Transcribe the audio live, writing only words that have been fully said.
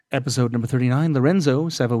Episode number 39, Lorenzo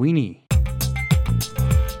Savoini.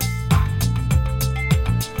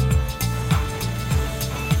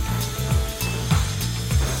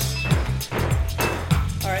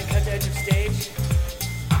 All right, cut to edge of stage.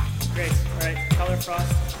 Great. All right, color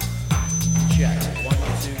frost. Check. 1,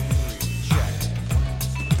 2, 3. Check.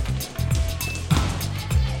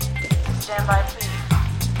 Stand by, please.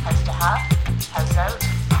 Heads to half, heads out,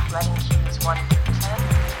 running cues 1 through 10,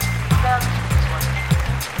 down cues 1 through 10.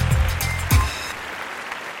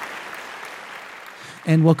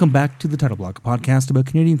 And welcome back to the Title Block, a podcast about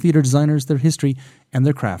Canadian theatre designers, their history, and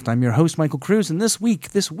their craft. I'm your host, Michael Cruz, and this week,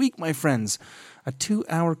 my friends, a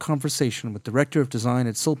 2-hour conversation with Director of Design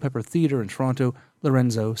at Soul Pepper Theatre in Toronto,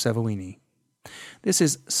 Lorenzo Savoini. This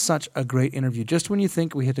is such a great interview. Just when you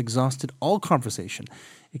think we had exhausted all conversation,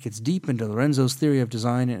 it gets deep into Lorenzo's theory of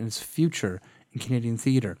design and its future in Canadian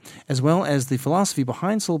theatre, as well as the philosophy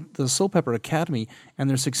behind the Soul Pepper Academy and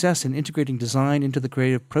their success in integrating design into the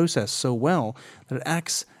creative process so well that it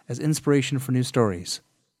acts as inspiration for new stories.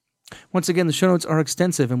 Once again, the show notes are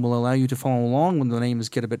extensive and will allow you to follow along when the names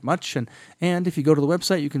get a bit much, and if you go to the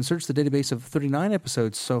website, you can search the database of 39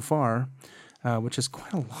 episodes so far, which is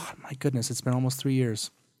quite a lot. My goodness, it's been almost 3 years.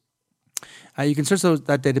 You can search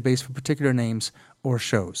that database for particular names or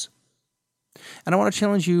shows. And I want to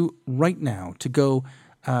challenge you right now to go,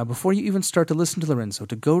 before you even start to listen to Lorenzo,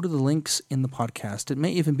 to go to the links in the podcast. It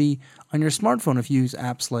may even be on your smartphone if you use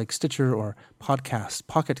apps like Stitcher or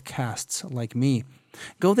Pocket Casts like me.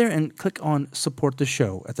 Go there and click on Support the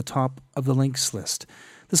Show at the top of the links list.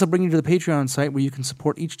 This will bring you to the Patreon site where you can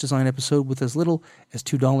support each design episode with as little as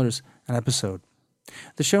 $2 an episode.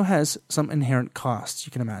 The show has some inherent costs,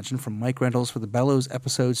 you can imagine, from mic rentals for the Bellows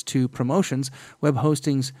episodes to promotions, web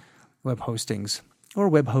hosting,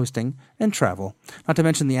 and travel, not to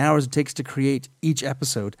mention the hours it takes to create each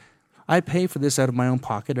episode. I pay for this out of my own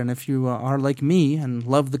pocket, and if you are like me and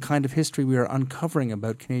love the kind of history we are uncovering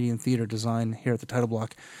about Canadian theatre design here at the Title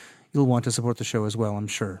Block, you'll want to support the show as well, I'm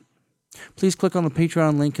sure. Please click on the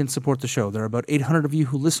Patreon link and support the show. There are about 800 of you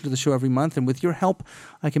who listen to the show every month, and with your help,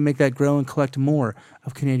 I can make that grow and collect more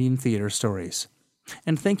of Canadian theatre stories.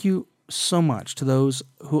 And thank you so much to those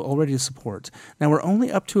who already support. Now, we're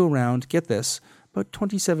only up to around, get this, about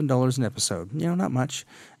 $27 an episode. Not much.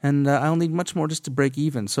 And I'll need much more just to break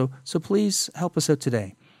even. So please help us out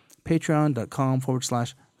today.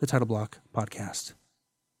 Patreon.com/The Title Block Podcast.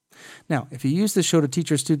 Now, if you use this show to teach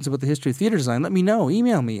your students about the history of theatre design, let me know.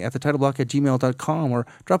 Email me at thetitleBlock@gmail.com or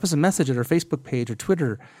drop us a message at our Facebook page or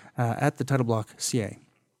Twitter at thetitleBlockCA.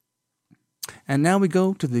 And now we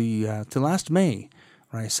go to last May,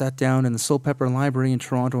 where I sat down in the Soul Pepper Library in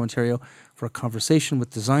Toronto, Ontario, for a conversation with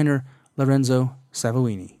designer Lorenzo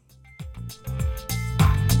Savoini.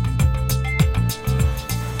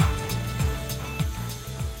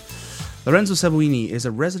 Lorenzo Savoini is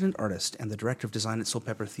a resident artist and the director of design at Soul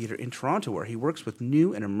Pepper Theatre in Toronto, where he works with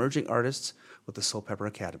new and emerging artists with the Soul Pepper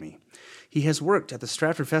Academy. He has worked at the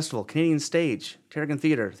Stratford Festival, Canadian Stage, Tarragon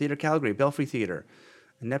Theatre, Theatre Calgary, Belfry Theatre,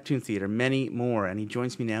 Neptune Theatre, many more, and he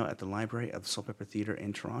joins me now at the Library of the Soul Pepper Theatre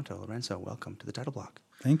in Toronto. Lorenzo, welcome to the Title Block.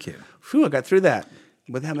 Thank you. Phew, I got through that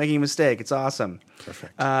without making a mistake. It's awesome.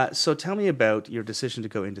 Perfect. So tell me about your decision to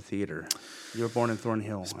go into theatre. You were born in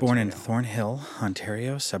Thornhill, I was born in Thornhill,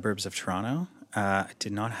 Ontario, suburbs of Toronto. I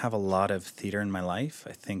did not have a lot of theatre in my life.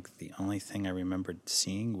 I think the only thing I remembered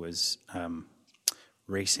seeing was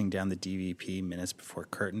racing down the DVP minutes before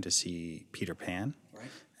curtain to see Peter Pan.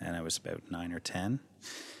 Right. And I was about 9 or 10.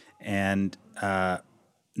 And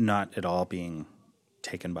not at all being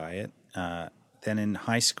taken by it. Then in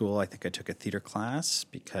high school, I think I took a theater class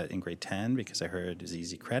in grade 10 because I heard it was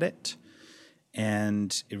easy credit.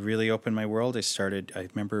 And it really opened my world. I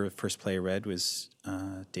remember the first play I read was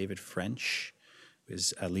David French,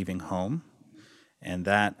 was Leaving Home. And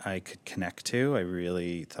that I could connect to. I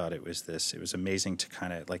really thought it was amazing to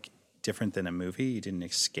kind of like, different than a movie. You didn't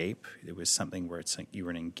escape. It was something where it's like you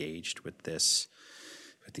were engaged with these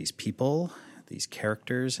people, these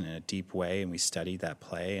characters in a deep way, and we studied that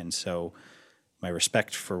play. And so my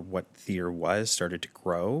respect for what theater was started to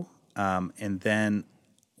grow. And then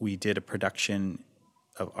we did a production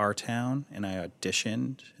of Our Town, and I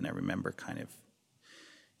auditioned, and I remember kind of,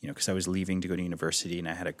 because I was leaving to go to university, and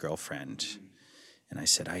I had a girlfriend, and I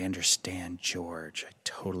said, I understand George. I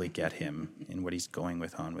totally get him and what he's going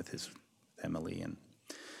with his Emily. And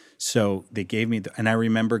so they gave me, and I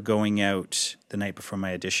remember going out the night before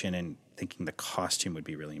my audition and thinking the costume would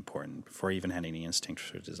be really important before I even had any instinct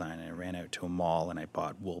for design. And I ran out to a mall and I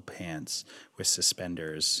bought wool pants with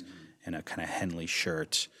suspenders and a kind of Henley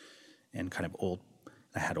shirt and kind of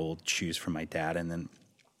I had old shoes from my dad. And then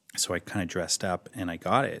So I kind of dressed up and I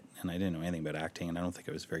got it, and I didn't know anything about acting, and I don't think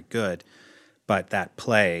it was very good. But that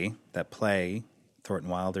play, Thornton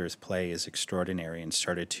Wilder's play, is extraordinary and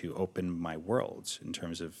started to open my worlds in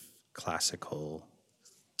terms of classical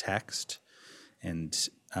text, and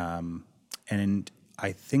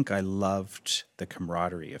I think I loved the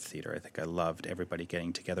camaraderie of theater. I think I loved everybody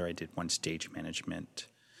getting together. I did one stage management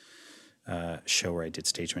show where I did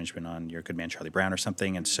stage management on Your Good Man Charlie Brown or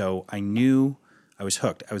something, and so I knew I was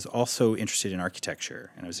hooked. I was also interested in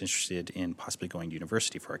architecture, and I was interested in possibly going to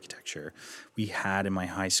university for architecture. We had in my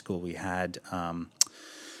high school, we had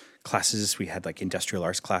classes. We had like industrial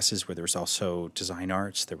arts classes where there was also design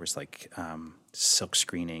arts. There was like silk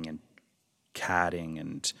screening and CADing,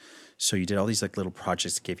 and so you did all these like little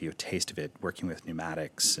projects that gave you a taste of it, working with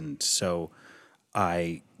pneumatics. And so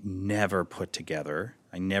I never put together.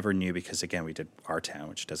 I never knew, because again, we did Our Town,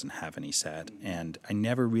 which doesn't have any set, and I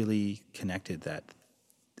never really connected that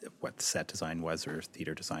what set design was or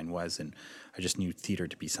theater design was, and I just knew theater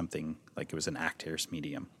to be something like it was an actor's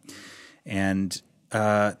medium. And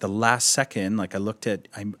the last second, like I looked at,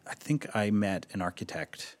 I think I met an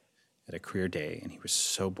architect at a career day, and he was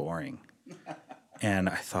so boring. And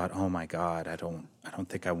I thought, oh my God, I don't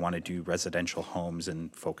think I want to do residential homes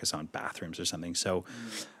and focus on bathrooms or something. So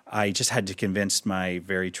I just had to convince my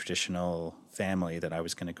very traditional family that I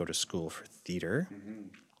was going to go to school for theater. Mm-hmm.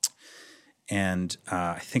 And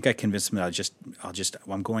I think I convinced them that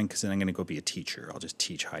I'm going because then I'm going to go be a teacher. I'll just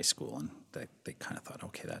teach high school. And they kind of thought,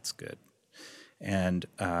 okay, that's good. And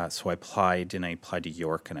so I applied to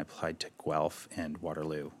York, and I applied to Guelph and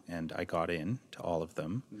Waterloo, and I got in to all of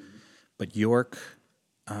them. Mm-hmm. But York,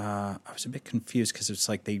 I was a bit confused because it's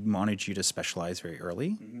like they wanted you to specialize very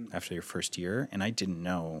early after your first year, and I didn't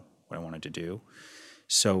know what I wanted to do.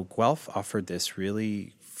 So Guelph offered this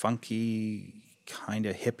really funky, kind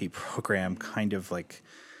of hippie program, kind of like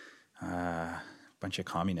a bunch of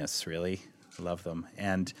communists, really. I love them.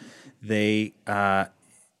 And they... and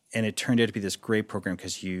it turned out to be this great program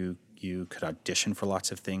because you could audition for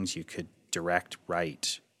lots of things. You could direct,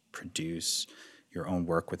 write, produce your own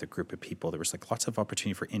work with a group of people. There was like lots of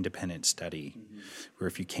opportunity for independent study, where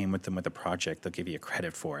if you came with them with a project, they'll give you a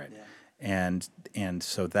credit for it. Yeah. And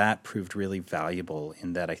so that proved really valuable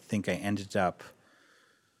in that I think I ended up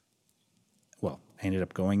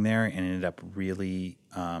going there and ended up really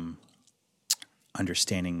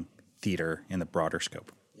understanding theater in the broader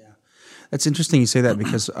scope. That's interesting you say that,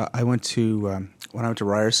 because I went to when I went to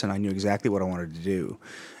Ryerson, I knew exactly what I wanted to do,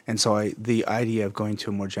 and so the idea of going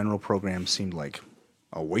to a more general program seemed like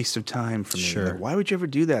a waste of time for me. Sure. Like, why would you ever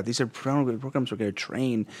do that? These are programs we're going to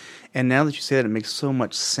train. And now that you say that, it makes so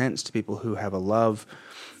much sense to people who have a love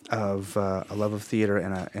of theater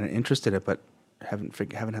and an interest in it, but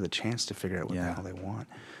haven't had the chance to figure out what the hell they want.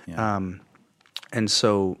 Yeah. And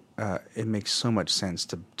so it makes so much sense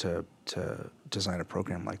to design a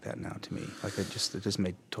program like that now to me. Like it just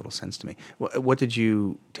made total sense to me. What did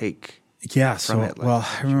you take from it? Like, well,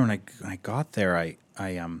 I remember when I got there, I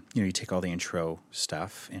you take all the intro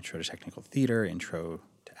stuff, intro to technical theater, intro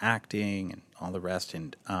to acting, and all the rest.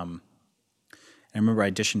 And I remember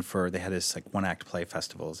I auditioned they had this like one-act play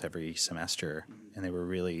festivals every semester, and they were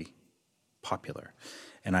really popular.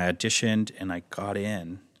 And I auditioned, and I got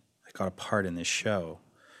a part in this show.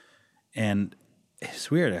 And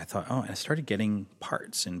it's weird. I thought, I started getting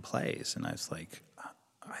parts in plays, and I was like,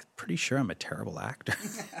 I'm pretty sure I'm a terrible actor.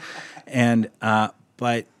 And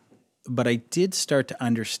but I did start to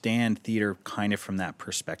understand theater kind of from that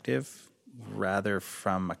perspective, rather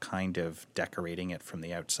from a kind of decorating it from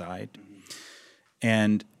the outside. Mm-hmm.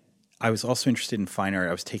 And I was also interested in fine art.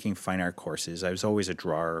 I was taking fine art courses. I was always a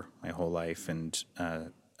drawer my whole life, and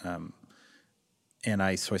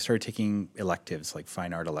I started taking electives, like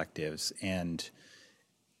fine art electives, and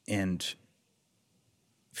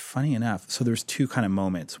funny enough, so there's two kind of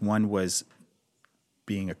moments. One was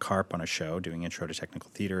being a carp on a show, doing intro to technical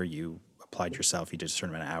theater. You applied yourself, you did a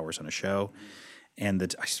certain amount of hours on a show,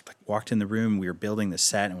 and I walked in the room. We were building the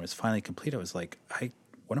set, and when it was finally complete, I was like,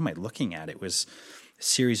 what am I looking at? It was a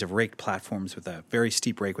series of raked platforms with a very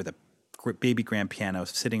steep rake with a baby grand piano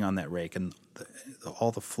sitting on that rake, and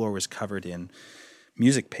all the floor was covered in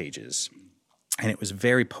music pages. And it was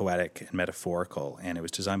very poetic and metaphorical, and it was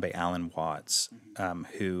designed by Alan Watts,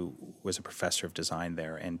 who was a professor of design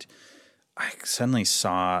there. And I suddenly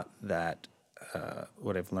saw that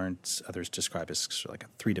what I've learned others describe as sort of like a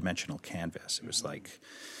three-dimensional canvas. It was like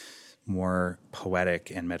more poetic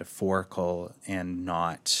and metaphorical and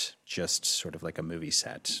not just sort of like a movie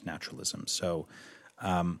set naturalism. So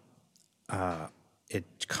it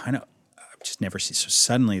kind of just never see. So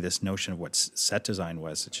suddenly this notion of what set design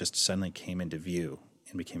was, it just suddenly came into view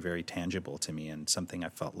and became very tangible to me, and something I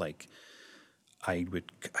felt like I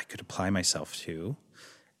could apply myself to.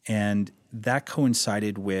 And that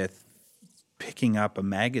coincided with picking up a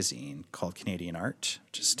magazine called Canadian Art,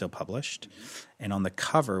 which is still published. And on the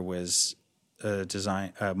cover was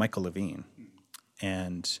Michael Levine.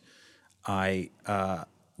 And I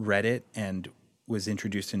read it and was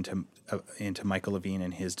introduced into Michael Levine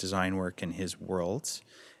and his design work and his worlds.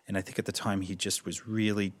 And I think at the time he just was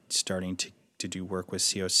really starting to do work with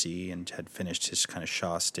COC and had finished his kind of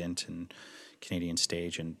Shaw stint in Canadian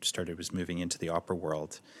stage and was moving into the opera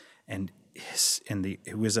world. And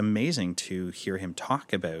it was amazing to hear him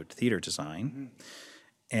talk about theater design,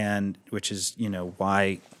 and which is,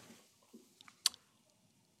 why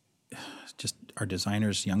just our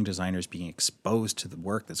designers, young designers, being exposed to the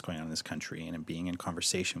work that's going on in this country and being in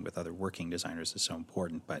conversation with other working designers is so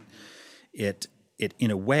important. But it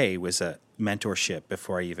in a way was a mentorship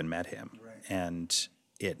before I even met him. Right. And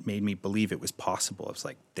it made me believe it was possible. It was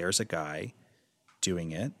like, there's a guy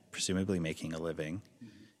doing it, presumably making a living,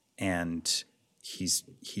 and he's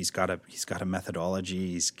got a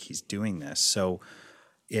methodology. He's doing this. So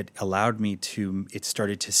it allowed me it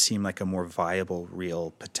started to seem like a more viable,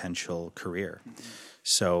 real potential career.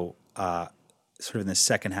 So sort of in the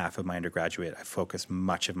second half of my undergraduate, I focused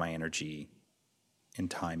much of my energy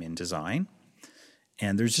and time in design.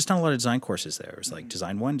 And there's just not a lot of design courses there. It was like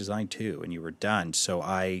Design 1, Design 2, and you were done. So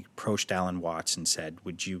I approached Alan Watts and said,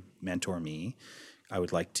 would you mentor me? I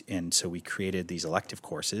would like to, and so we created these elective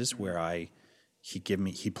courses where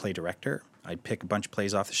he'd play director. I'd pick a bunch of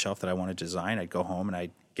plays off the shelf that I wanted to design. I'd go home and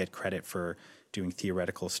I'd get credit for doing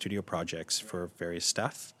theoretical studio projects for various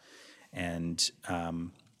stuff. And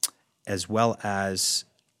as well as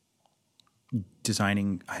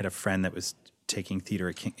designing, I had a friend that was taking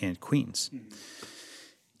theater in Queens.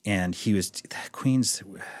 And Queens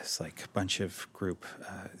was like a bunch of group,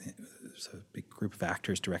 it was a big group of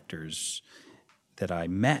actors, directors that I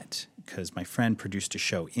met because my friend produced a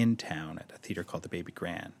show in town at a theater called the Baby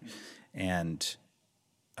Grand. And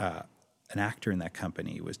an actor in that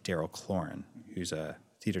company was Daryl Cloran, who's a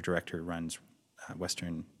theater director who runs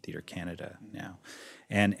Western Theatre Canada now.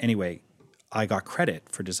 And anyway, I got credit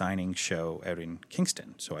for designing show out in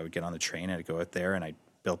Kingston. So I would get on the train, I'd go out there, and I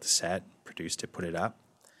built the set, produced it, put it up.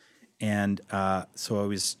 And so I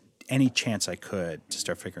was, any chance I could to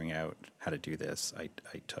start figuring out how to do this, I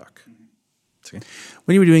took. Okay.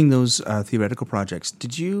 When you were doing those theoretical projects,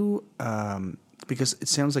 did you, because it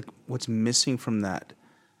sounds like what's missing from that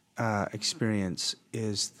experience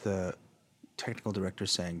is the technical director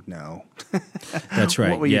saying no. That's right.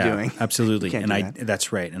 What were you doing? Absolutely. You and that.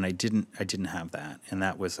 That's right. And I didn't have that. And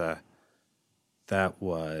that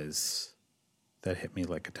hit me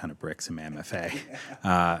like a ton of bricks in my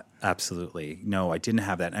MFA. Absolutely. No, I didn't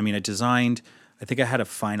have that. I mean, I think I had a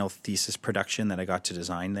final thesis production that I got to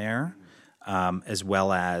design there, as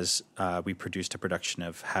well as we produced a production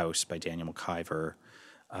of House by Daniel McIver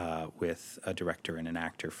with a director and an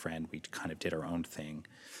actor friend. We kind of did our own thing,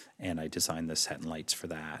 and I designed the set and lights for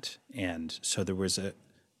that. And so there was I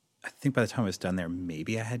think by the time I was done there,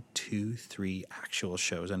 maybe I had 2-3 actual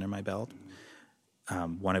shows under my belt.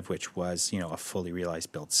 One of which was, a fully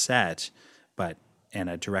realized built set, and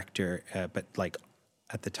a director, but like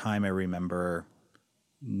at the time I remember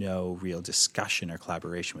no real discussion or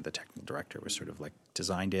collaboration with the technical director. It was sort of like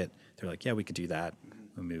designed it. They're like, yeah, we could do that.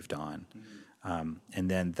 We moved on. And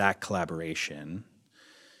then that collaboration,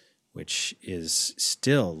 which is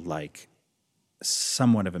still like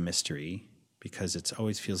somewhat of a mystery because it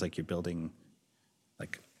always feels like you're building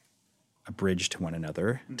like a bridge to one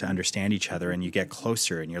another to understand each other, and you get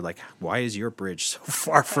closer and you're like, why is your bridge so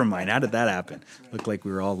far from mine? How did that happen? Looked like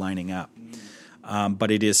we were all lining up.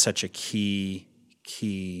 But it is such a key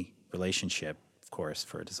relationship, of course,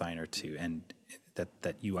 for a designer and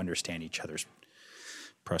that you understand each other's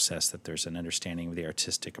process, that there's an understanding of the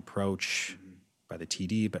artistic approach by the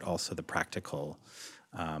TD, but also the practical.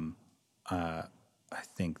 I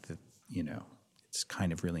think that, it's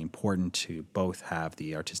kind of really important to both have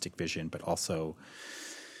the artistic vision, but also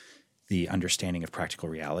the understanding of practical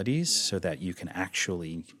realities so that you can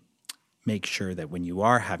actually make sure that when you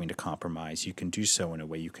are having to compromise, you can do so in a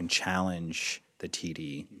way you can challenge the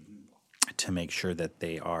TD to make sure that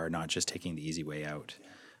they are not just taking the easy way out,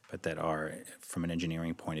 but that are, from an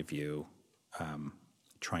engineering point of view,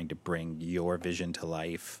 trying to bring your vision to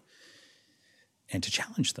life and to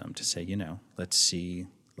challenge them to say, let's see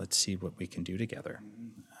what we can do together.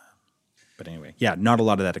 But anyway, not a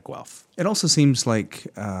lot of that at Guelph. It also seems like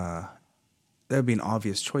that would be an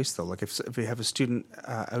obvious choice, though. Like if you have a student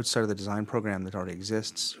outside of the design program that already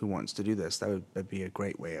exists who wants to do this, that'd be a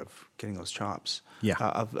great way of getting those chops. Yeah.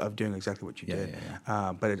 Of doing exactly what you did.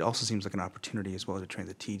 Yeah. But it also seems like an opportunity as well to train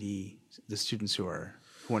the TD, the students who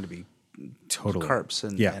want to be Totally. CARPs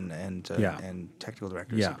and technical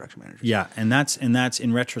directors and production managers. Yeah, and that's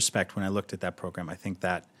in retrospect, when I looked at that program, I think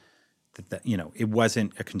that it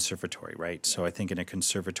wasn't a conservatory, right? So I think in a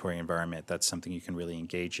conservatory environment, that's something you can really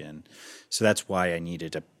engage in. So that's why I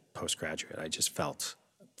needed a postgraduate. I just felt,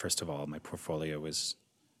 first of all, my portfolio was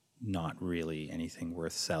not really anything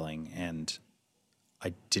worth selling, and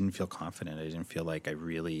I didn't feel confident. I didn't feel like I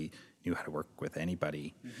really knew how to work with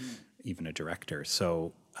anybody, even a director.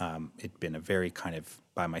 So it'd been a very kind of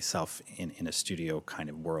by myself in a studio kind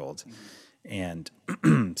of world. And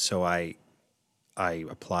so I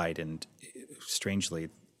applied, and strangely,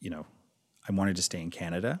 I wanted to stay in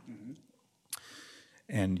Canada.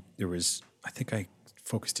 And I think I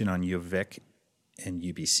focused in on U of Vic and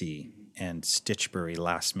UBC, and Stitchbury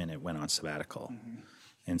last minute went on sabbatical.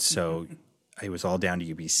 And so it was all down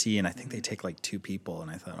to UBC, and I think they take like 2 people,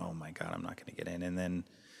 and I thought, oh my God, I'm not going to get in. And then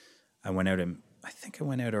I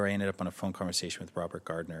ended up on a phone conversation with Robert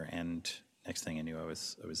Gardner, and next thing I knew, I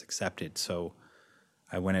was accepted. So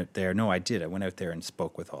I went out there. No, I did. I went out there and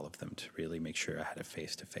spoke with all of them to really make sure I had a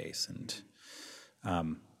face-to-face.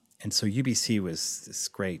 And so UBC was this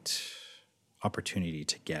great opportunity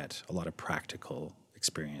to get a lot of practical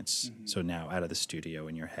experience. So now out of the studio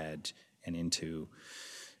in your head and into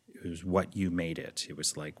it was what you made it. It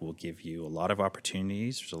was like, we'll give you a lot of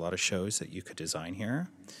opportunities. There's a lot of shows that you could design here,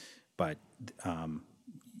 but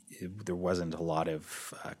there wasn't a lot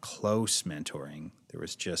of close mentoring. There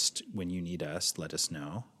was just, when you need us, let us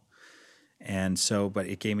know. And so, but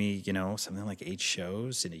it gave me, something like 8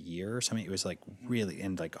 shows in a year or something. It was like really,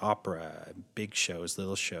 and like opera, big shows,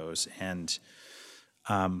 little shows. And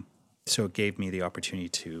so it gave me the opportunity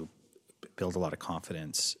to build a lot of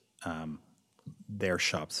confidence. Their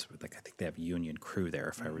shops, like I think they have union crew there,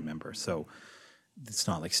 if I remember. So it's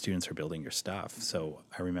not like students are building your stuff. So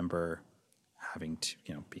I remember having to,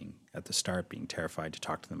 being at the start, being terrified to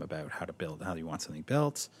talk to them about how you want something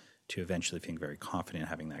built, to eventually feeling very confident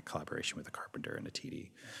having that collaboration with a carpenter and a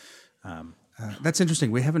TD. That's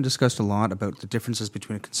interesting. We haven't discussed a lot about the differences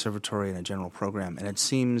between a conservatory and a general program. And it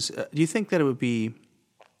seems, do you think that it would be,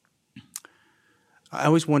 I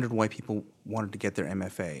always wondered why people wanted to get their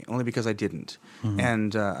MFA, only because I didn't.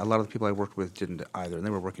 And a lot of the people I worked with didn't either. And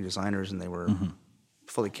they were working designers, and they were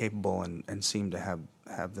fully capable and seemed to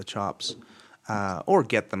have the chops. Or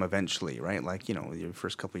get them eventually, right? Like, your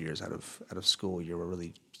first couple of years out of school, you were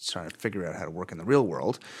really trying to figure out how to work in the real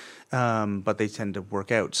world, but they tend to work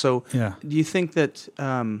out. So do you think that,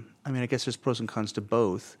 I guess there's pros and cons to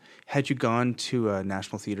both. Had you gone to a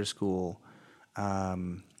National Theatre School,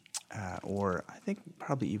 or I think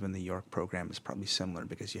probably even the York program is probably similar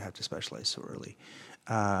because you have to specialize so early.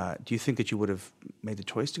 Do you think that you would have made the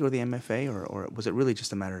choice to go to the MFA, or was it really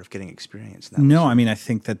just a matter of getting experience? No, I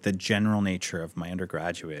think that the general nature of my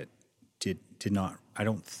undergraduate did not, I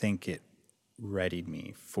don't think it readied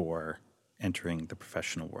me for entering the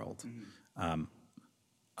professional world.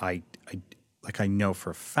 I know for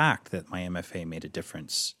a fact that my MFA made a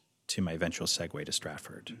difference to my eventual segue to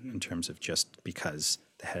Stratford in terms of just because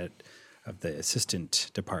the head of the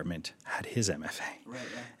assistant department had his MFA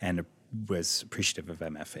and was appreciative of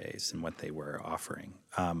MFAs and what they were offering.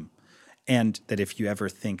 And that if you ever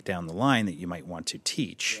think down the line that you might want to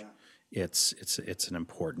teach, it's an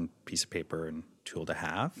important piece of paper and tool to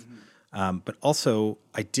have. But also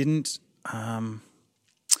I didn't, I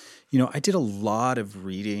did a lot of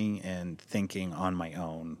reading and thinking on my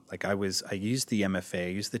own. Like I used the MFA, I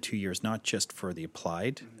used the 2 years, not just for the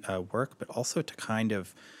applied work, but also to kind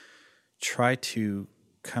of try to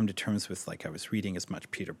come to terms with, like, I was reading as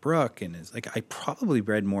much Peter Brook, and I probably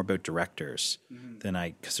read more about directors than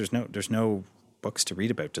because there's no books to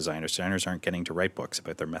read about designers. Designers aren't getting to write books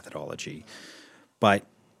about their methodology. But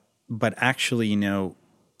actually,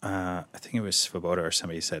 I think it was Svoboda or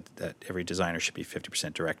somebody said that every designer should be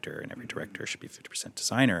 50% director and every director should be 50%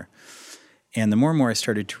 designer. And the more and more I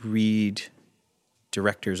started to read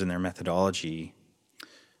directors and their methodology,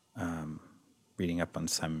 reading up on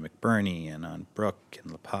Simon McBurney and on Brook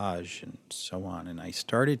and Lepage and so on, and I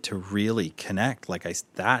started to really connect.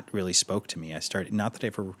 That really spoke to me. I started, not that I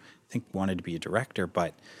ever wanted to be a director,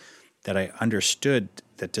 but that I understood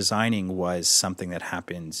that designing was something that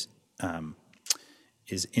happens,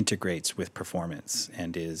 integrates with performance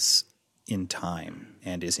and is in time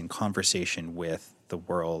and is in conversation with the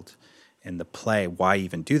world and the play. Why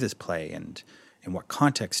even do this play, and in what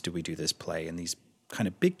context do we do this play, and these kind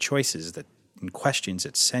of big choices that and questions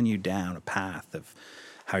that send you down a path of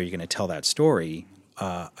how you're going to tell that story.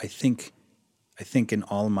 I think in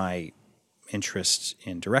all my interests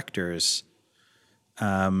in directors,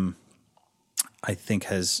 I think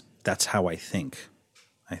that's how I think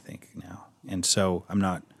now. And so I'm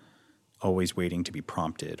not always waiting to be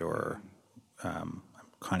prompted, or I'm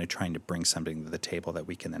kind of trying to bring something to the table that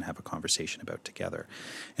we can then have a conversation about together.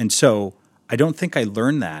 And so I don't think I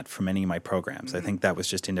learned that from any of my programs. I think that was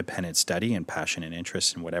just independent study and passion and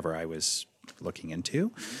interest in whatever I was looking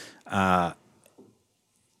into. And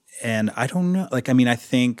I don't know, I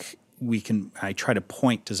think I try to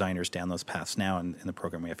point designers down those paths now in the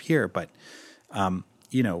program we have here, but,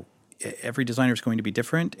 every designer is going to be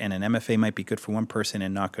different, and an MFA might be good for one person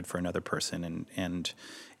and not good for another person.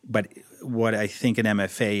 But what I think an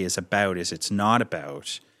MFA is about is it's not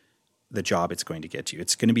about the job it's going to get you.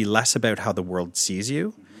 It's going to be less about how the world sees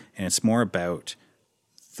you, and it's more about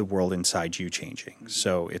the world inside you changing.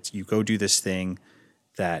 So you go do this thing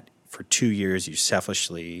that for 2 years you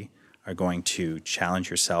selfishly are going to challenge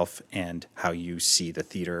yourself and how you see the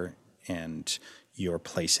theater and your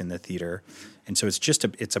place in the theater. And so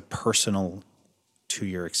it's a personal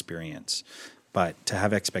 2-year experience. But to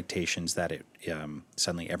have expectations that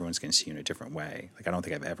suddenly everyone's going to see you in a different way. I don't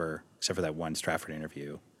think I've ever, except for that one Stratford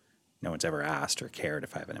interview, no one's ever asked or cared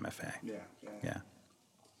if I have an MFA. Yeah.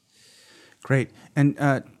 Great. And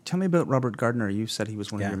tell me about Robert Gardner. You said he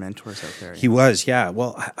was one of your mentors out there. He was, yeah.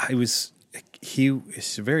 Well, he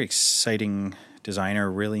is a very exciting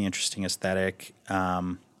designer, really interesting aesthetic,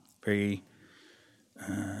 very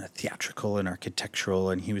theatrical and architectural,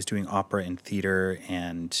 and he was doing opera and theater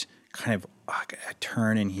and kind of a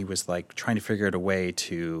turn, and he was trying to figure out a way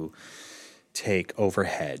to take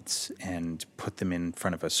overheads and put them in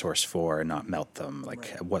front of a Source 4 and not melt them.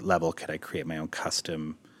 At what level could I create my own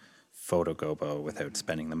custom photo gobo without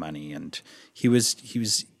spending the money? And he was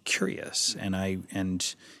curious,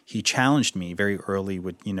 and he challenged me very early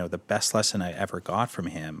with, the best lesson I ever got from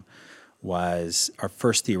him was our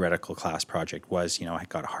first theoretical class project was, I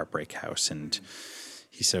got a Heartbreak House, and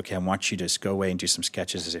he said, okay, I want you to just go away and do some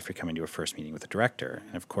sketches as if you're coming to a first meeting with the director.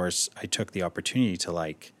 And of course, I took the opportunity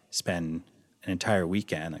to spend an entire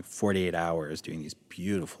weekend, 48 hours doing these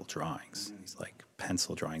beautiful drawings, these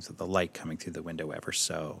pencil drawings with the light coming through the window ever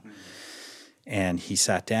so. And he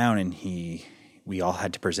sat down and we all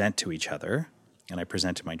had to present to each other, and I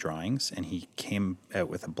presented my drawings, and he came out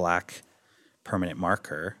with a black permanent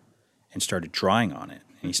marker and started drawing on it.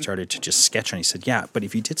 And he started to just sketch on it. He said, yeah, but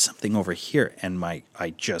if you did something over here, and my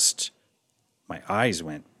eyes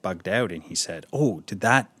went bugged out, and he said, oh, did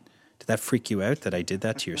that freak you out that I did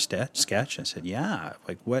that to your sketch? I said, yeah.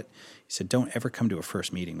 What? He said, don't ever come to a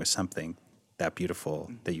first meeting with something that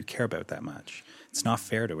beautiful that you care about that much. It's not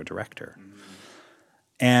fair to a director.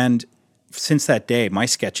 And since that day, my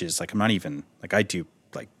sketches, I'm not even, I do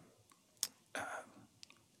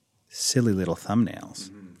silly little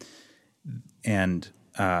thumbnails. And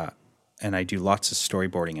I do lots of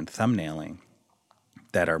storyboarding and thumbnailing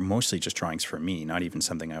that are mostly just drawings for me, not even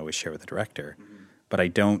something I always share with the director. But I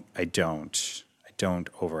don't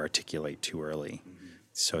over-articulate too early,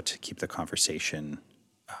 so to keep the conversation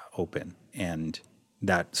open. And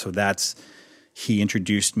he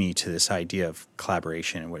introduced me to this idea of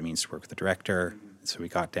collaboration and what it means to work with the director. So we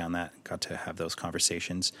got to have those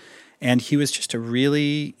conversations. And he was just a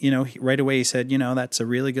really, right away he said, that's a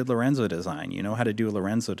really good Lorenzo design. You know how to do a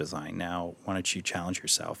Lorenzo design. Now, why don't you challenge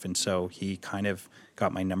yourself? And so he kind of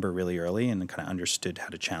got my number really early and kind of understood how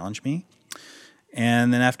to challenge me.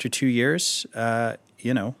 And then after 2 years, I've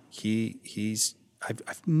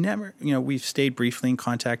never, we've stayed briefly in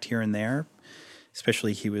contact here and there.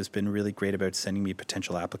 Especially he has been really great about sending me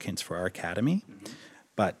potential applicants for our academy.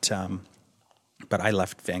 But I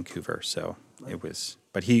left Vancouver, so it was.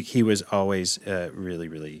 But he was always really,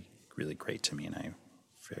 really, really great to me, and I'm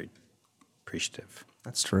very appreciative.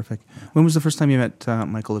 That's terrific. When was the first time you met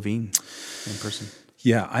Michael Levine in person?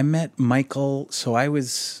 Yeah, I met Michael. So I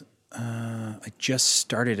was, I just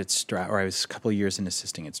started at Stratford, or I was a couple of years in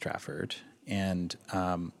assisting at Stratford, and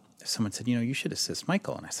someone said, you should assist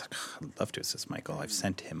Michael. And I said, I'd love to assist Michael. I've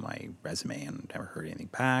sent him my resume and never heard anything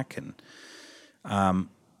back. And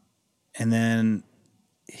then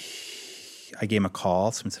I gave him a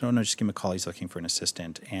call. Someone said, oh, no, just give him a call. He's looking for an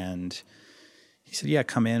assistant. And he said, yeah,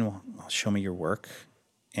 come in. Well, show me your work.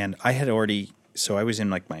 And I had already, so I was in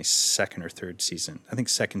my second or third season. I think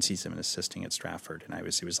second season of assisting at Stratford. And it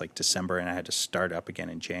was December, and I had to start up again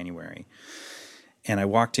in January. And I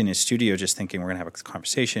walked in his studio just thinking we're going to have a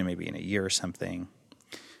conversation maybe in a year or something.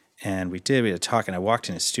 And we had a talk, and I walked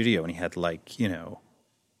in his studio, and he had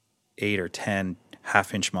 8 or 10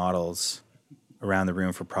 half-inch models around the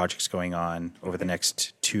room for projects going on over the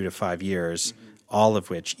next 2 to 5 years, all of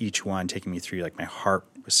which, each one taking me through, like my heart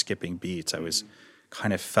was skipping beats. I was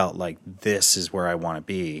kind of felt like this is where I want to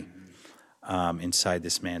be, inside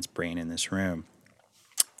this man's brain in this room.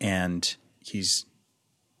 And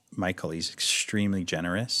Michael, he's extremely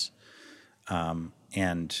generous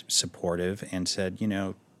and supportive, and said,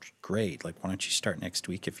 great, like, why don't you start next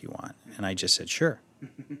week if you want? And I just said, sure.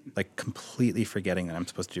 Like, completely forgetting that I'm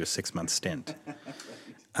supposed to do a 6-month stint.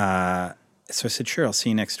 So I said, sure, I'll see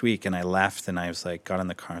you next week. And I left, and I was like, got in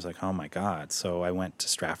the car. I was like, oh my God. So I went to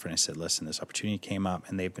Stratford and I said, listen, this opportunity came up,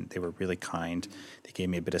 and they were really kind. They gave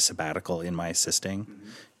me a bit of sabbatical in my assisting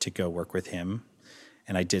to go work with him.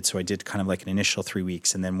 And I did. So I did kind of like an initial 3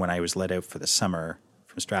 weeks. And then when I was let out for the summer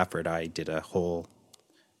from Stratford, I did a whole,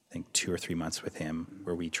 I think, 2 or 3 months with him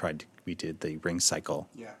where we did the ring cycle.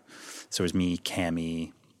 Yeah. So it was me,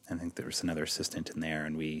 Cammie, I think there was another assistant in there,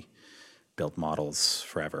 and we built models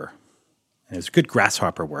forever. And it was good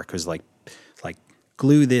grasshopper work. It was like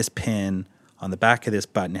glue this pin on the back of this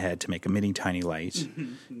button head to make a mini tiny light.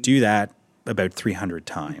 Do that about 300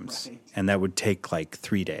 times. Right. And that would take like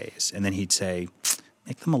 3 days. And then he'd say,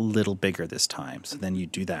 make them a little bigger this time. So then you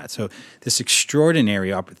do that. So this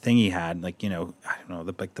extraordinary thing he had, like, I don't know,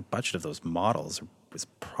 the budget of those models was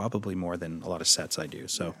probably more than a lot of sets I do.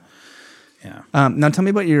 So, yeah. Now tell me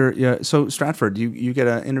about so Stratford, you get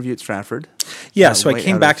an interview at Stratford. Yeah. So I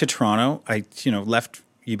came back to Toronto. I, left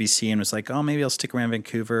UBC and was like, oh, maybe I'll stick around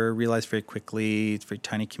Vancouver. Realized very quickly, it's a very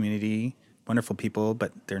tiny community, wonderful people,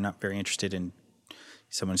 but they're not very interested in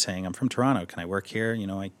someone saying, I'm from Toronto. Can I work here?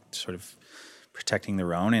 I sort of protecting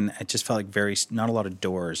their own. And it just felt like not a lot of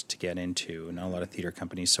doors to get into, not a lot of theater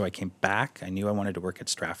companies. So I came back. I knew I wanted to work at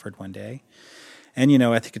Stratford one day. And,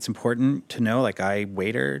 I think it's important to know, like, I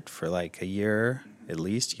waited for like a year, at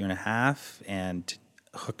least, 1.5 years, and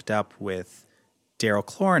hooked up with Daryl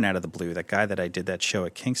Cloran out of the blue, that guy that I did that show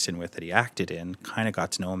at Kingston with that he acted in, kind of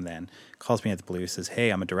got to know him then, calls me out of the blue, says, hey,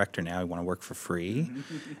 I'm a director now, I want to work for free.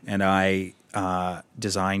 And I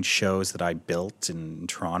designed shows that I built in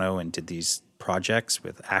Toronto and did these projects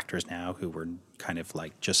with actors now who were kind of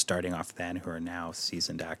like just starting off then, who are now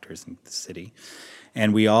seasoned actors in the city.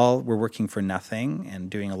 And we all were working for nothing and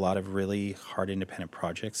doing a lot of really hard independent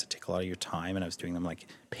projects that take a lot of your time. And I was doing them like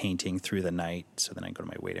painting through the night. So then I go to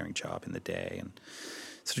my waitering job in the day, and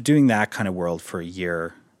sort of doing that kind of world for a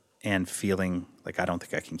year and feeling like I don't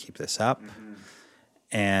think I can keep this up.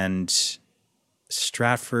 And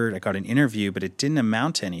Stratford, I got an interview, but it didn't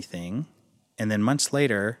amount to anything. And then months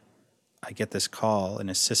later, I get this call, an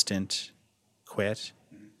assistant quit.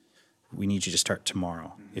 We need you to start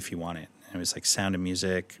tomorrow if you want it. And it was like Sound of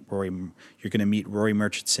Music. Rory, you're going to meet Rory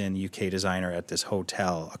Murchison, UK designer, at this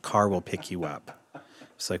hotel. A car will pick you up.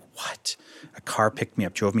 It's like, what? A car picked me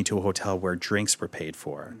up, drove me to a hotel where drinks were paid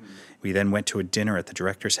for. We then went to a dinner at the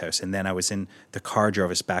director's house, and then I was in the car,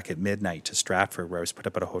 drove us back at midnight to Stratford, where I was put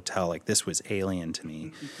up at a hotel. Like, this was alien to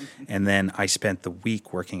me. And then I spent the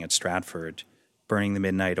week working at Stratford, burning the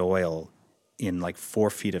midnight oil in like 4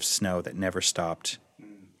 feet of snow that never stopped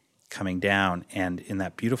coming down. And in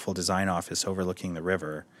that beautiful design office overlooking the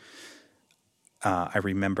river, I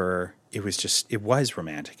remember it was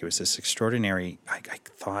romantic. It was this extraordinary, I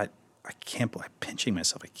thought, I'm pinching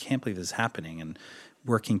myself. I can't believe this is happening. And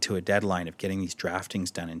working to a deadline of getting these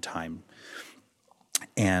draftings done in time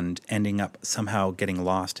and ending up somehow getting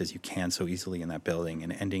lost as you can so easily in that building,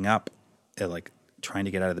 and ending up at like trying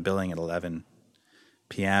to get out of the building at 11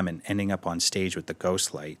 p.m. and ending up on stage with the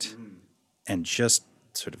ghost light and just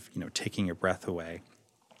sort of, taking your breath away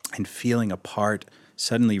and feeling a part,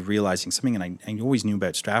 suddenly realizing something. And I always knew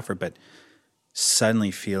about Stratford, but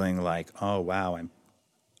suddenly feeling like, oh, wow, I'm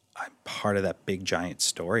part of that big giant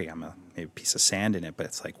story. I'm maybe a piece of sand in it, but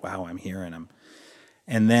it's like, wow, I'm here.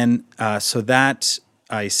 And then, so that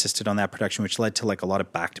I assisted on that production, which led to like a lot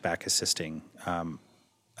of back-to-back assisting.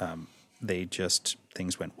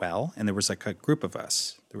 Things went well. And there was like a group of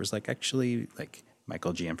us. There was like actually like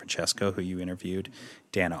Michael Gianfrancesco, who you interviewed,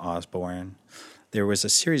 Dana Osborne. There was a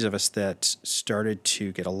series of us that started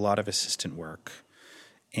to get a lot of assistant work.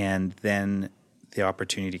 And then the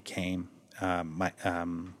opportunity came.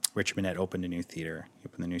 Richard Bennett opened a new theater. He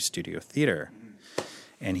opened the new studio theater.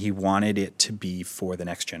 And he wanted it to be for the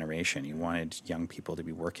next generation. He wanted young people to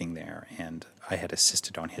be working there. And I had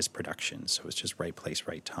assisted on his production. So it was just right place,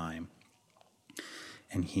 right time.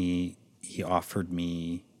 And he offered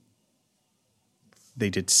me, they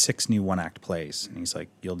did 6 new one-act plays. And he's like,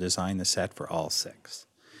 you'll design the set for all 6.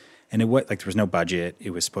 And it was like, there was no budget. It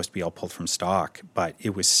was supposed to be all pulled from stock. But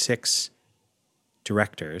it was 6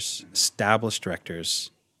 directors, established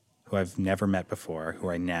directors, who I've never met before, who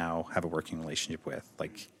I now have a working relationship with.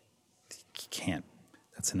 Like, you can't.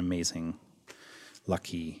 That's an amazing,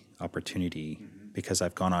 lucky opportunity because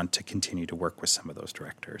I've gone on to continue to work with some of those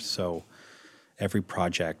directors. So every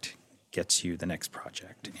project gets you the next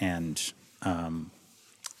project, and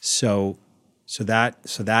so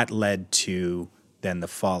that led to then the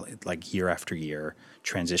fall, like year after year,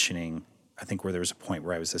 transitioning. I think where there was a point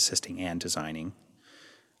where I was assisting and designing,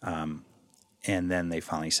 and then they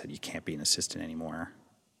finally said you can't be an assistant anymore,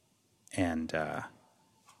 and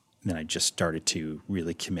then I just started to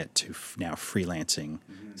really commit to now freelancing.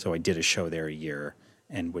 So I did a show there a year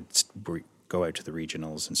and would go out to the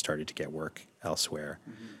regionals and started to get work elsewhere.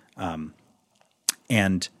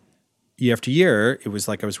 And year after year, it was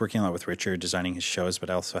like I was working a lot with Richard, designing his shows,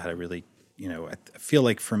 but I also had a really, I feel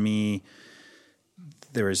like for me,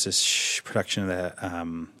 there was this production of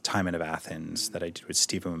the Timon of Athens that I did with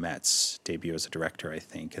Stephen Mamet's debut as a director, I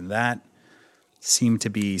think. And that seemed to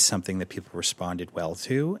be something that people responded well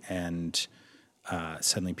to, and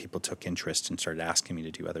suddenly people took interest and started asking me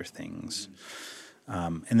to do other things.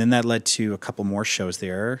 And then that led to a couple more shows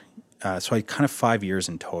there. So I kind of 5 years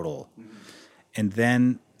in total. And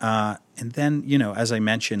then, as I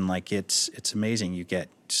mentioned, like it's amazing. You get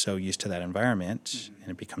so used to that environment, and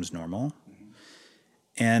it becomes normal.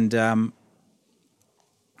 And I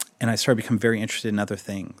started to become very interested in other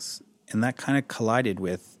things, and that kind of collided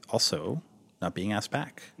with also not being asked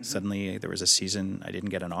back. Suddenly, there was a season I didn't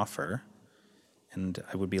get an offer, and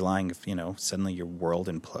I would be lying if suddenly your world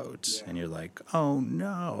implodes, and you're like, oh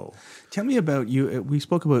no. Tell me about you. We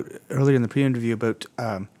spoke about earlier in the pre-interview about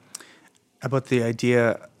the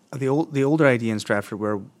idea, the older idea in Stratford,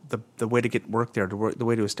 where the way to get work there, the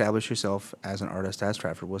way to establish yourself as an artist at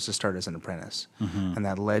Stratford was to start as an apprentice, and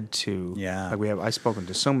that led to I've spoken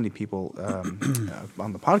to so many people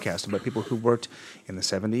on the podcast about people who worked in the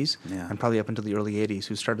 70s and probably up until the early 80s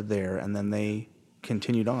who started there, and then they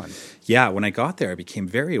continued on. Yeah, when I got there, I became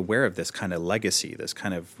very aware of this kind of legacy, this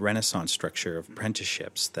kind of Renaissance structure of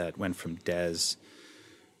apprenticeships that went from Des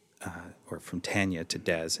or from Tanya to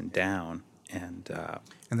Des and down. And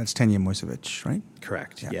that's Tanya Moisevich, right?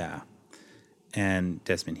 Correct, yeah. And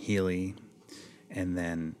Desmond Healy. And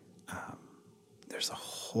then there's a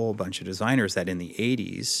whole bunch of designers that in the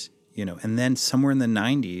 80s, and then somewhere in the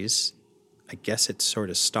 90s, I guess it sort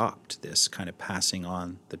of stopped, this kind of passing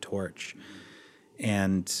on the torch.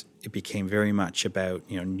 And it became very much about,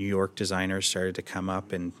 New York designers started to come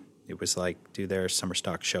up, and it was like, do their summer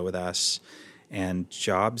stock show with us. And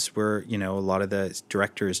jobs were, a lot of the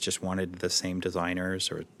directors just wanted the same designers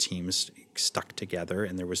or teams stuck together,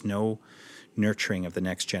 and there was no nurturing of the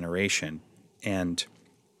next generation. And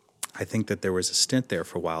I think that there was a stint there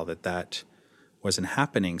for a while that wasn't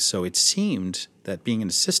happening. So it seemed that being an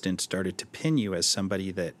assistant started to pin you as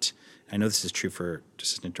somebody that, I know this is true for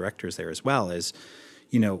assistant directors there as well, as,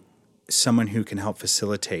 someone who can help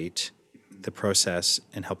facilitate the process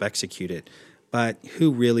and help execute it, but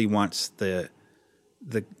who really wants the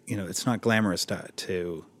it's not glamorous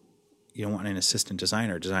to you don't want an assistant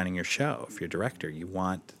designer designing your show. If you're a director, you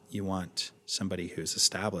want somebody who's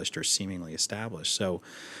established or seemingly established. So,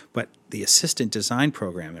 but the assistant design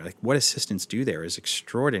program, like what assistants do there is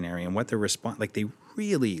extraordinary, and what their response, like they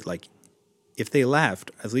really, like if they left,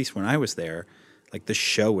 at least when I was there, like the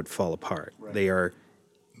show would fall apart. Right. They are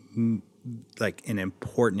like an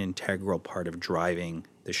important, integral part of driving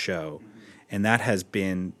the show. And that has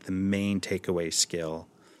been the main takeaway skill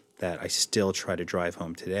that I still try to drive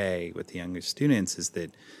home today with the younger students is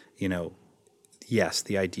that, yes,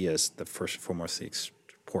 the idea is the first and foremost the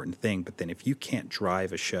important thing, but then if you can't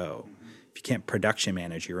drive a show, if you can't production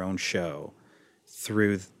manage your own show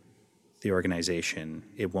through the organization,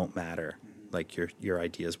 it won't matter. Like your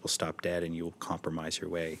ideas will stop dead and you will compromise your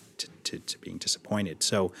way to being disappointed.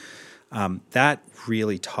 So that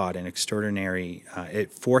really taught an extraordinary,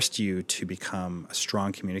 it forced you to become a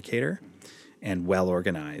strong communicator and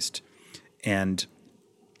well-organized and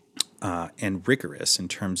rigorous in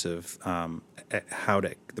terms of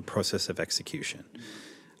the process of execution.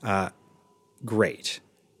 Great.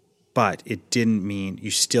 But it didn't mean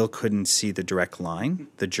you still couldn't see the direct line,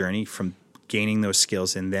 the journey from gaining those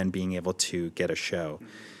skills and then being able to get a show.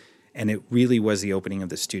 And it really was the opening of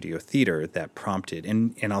the studio theater that prompted,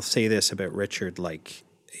 and I'll say this about Richard, like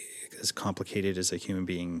as complicated as a human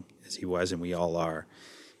being as he was, and we all are,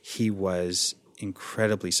 he was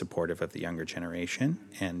incredibly supportive of the younger generation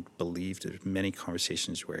and believed, there's many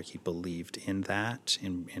conversations where he believed in that,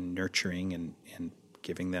 in nurturing and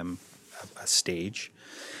giving them a stage.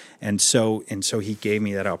 And so he gave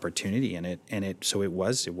me that opportunity, and it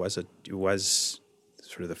was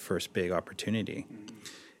sort of the first big opportunity.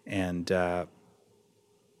 and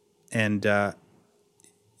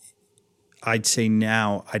I'd say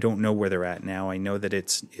now, I don't know where they're at now. I know that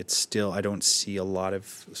it's still, I don't see a lot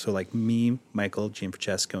of, so like me, Michael,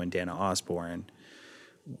 Gianfrancesco, and Dana Osborne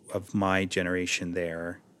of my generation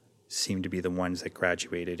there seem to be the ones that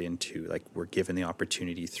graduated into, like, were given the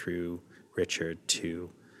opportunity through Richard to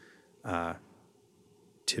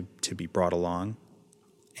be brought along.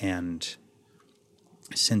 And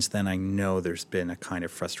since then, I know there's been a kind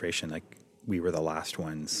of frustration, like we were the last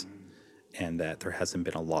ones, and that there hasn't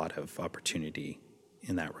been a lot of opportunity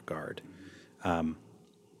in that regard.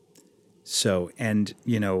 So, and,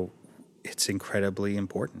 you know, it's incredibly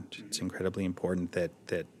important. It's incredibly important that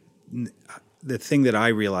the thing that I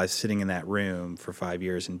realized sitting in that room for 5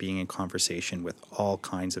 years and being in conversation with all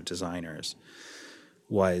kinds of designers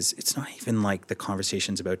was, it's not even like the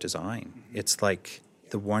conversations about design. It's like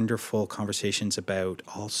the wonderful conversations about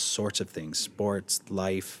all sorts of things, sports,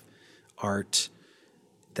 life, art,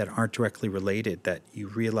 that aren't directly related, that you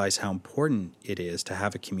realize how important it is to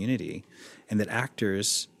have a community, and that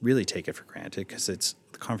actors really take it for granted because it's,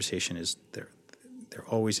 the conversation is, they're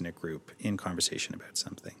always in a group in conversation about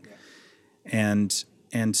something. Yeah.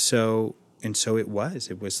 And so it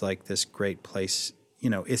was like this great place. You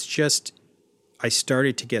know, it's just, I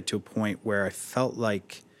started to get to a point where I felt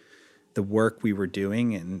like the work we were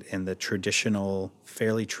doing and the traditional,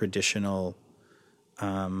 fairly traditional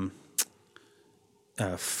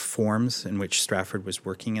forms in which Stratford was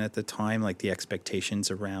working in at the time, like the expectations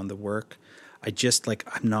around the work. I just, like,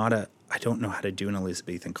 I don't know how to do an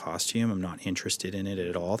Elizabethan costume. I'm not interested in it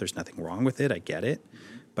at all. There's nothing wrong with it. I get it.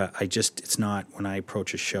 But it's not, when I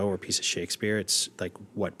approach a show or a piece of Shakespeare, it's like,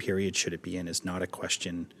 what period should it be in is not a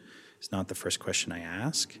question. It's not the first question I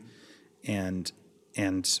ask. And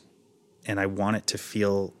I want it to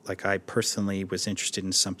feel like I personally was interested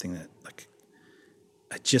in something that, like,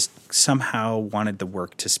 I just somehow wanted the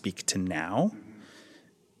work to speak to now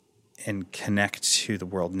and connect to the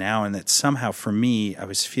world now. And that somehow for me, I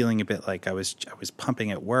was feeling a bit like I was pumping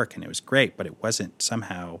at work and it was great, but it wasn't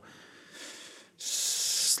somehow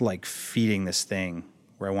like feeding this thing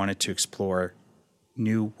where I wanted to explore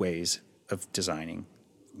new ways of designing,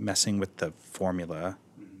 messing with the formula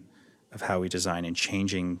of how we design and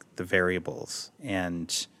changing the variables.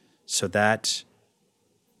 And so that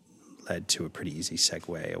led to a pretty easy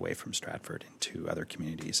segue away from Stratford into other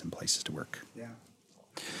communities and places to work. Yeah.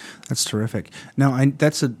 That's terrific. Now,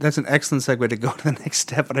 that's an excellent segue to go to the next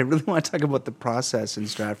step, but I really want to talk about the process in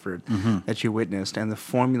Stratford that you witnessed and the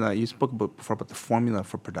formula. You spoke about before about the formula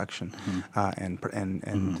for production and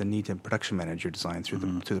the need to production manage your design through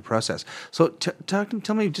the process. So,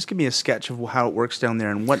 tell me, just give me a sketch of how it works down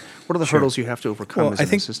there and what are the hurdles you have to overcome as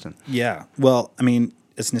an assistant. Yeah. Well, I mean,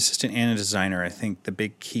 as an assistant and a designer, I think the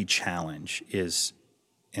big key challenge is,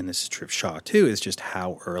 and this is true of Shaw too, is just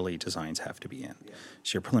how early designs have to be in. Yeah.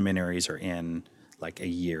 So your preliminaries are in like a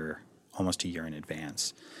year, almost a year in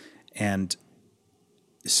advance. And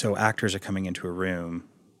so actors are coming into a room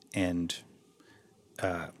and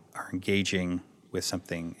are engaging with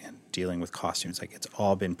something and dealing with costumes. Like, it's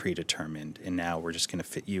all been predetermined, and now we're just going to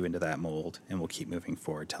fit you into that mold and we'll keep moving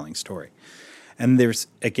forward telling story. And there's,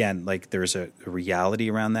 again, like, there's a reality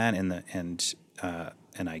around that, and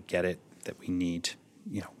I get it that we need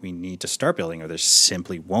to start building, or there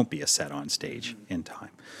simply won't be a set on stage in time.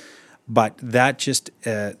 But that just,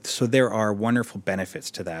 so there are wonderful benefits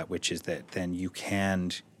to that, which is that then you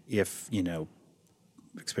can, if, you know,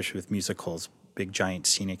 especially with musicals, big giant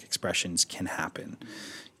scenic expressions can happen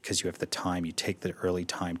because you have the time, you take the early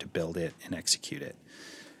time to build it and execute it.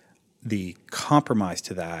 The compromise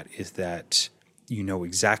to that is that you know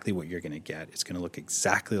exactly what you're going to get. It's going to look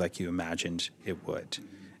exactly like you imagined it would.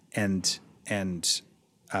 And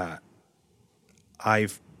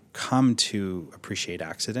I've come to appreciate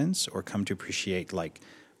accidents, or come to appreciate, like,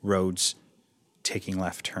 roads taking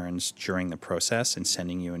left turns during the process and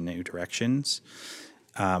sending you in new directions,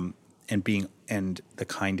 and the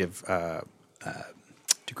kind of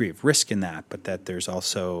degree of risk in that, but that there's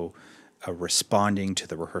also responding to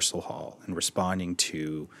the rehearsal hall and responding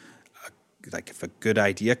to, like, if a good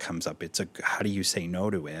idea comes up, how do you say no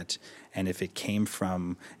to it? And if it came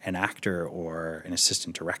from an actor or an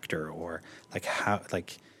assistant director, or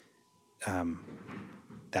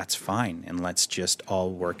that's fine, and let's just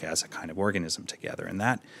all work as a kind of organism together. And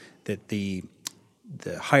that the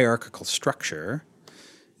hierarchical structure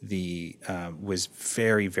was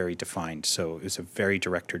very, very defined. So it was a very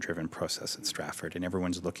director-driven process at Stratford, and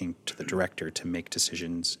everyone's looking to the director to make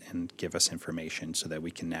decisions and give us information so that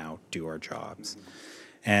we can now do our jobs.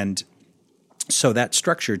 And So that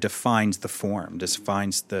structure defines the form,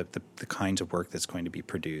 defines the kinds of work that's going to be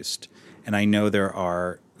produced. And I know there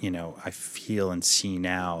are, I feel and see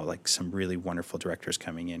now like some really wonderful directors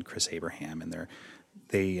coming in, Chris Abraham, and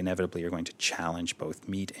they inevitably are going to challenge, both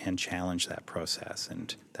meet and challenge that process,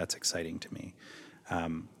 and that's exciting to me.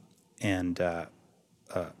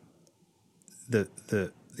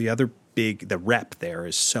 The other the rep there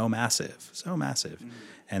is so massive,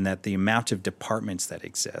 and that the amount of departments that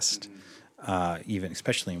exist, even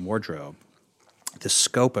especially in wardrobe, the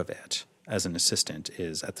scope of it as an assistant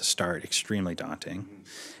is at the start extremely daunting.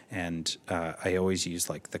 And I always use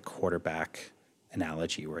like the quarterback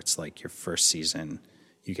analogy, where it's like your first season,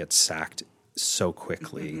 you get sacked so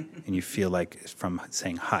quickly, and you feel like from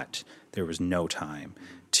saying hut, there was no time,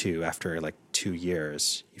 to after like 2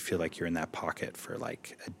 years, you feel like you're in that pocket for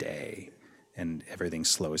like a day, and everything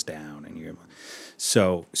slows down, and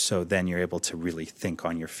so then you're able to really think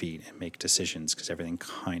on your feet and make decisions, because everything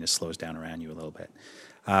kind of slows down around you a little bit.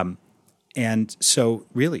 And so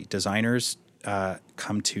really designers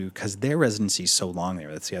come to, because their residency is so long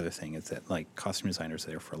there. That's the other thing, is that like costume designers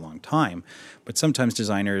are there for a long time, but sometimes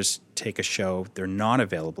designers take a show, they're not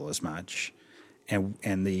available as much,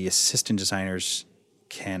 and the assistant designers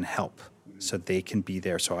can help, so they can be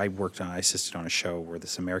there. So I assisted on a show where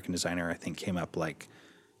this American designer, I think, came up like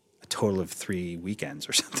a total of 3 weekends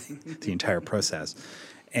or something, the entire process.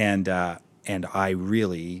 And I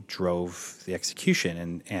really drove the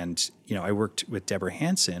execution. And I worked with Deborah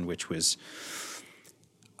Hansen, which was,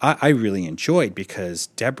 I really enjoyed, because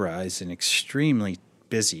Deborah is an extremely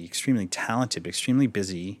busy, extremely talented, extremely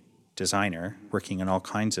busy designer working on all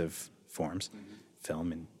kinds of forms,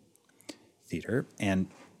 film and theater. And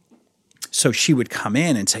so she would come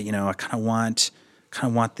in and say, I kind of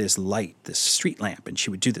want this light, this street lamp. And she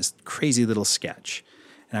would do this crazy little sketch.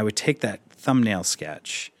 And I would take that thumbnail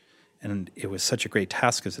sketch, and it was such a great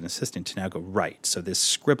task as an assistant to now go, right, so this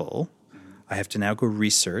scribble, I have to now go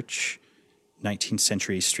research 19th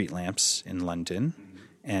century street lamps in London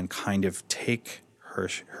and kind of take her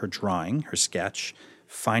drawing, her sketch,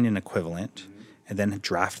 find an equivalent, and then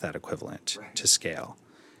draft that equivalent to scale.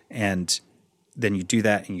 And then you do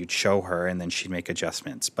that and you'd show her, and then she'd make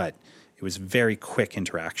adjustments. But it was very quick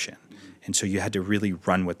interaction. And so you had to really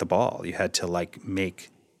run with the ball. You had to like make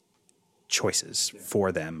choices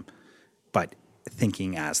for them, but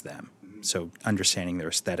thinking as them. So understanding their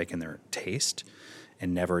aesthetic and their taste,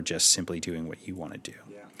 and never just simply doing what you want to do.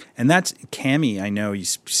 Yeah. And that's Cammie, I know,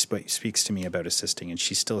 speaks to me about assisting, and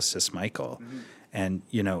she still assists Michael. And,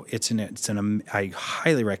 I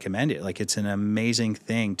highly recommend it. Like, it's an amazing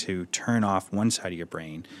thing to turn off one side of your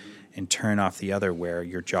brain and turn off the other, where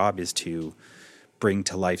your job is to bring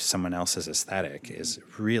to life someone else's aesthetic, is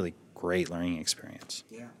a really great learning experience.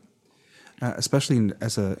 Yeah. Especially in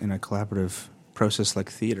a collaborative process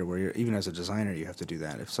like theater, where even as a designer, you have to do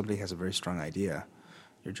that. If somebody has a very strong idea,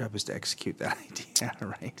 your job is to execute that idea,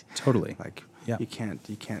 right? Totally. Like, yeah. You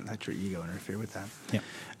can't let your ego interfere with that. Yeah,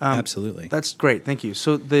 absolutely. That's great. Thank you.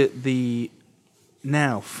 So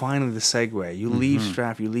now finally the segue. You leave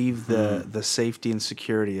Straff. You leave the safety and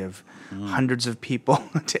security of hundreds of people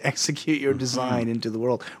to execute your design into the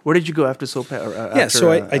world. Where did you go after Soul Pepper?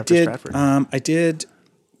 I did. I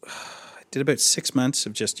did about 6 months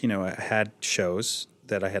of just, I had shows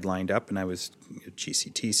that I had lined up, and I was at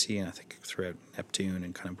GCTC, and I think throughout Neptune,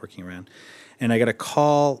 and kind of working around. And I got a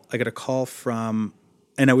call from,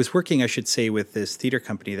 and I was working, I should say, with this theater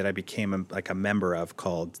company that I became a member of,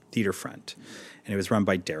 called Theaterfront. And it was run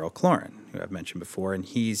by Daryl Cloran, who I've mentioned before. And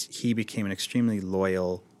he became an extremely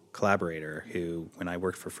loyal collaborator who, when I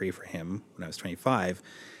worked for free for him when I was 25,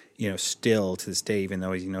 still to this day, even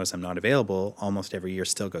though he knows I'm not available, almost every year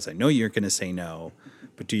still goes, I know you're going to say no,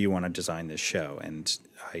 but do you want to design this show? And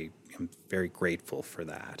I am very grateful for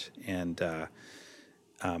that. And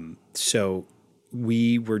so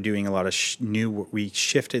we were doing a lot of we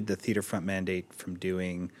shifted the Theaterfront mandate from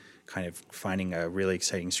doing kind of finding a really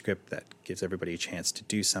exciting script that gives everybody a chance to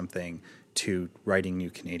do something, to writing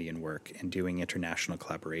new Canadian work and doing international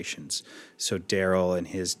collaborations. So Daryl and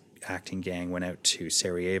his acting gang went out to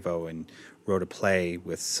Sarajevo and wrote a play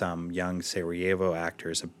with some young Sarajevo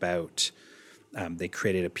actors about, they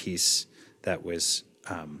created a piece that was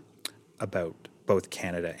about both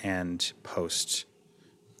Canada and post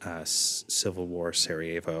Civil War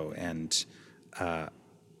Sarajevo, and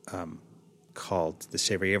called the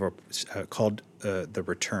Sarajevo, the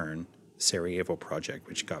Return Sarajevo Project,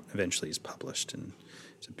 which eventually is published, and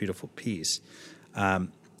it's a beautiful piece.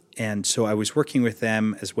 And so I was working with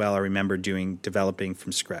them as well. I remember developing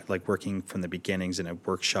from scratch, like working from the beginnings in a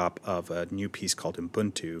workshop of a new piece called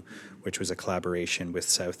Ubuntu, which was a collaboration with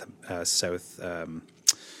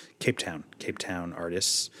Cape Town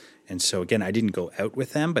artists. And so again, I didn't go out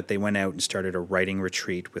with them, but they went out and started a writing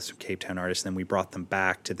retreat with some Cape Town artists. And then we brought them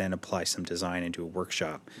back to then apply some design and do a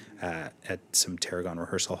workshop at some Tarragon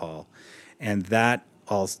rehearsal hall. And that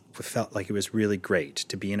all felt like it was really great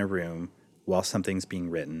to be in a room while something's being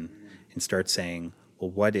written and start saying, well,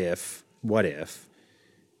 what if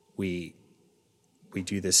we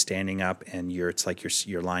do this standing up and it's like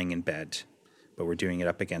you're lying in bed, but we're doing it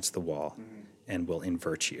up against the wall, and we'll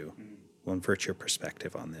invert you. We'll invert your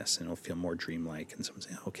perspective on this, and it'll feel more dreamlike. And someone's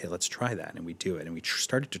saying, okay, let's try that. And we do it. And we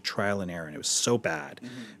started to trial and error, and it was so bad.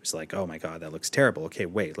 It was like, oh my God, that looks terrible. Okay,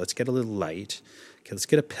 wait, let's get a little light. Okay, let's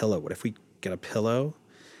get a pillow. What if we get a pillow?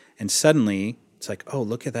 And suddenly it's like, oh,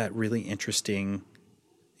 look at that really interesting,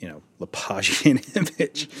 Lepagian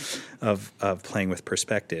image of playing with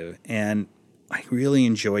perspective. And I really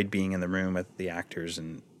enjoyed being in the room with the actors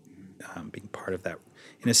and being part of that.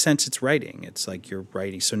 In a sense, it's writing. It's like you're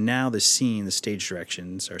writing. So now the stage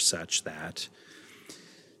directions are such that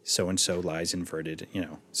so-and-so lies inverted,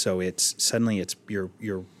 So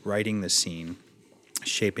you're writing the scene,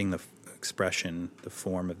 shaping the expression, the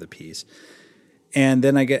form of the piece. And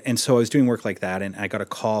then so I was doing work like that, and I got a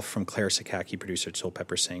call from Claire Sakaki, producer at Soul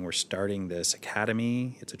Pepper, saying, we're starting this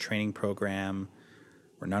academy. It's a training program.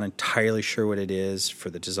 We're not entirely sure what it is for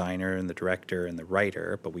the designer and the director and the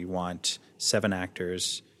writer, but we want 7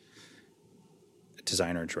 actors, a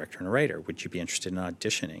designer, a director, and a writer. Would you be interested in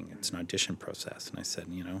auditioning? It's an audition process. And I said,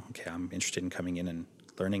 okay, I'm interested in coming in and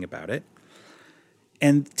learning about it.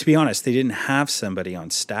 And to be honest, they didn't have somebody on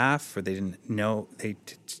staff, or they didn't know.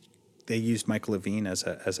 They used Michael Levine as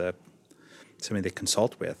somebody they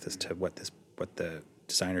consult with as to what the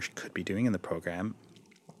designer could be doing in the program.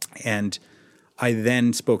 And I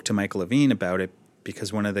then spoke to Michael Levine about it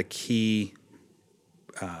because one of the key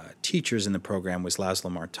teachers in the program was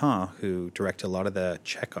Laszlo Martin, who directed a lot of the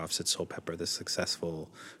Chekhovs at Soul Pepper, the successful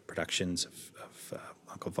productions of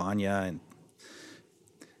Uncle Vanya, and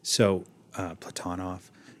so Platonov.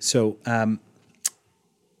 So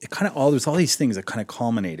it kind of there's all these things that kind of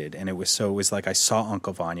culminated, and it was like I saw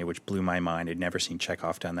Uncle Vanya, which blew my mind. I'd never seen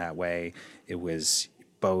Chekhov done that way. It was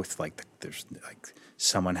both like there's like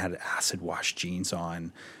someone had acid wash jeans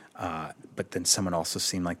on, but then someone also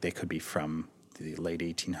seemed like they could be from the late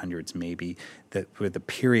 1800s, maybe, that where the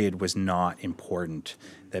period was not important,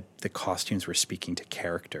 that the costumes were speaking to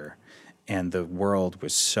character, and the world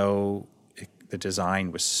was the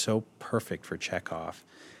design was so perfect for Chekhov.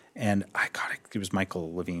 And it was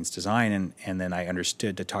Michael Levine's design, and then I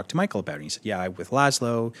understood to talk to Michael about it. And he said, yeah, with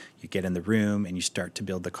Laszlo, you get in the room and you start to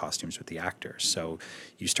build the costumes with the actors. So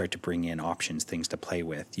you start to bring in options, things to play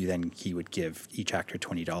with. He would give each actor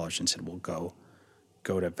 $20 and said, we'll go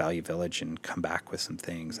to Value Village and come back with some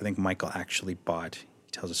things. I think Michael actually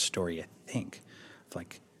he tells a story, I think, of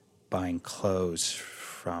like buying clothes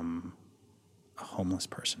from a homeless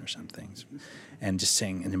person or something, and just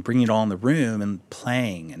saying, and then bringing it all in the room and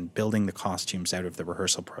playing and building the costumes out of the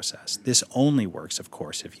rehearsal process. This only works, of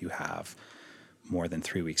course, if you have more than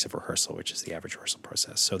 3 weeks of rehearsal, which is the average rehearsal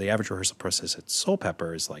process. So the average rehearsal process at Soul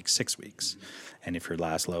Pepper is like 6 weeks, and if you're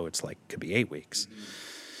Laszlo, it's like could be 8 weeks.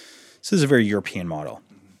 So this is a very European model,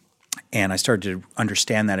 and I started to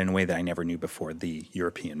understand that in a way that I never knew before: the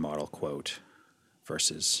European model, quote,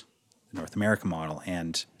 versus the North American model,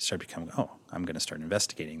 and started becoming, I'm going to start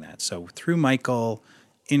investigating that. So through Michael,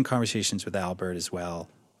 in conversations with Albert as well,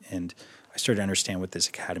 and I started to understand what this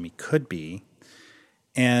academy could be.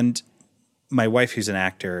 And my wife, who's an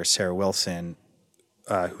actor, Sarah Wilson,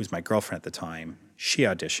 who's my girlfriend at the time, she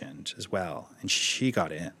auditioned as well, and she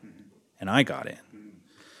got in, and I got in.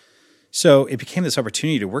 So it became this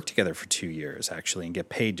opportunity to work together for 2 years, actually, and get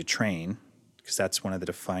paid to train, because that's one of the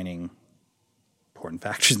defining important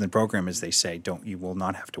factors in the program is they say, you will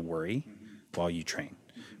not have to worry while you train.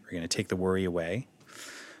 We're going to take the worry away.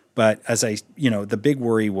 But the big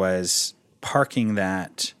worry was parking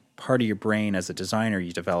that part of your brain as a designer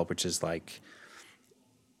you develop, which is like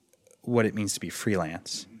what it means to be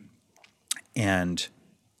freelance. And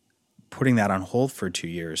putting that on hold for 2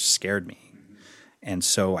 years scared me. And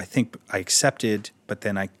so I think I accepted, but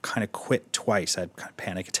then I kind of quit twice. I had kind of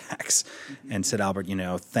panic attacks and said, Albert,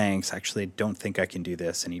 thanks. Actually, I don't think I can do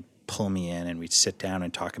this. And he'd pull me in and we'd sit down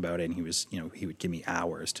and talk about it. And he would give me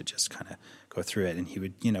hours to just kind of go through it. And he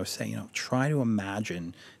would, say, try to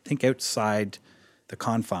imagine, think outside the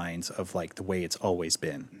confines of like the way it's always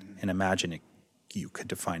been, and imagine you could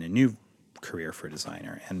define a new career for a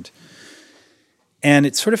designer. And And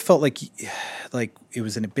it sort of felt like it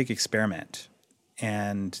was in a big experiment,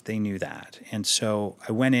 and they knew that. And so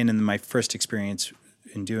I went in, and my first experience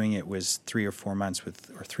in doing it was 3 or 4 months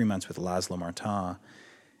with Laszlo Martin.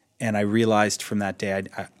 And I realized from that day,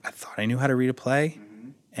 I thought I knew how to read a play,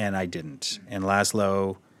 and I didn't. And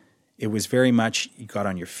Laszlo, it was very much, you got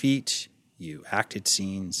on your feet, you acted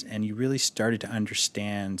scenes, and you really started to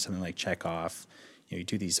understand something like Chekhov. You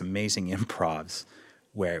do these amazing improvs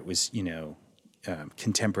where it was,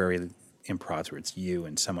 contemporary improvs where it's you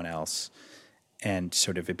and someone else, and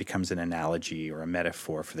sort of it becomes an analogy or a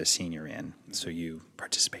metaphor for the scene you're in. So you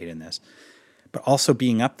participate in this. But also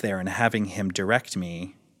being up there and having him direct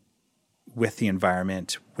me with the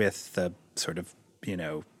environment, with the sort of,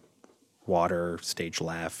 water, stage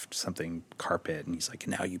left, something, carpet. And he's like,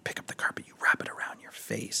 now you pick up the carpet, you wrap it around your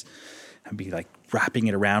face. And be like wrapping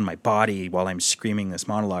it around my body while I'm screaming this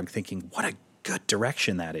monologue, thinking, what a good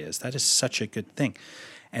direction that is. That is such a good thing.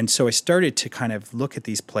 And so I started to kind of look at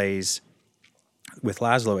these plays with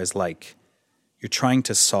Laszlo as like, you're trying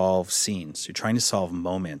to solve scenes. You're trying to solve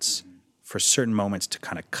moments, for certain moments to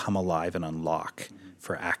kind of come alive and unlock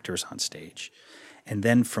for actors on stage. And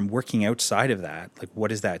then from working outside of that, like, what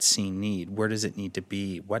does that scene need? Where does it need to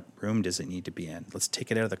be? What room does it need to be in? Let's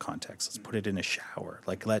take it out of the context. Let's put it in a shower.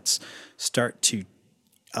 Like, let's start to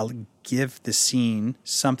give the scene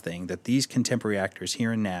something that these contemporary actors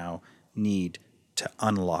here and now need to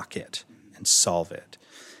unlock it and solve it.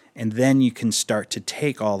 And then you can start to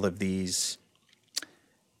take all of these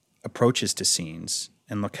approaches to scenes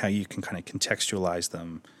and look how you can kind of contextualize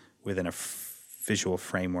them within a visual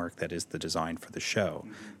framework that is the design for the show.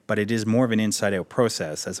 But it is more of an inside-out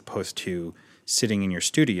process as opposed to sitting in your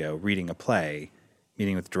studio, reading a play,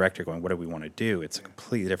 meeting with the director, going, what do we want to do? It's a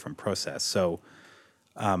completely different process. So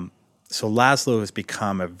Laszlo has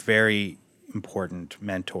become a very important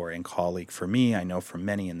mentor and colleague for me. I know for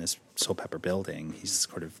many in this Soulpepper building, he's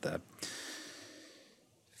sort of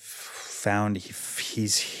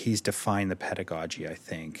he's defined the pedagogy, I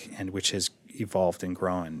think, and which has evolved and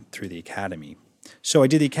grown through the Academy. So I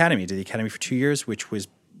did the Academy for 2 years, which was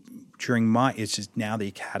it's just now the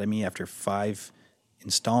Academy after 5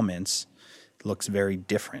 installments looks very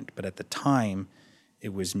different. But at the time,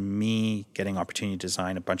 it was me getting opportunity to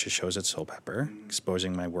design a bunch of shows at Soulpepper,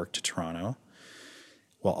 exposing my work to Toronto,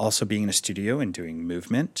 while also being in a studio and doing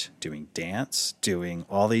movement, doing dance, doing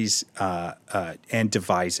all these, and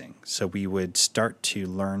devising. So we would start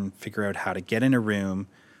to figure out how to get in a room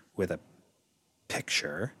with a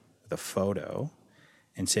picture, with a photo,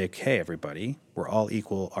 and say, okay, everybody, we're all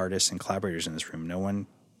equal artists and collaborators in this room. No one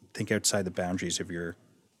think outside the boundaries of your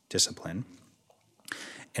discipline.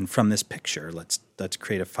 And from this picture, let's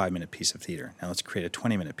create a 5-minute piece of theater. Now let's create a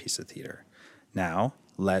 20-minute piece of theater. Now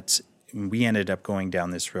we ended up going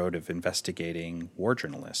down this road of investigating war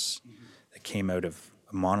journalists that came out of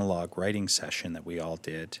a monologue writing session that we all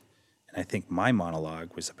did. And I think my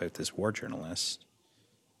monologue was about this war journalist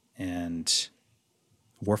and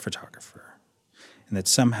war photographer. And that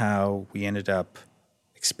somehow we ended up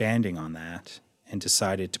expanding on that and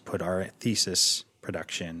decided to put our thesis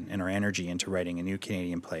production and our energy into writing a new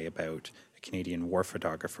Canadian play about a Canadian war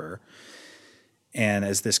photographer. And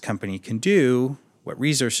as this company can do, what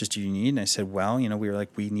resources do you need? And I said, well, we were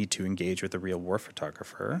like, we need to engage with a real war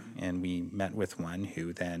photographer. And we met with one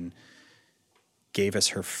who then gave us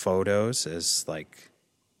her photos as like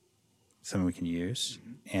something we can use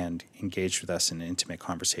and engaged with us in an intimate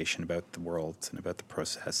conversation about the world and about the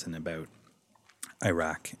process and about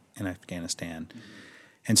Iraq and Afghanistan.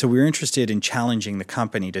 And so we were interested in challenging the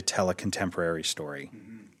company to tell a contemporary story,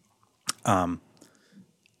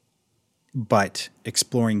 but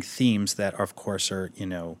exploring themes that, of course, are,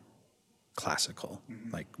 classical,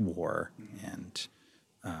 like war and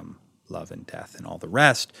love and death and all the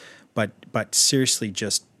rest, but seriously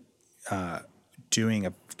just doing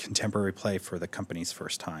a contemporary play for the company's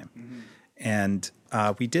first time. And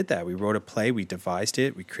we did that. We wrote a play, we devised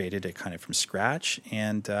it, we created it kind of from scratch,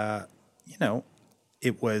 and,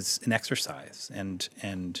 it was an exercise.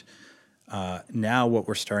 And now what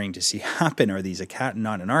we're starting to see happen are these,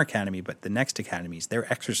 not in our academy, but the next academies,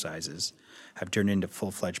 their exercises have turned into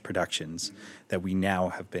full-fledged productions that we now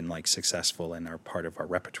have been successful and are part of our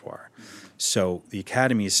repertoire. So the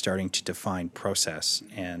academy is starting to define process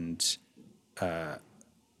and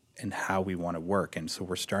how we want to work. And so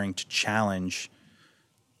we're starting to challenge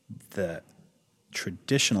the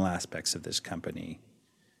traditional aspects of this company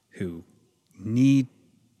who need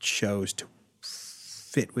shows to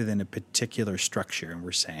fit within a particular structure.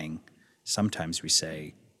 And sometimes we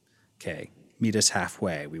say, meet us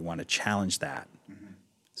halfway. We want to challenge that.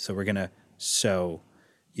 So we're going to,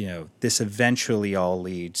 this eventually all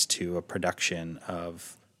leads to a production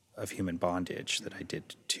of Human Bondage that I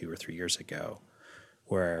did 2 or 3 years ago,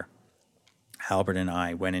 where Albert and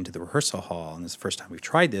I went into the rehearsal hall, and this is the first time we've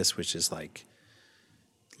tried this, which is like,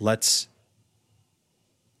 let's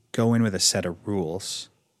go in with a set of rules.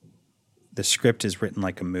 The script is written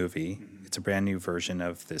like a movie. It's a brand new version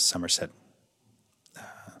of the Somerset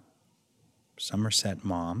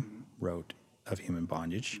Maugham wrote of Human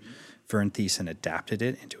Bondage. Vern Thiessen adapted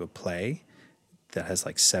it into a play that has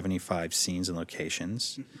like 75 scenes and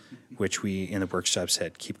locations, which we in the workshop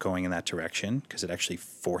said keep going in that direction because it actually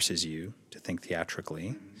forces you to think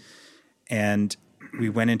theatrically. And we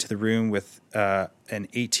went into the room with a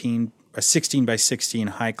 16 by 16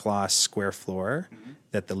 high gloss square floor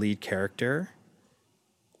that the lead character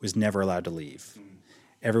was never allowed to leave.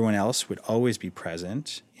 Everyone else would always be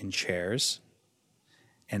present in chairs,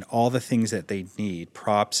 and all the things that they need,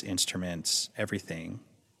 props, instruments, everything,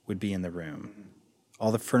 would be in the room.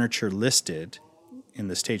 All the furniture listed in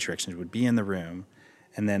the stage directions would be in the room,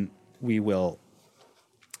 and then we will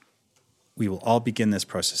all begin this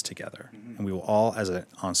process together, and we will all, as an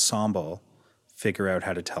ensemble, figure out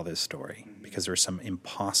how to tell this story, because there are some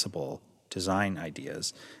impossible design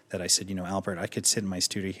ideas that I said, Albert, I could sit in my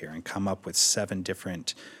studio here and come up with 7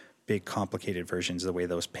 different big, complicated versions of the way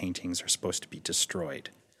those paintings are supposed to be destroyed.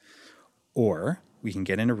 Or we can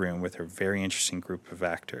get in a room with a very interesting group of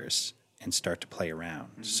actors and start to play around.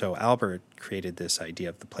 So Albert created this idea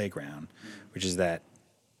of the playground, which is that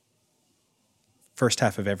first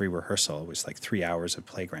half of every rehearsal was like 3 hours of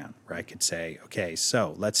playground, where I could say, okay,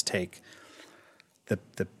 so let's take the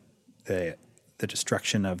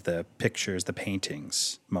destruction of the pictures, the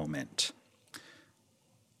paintings moment.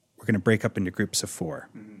 We're going to break up into groups of 4.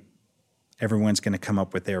 Everyone's going to come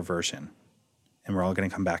up with their version, and we're all going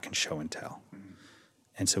to come back and show and tell.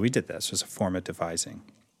 And so we did this. It was a form of devising.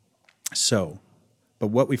 But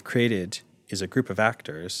what we've created is a group of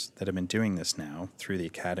actors that have been doing this now through the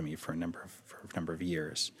academy for a number of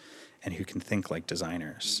years, and who can think like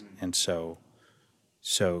designers. And so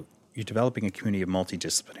you're developing a community of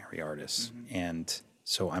multidisciplinary artists. And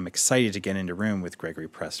so I'm excited to get into a room with Gregory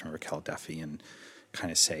Preston and Raquel Duffy and kind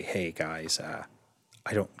of say, hey, guys,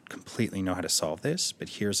 I don't completely know how to solve this, but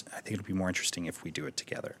I think it'll be more interesting if we do it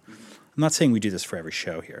together. I'm not saying we do this for every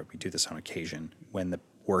show here. We do this on occasion when the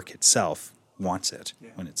work itself wants it,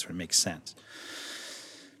 when it sort of makes sense.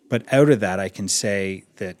 But out of that, I can say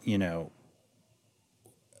that,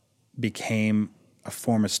 became a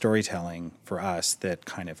form of storytelling for us that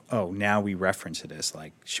kind of, now we reference it as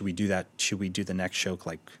like, should we do that? Should we do the next show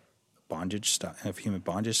like bondage style, of Human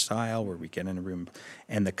Bondage style, where we get in a room?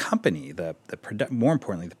 And the company, more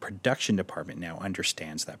importantly, the production department now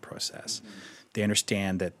understands that process. They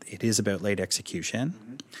understand that it is about late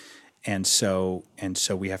execution. And so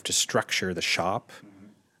we have to structure the shop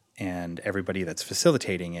and everybody that's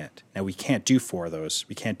facilitating it. Now, we can't do 4 of those.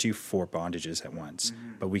 We can't do 4 bondages at once,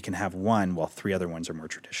 but we can have one while 3 other ones are more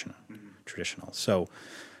traditional. So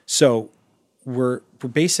we're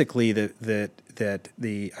basically I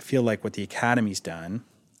feel like what the Academy's done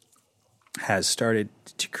has started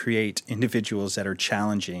to create individuals that are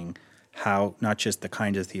challenging how, not just the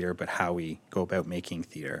kind of theater, but how we go about making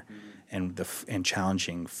theater, and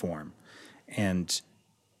challenging form. And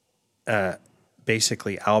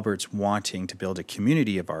basically Albert's wanting to build a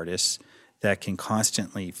community of artists that can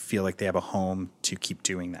constantly feel like they have a home to keep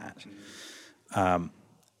doing that.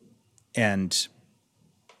 And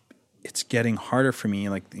it's getting harder for me,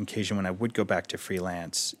 like on occasion when I would go back to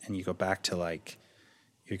freelance, and you go back to like,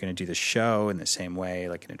 you're going to do the show in the same way,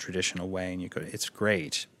 like in a traditional way, and you go, it's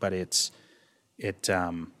great, but it's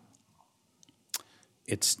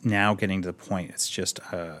now getting to the point, it's just,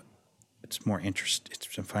 it's more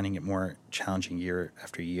I'm finding it more challenging year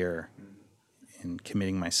after year in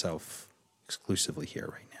committing myself exclusively here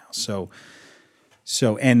right now.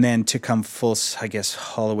 So, and then to come full, I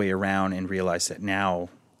guess, all the way around and realize that now,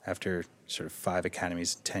 after sort of 5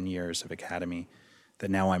 academies, 10 years of academy, that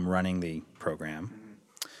now I'm running the program.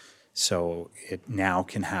 So it now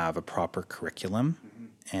can have a proper curriculum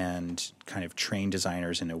and kind of train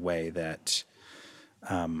designers in a way that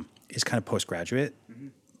is kind of postgraduate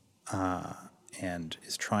and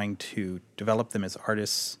is trying to develop them as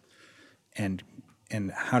artists and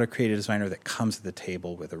how to create a designer that comes to the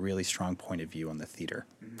table with a really strong point of view on the theater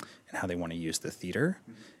and how they want to use the theater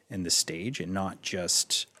and the stage, and not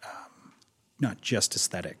just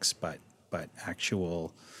aesthetics, but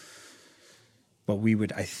actual, what we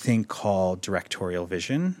would, I think, call directorial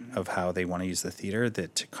vision of how they want to use the theater,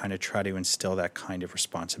 that to kind of try to instill that kind of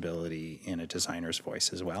responsibility in a designer's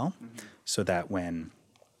voice as well, so that when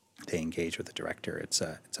they engage with the director. It's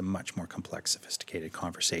a much more complex, sophisticated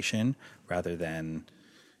conversation rather than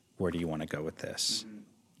where do you want to go with this?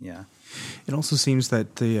 Yeah. It also seems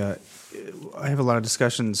that I have a lot of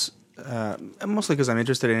discussions, mostly because I'm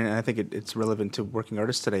interested in it, and I think it's relevant to working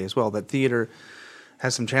artists today as well, that theater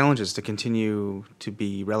has some challenges to continue to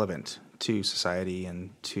be relevant to society and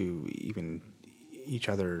to even each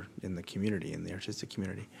other in the community, in the artistic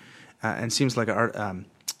community. And it seems like art,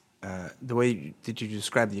 the way that you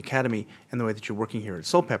describe the Academy and the way that you're working here at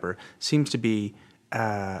Soulpepper seems to be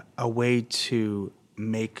a way to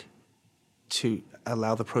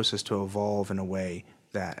allow the process to evolve in a way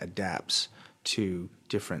that adapts to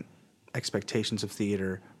different expectations of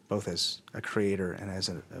theater, both as a creator and as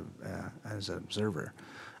an observer.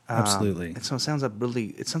 Absolutely. And so it sounds like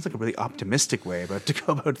a really optimistic way to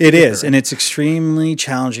go about it. Theater. It is, and it's extremely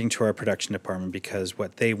challenging to our production department because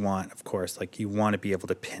what they want, of course, like you want to be able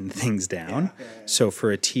to pin things down. Yeah. So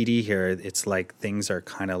for a TD here, it's like things are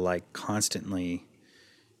kind of like constantly,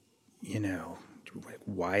 like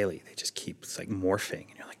wily. They just keep morphing,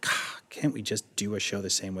 and you're like, can't we just do a show the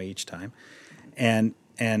same way each time? And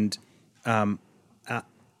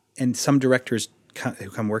some directors who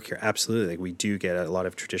come work here, absolutely. Like we do get a lot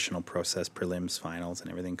of traditional process, prelims, finals, and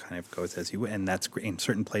everything kind of goes as you would. And that's great. In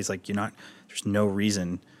certain plays, there's no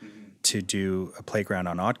reason to do a Playground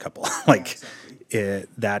on Odd Couple.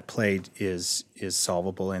 That play is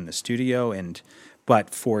solvable in the studio. But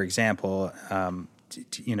for example,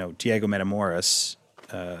 Diego Matamoros,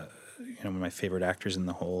 one of my favorite actors in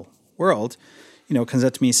the whole world, comes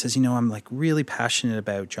up to me and says, I'm really passionate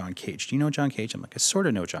about John Cage. Do you know John Cage? I'm like, I sort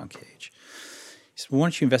of know John Cage. He said, well, why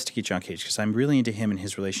don't you investigate John Cage? Because I'm really into him and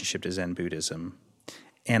his relationship to Zen Buddhism.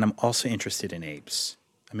 And I'm also interested in apes.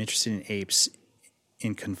 I'm interested in apes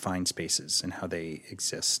in confined spaces and how they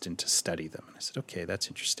exist and to study them. And I said, okay, that's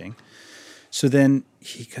interesting. So then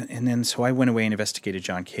so I went away and investigated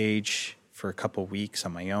John Cage for a couple of weeks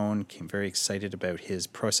on my own, became very excited about his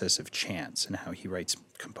process of chants and how he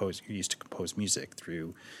used to compose music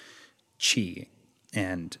through qi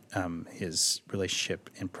and his relationship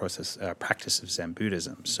and practice of Zen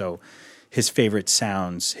Buddhism. So his favorite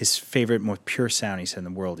most pure sound, he said, in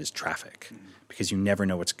the world is traffic, because you never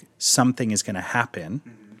know something is going to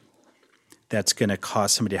happen that's going to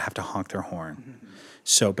cause somebody to have to honk their horn.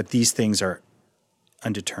 So, but these things are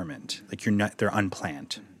undetermined, they're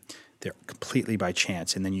unplanned. They're completely by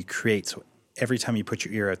chance, and then you create. So every time you put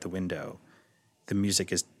your ear out the window, the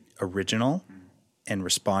music is original and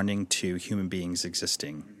responding to human beings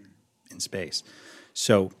existing in space.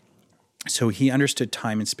 So he understood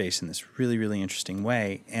time and space in this really, really interesting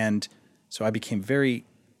way. And so I became very,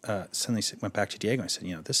 suddenly went back to Diego and I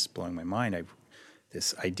said, this is blowing my mind.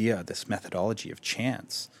 This idea, this methodology of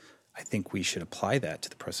chance, I think we should apply that to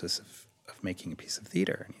the process of making a piece of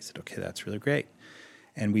theater. And he said, okay, that's really great.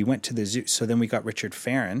 And we went to the zoo. So then we got Richard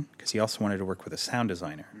Farron, because he also wanted to work with a sound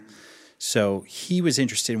designer. So he was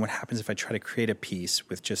interested in what happens if I try to create a piece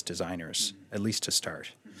with just designers, at least to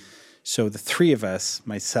start. So the three of us,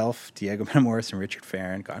 myself, Diego Matamoros, and Richard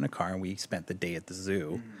Farron, got in a car and we spent the day at the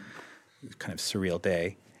zoo. It was kind of a surreal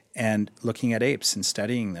day. And looking at apes and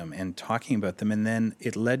studying them and talking about them. And then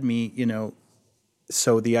it led me,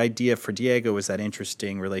 so the idea for Diego was that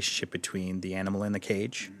interesting relationship between the animal in the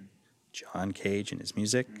cage, John Cage and his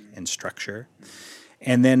music and structure.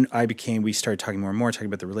 And then we started talking more and more, talking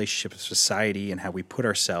about the relationship of society and how we put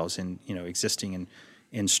ourselves in, existing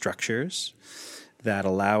in structures that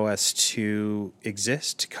allow us to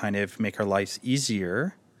exist, to kind of make our lives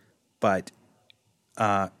easier, but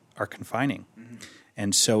are confining.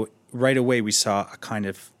 And so right away we saw a kind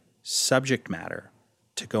of subject matter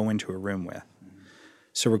to go into a room with.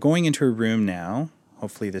 So we're going into a room now,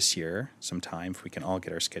 hopefully this year sometime, if we can all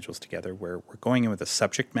get our schedules together, where we're going in with a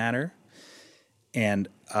subject matter. And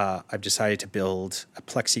I've decided to build a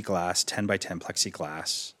plexiglass, 10 by 10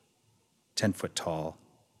 plexiglass, 10 foot tall,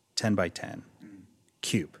 10 by 10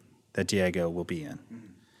 cube that Diego will be in.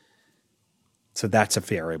 So that's a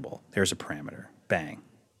variable. There's a parameter. Bang.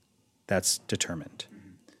 That's determined.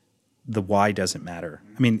 The why doesn't matter.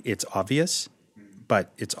 I mean, it's obvious,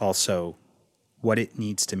 but it's also what it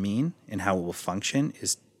needs to mean and how it will function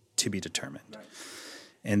is to be determined. Right.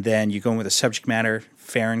 And then you go in with a subject matter.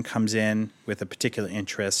 Farron comes in with a particular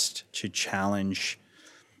interest to challenge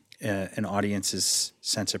an audience's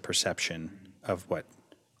sense of perception of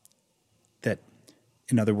that.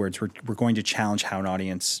 In other words, we're going to challenge how an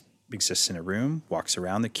audience exists in a room, walks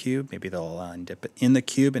around the cube. Maybe they'll end up in the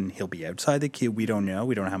cube and he'll be outside the cube. We don't know.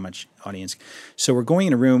 We don't know how much audience. So we're going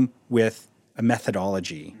in a room with a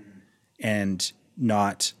methodology and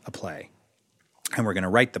not a play. And we're going to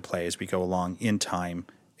write the play as we go along in time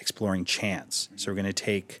exploring chance. So we're going to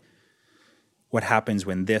take what happens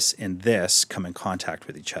when this and this come in contact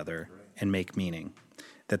with each other and make meaning.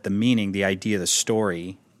 That the meaning, the idea, the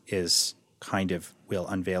story is kind of will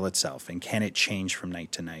unveil itself, and can it change from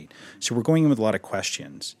night to night? So we're going in with a lot of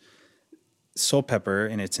questions. Soulpepper,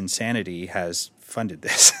 in its insanity, has funded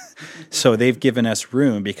this. So they've given us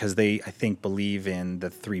room because they, I think, believe in the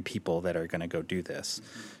 3 people that are going to go do this.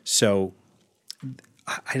 So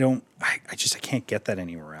I can't get that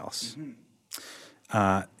anywhere else.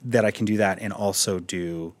 That I can do that and also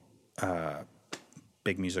do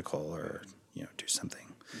big musical or do something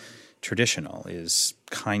traditional is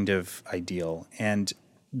kind of ideal. And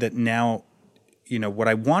that now, what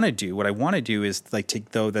I want to do is like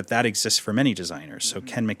that exists for many designers. So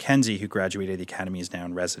Ken McKenzie, who graduated the Academy, is now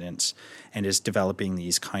in residence and is developing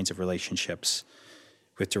these kinds of relationships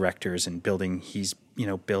with directors and building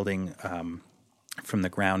from the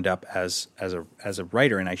ground up as a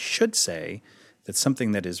writer. And I should say that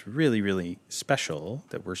something that is really, really special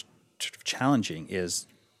that we're sort of challenging is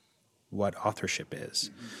what authorship is.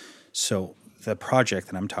 So the project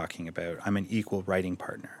that I'm talking about, I'm an equal writing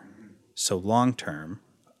partner. So long term,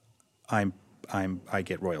 I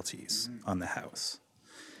get royalties on the house,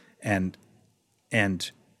 and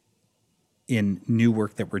in new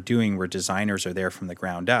work that we're doing, where designers are there from the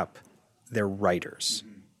ground up, they're writers.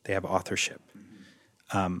 They have authorship,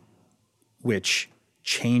 which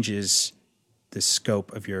changes the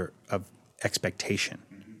scope of expectation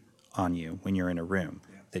on you when you're in a room.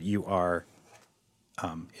 That you are,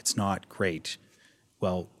 it's not great.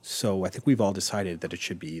 Well, so I think we've all decided that it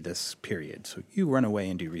should be this period. So you run away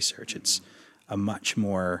and do research. It's a much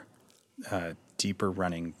more deeper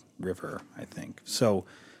running river, I think. So,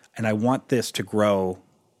 and I want this to grow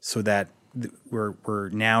so that we're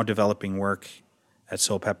now developing work at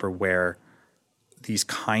Soulpepper where these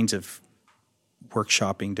kinds of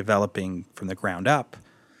workshopping, developing from the ground up,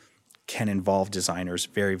 can involve designers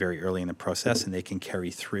very, very early in the process, and they can carry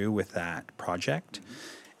through with that project,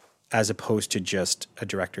 as opposed to just a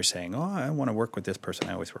director saying, oh, I want to work with this person,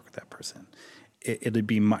 I always work with that person. It'd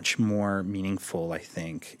be much more meaningful, I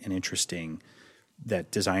think, and interesting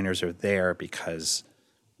that designers are there because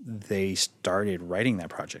they started writing that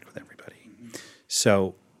project with everybody.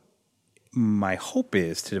 So my hope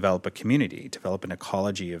is to develop a community, develop an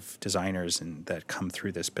ecology of designers that come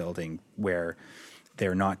through this building where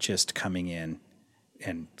they're not just coming in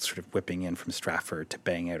and sort of whipping in from Stratford to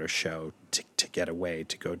bang out a show to get away,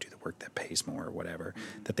 to go do the work that pays more or whatever,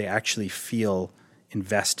 that they actually feel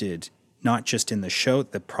invested, not just in the show,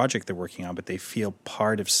 the project they're working on, but they feel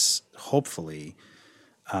part of, hopefully,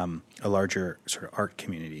 a larger sort of art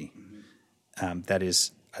community that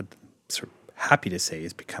is, sort of happy to say,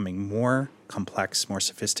 is becoming more complex, more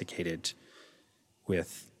sophisticated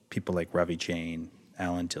with people like Ravi Jain,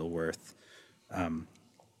 Alan Dilworth,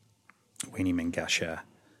 Wayne Mangesha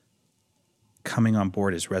coming on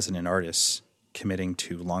board as resident artists, committing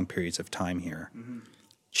to long periods of time here,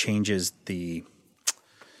 changes the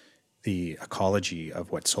ecology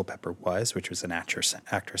of what Soulpepper was, which was an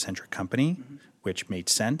actor-centric company, which made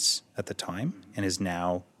sense at the time and is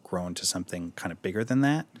now grown to something kind of bigger than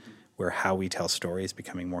that, where how we tell stories is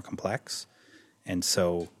becoming more complex. And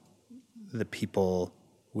so the people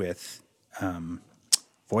with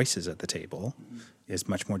voices at the table is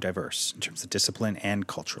much more diverse in terms of discipline and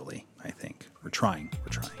culturally, I think. We're trying.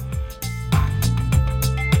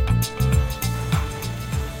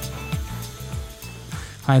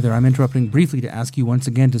 Hi there, I'm interrupting briefly to ask you once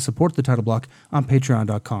again to support the Title Block on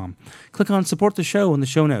patreon.com. Click on Support the Show in the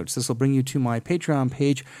show notes. This will bring you to my Patreon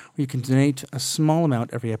page where you can donate a small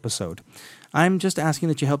amount every episode. I'm just asking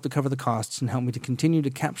that you help to cover the costs and help me to continue to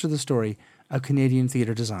capture the story of Canadian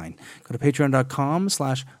theatre design. Go to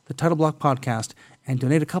patreon.com/the Title Block Podcast and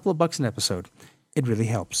donate a couple of bucks an episode. It really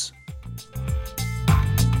helps.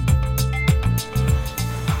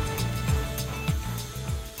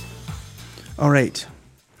 All right.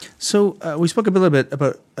 So we spoke a little bit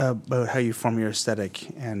about how you form your aesthetic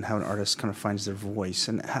and how an artist kind of finds their voice.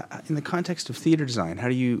 And in the context of theater design, how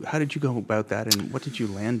did you go about that, and what did you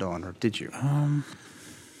land on, or did you? I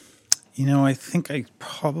think I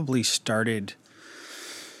probably started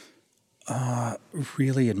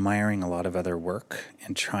really admiring a lot of other work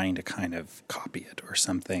and trying to kind of copy it or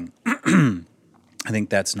something. I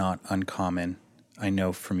think that's not uncommon. I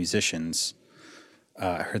know for musicians,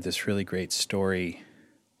 I heard this really great story.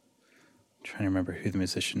 I'm trying to remember who the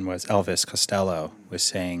musician was. Elvis Costello was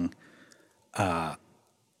saying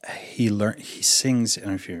he sings, I don't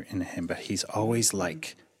know if you're into him, but he's always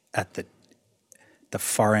like at the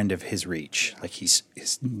far end of his reach, like his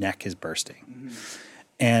neck is bursting.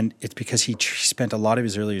 And it's because he spent a lot of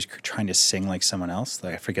his early years trying to sing like someone else.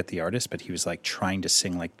 Like, I forget the artist, but he was like trying to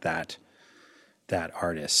sing like that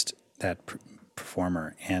artist, that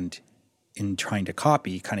performer. And in trying to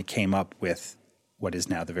copy, kind of came up with what is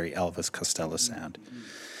now the very Elvis Costello sound.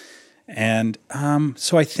 And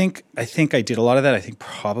so I think I did a lot of that. I think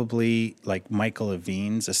probably like Michael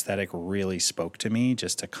Levine's aesthetic really spoke to me,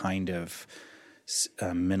 just a kind of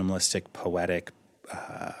minimalistic, poetic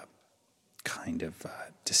kind of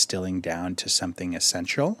distilling down to something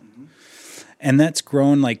essential. Mm-hmm. And that's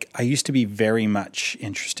grown. Like, I used to be very much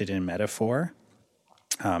interested in metaphor,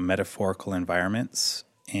 metaphorical environments.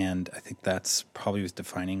 And I think that's probably was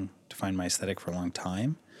defined my aesthetic for a long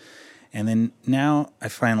time. And then now I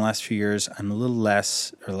find the last few years, I'm a little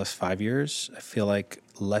less, or last 5 years, I feel like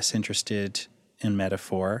less interested in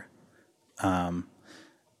metaphor. And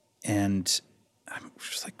I'm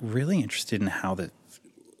just like really interested in how the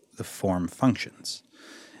form functions,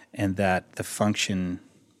 and that the function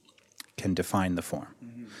can define the form.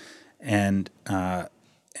 Mm-hmm.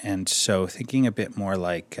 And so thinking a bit more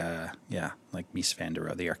like, like Mies van der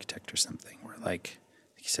Rohe, the architect or something, where like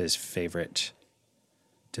he said his favorite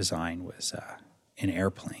design was an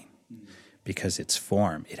airplane, because its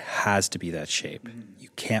form, it has to be that shape. Mm-hmm. You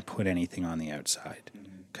can't put anything on the outside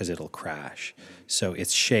because it'll crash. So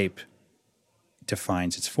its shape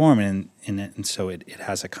defines its form, and so it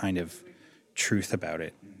has a kind of truth about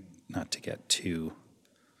it, not to get too,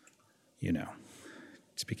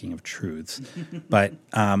 speaking of truths, but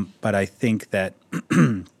I think that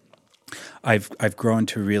I've grown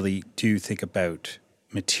to really do think about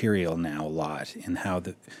material now a lot, and how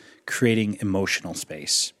creating emotional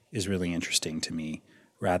space is really interesting to me,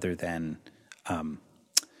 rather than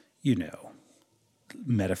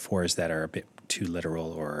metaphors that are a bit too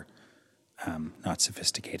literal or not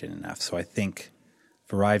sophisticated enough. So I think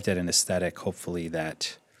I've arrived at an aesthetic, hopefully,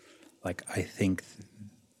 that, like, I think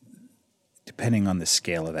depending on the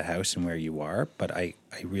scale of the house and where you are, but I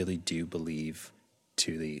really do believe,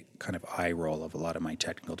 to the kind of eye roll of a lot of my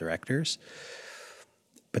technical directors,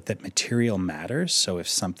 but that material matters. So if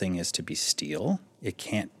something is to be steel, it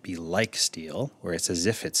can't be like steel, or it's as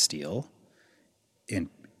if it's steel.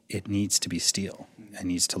 It needs to be steel. It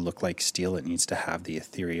needs to look like steel. It needs to have the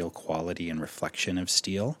ethereal quality and reflection of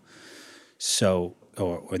steel. So,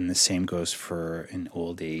 and the same goes for an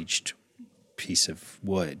old aged piece of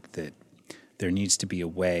wood, that there needs to be a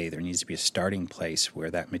way, there needs to be a starting place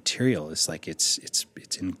where that material is like it's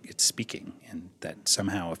speaking, and that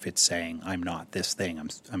somehow if it's saying, I'm not this thing, I'm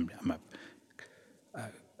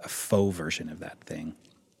a faux version of that thing,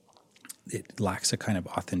 it lacks a kind of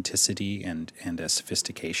authenticity and a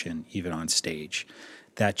sophistication even on stage.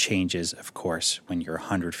 That changes, of course, when you're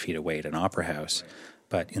 100 feet away at an opera house. Right.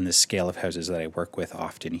 But in the scale of houses that I work with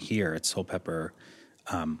often here at Soulpepper,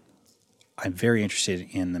 I'm very interested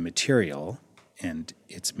in the material and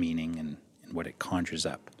its meaning and what it conjures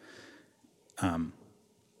up. Not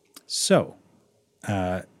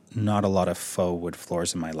a lot of faux wood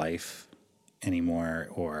floors in my life anymore,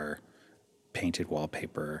 or painted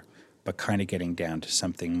wallpaper, but kind of getting down to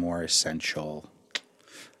something more essential,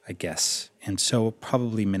 I guess. And so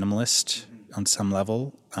probably minimalist on some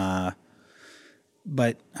level.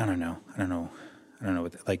 But I don't know.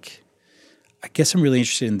 Like, I guess I'm really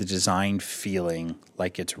interested in the design feeling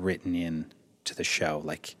like it's written in to the show.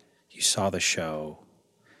 Like, you saw the show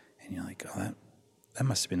and you're like, oh, that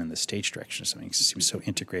must have been in the stage direction or something. It seems so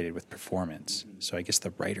integrated with performance. So I guess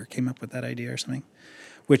the writer came up with that idea or something.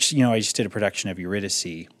 Which, I just did a production of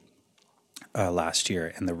Eurydice last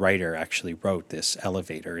year, and the writer actually wrote this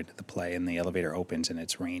elevator into the play, and the elevator opens and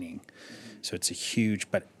it's raining. So it's a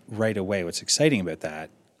huge, but right away what's exciting about that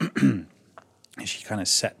is she kind of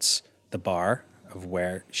sets the bar of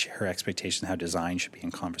where her expectation, how design should be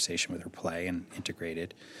in conversation with her play and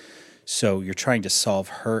integrated. So you're trying to solve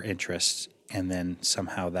her interests, and then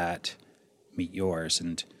somehow that meet yours.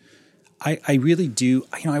 And I really do,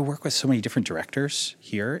 I work with so many different directors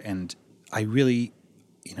here, and I really,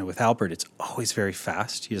 with Albert, it's always very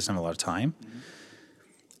fast. He doesn't have a lot of time.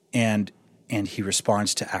 Mm-hmm. And he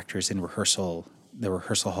responds to actors in rehearsal, the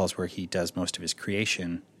rehearsal halls where he does most of his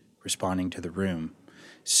creation, responding to the room.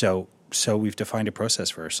 So we've defined a process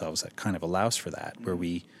for ourselves that kind of allows for that, where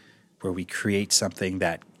we create something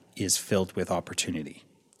that is filled with opportunity.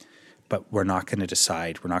 But we're not going to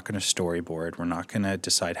decide, we're not going to storyboard, we're not going to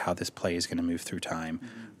decide how this play is going to move through time.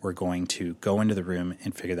 Mm-hmm. We're going to go into the room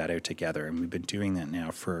and figure that out together. And we've been doing that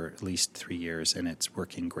now for at least 3 years, and it's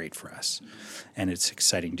working great for us. Mm-hmm. And it's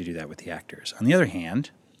exciting to do that with the actors. On the other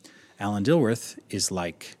hand, Alan Dilworth is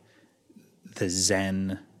like the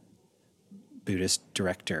Zen Buddhist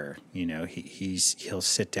director. He'll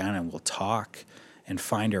sit down and we'll talk and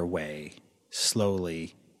find our way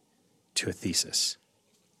slowly to a thesis.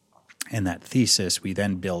 And that thesis, we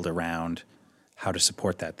then build around how to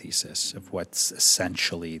support that thesis of what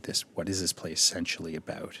is this place essentially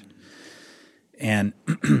about. And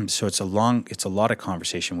so it's a lot of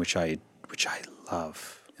conversation, which I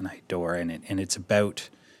love and I adore. And it's about,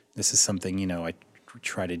 this is something, I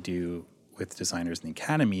try to do with designers in the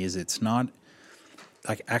academy, is it's not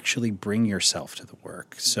like actually bring yourself to the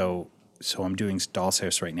work. So I'm doing Doll's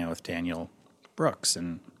House right now with Daniel Brooks,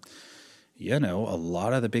 and a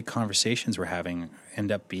lot of the big conversations we're having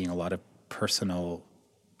end up being a lot of personal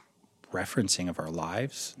referencing of our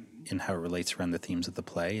lives and how it relates around the themes of the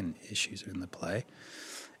play and issues in the play.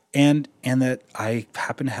 And that I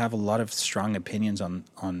happen to have a lot of strong opinions on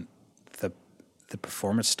the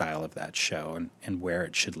performance style of that show and where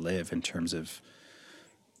it should live in terms of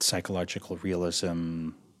psychological realism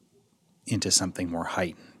into something more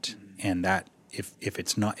heightened. And that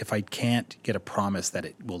if I can't get a promise that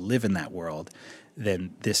it will live in that world,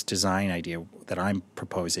 then this design idea that I'm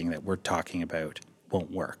proposing, that we're talking about,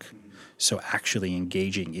 won't work. So actually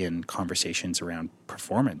engaging in conversations around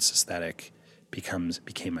performance aesthetic became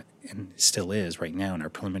and still is right now in our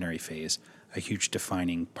preliminary phase a huge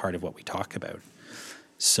defining part of what we talk about.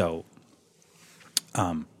 So,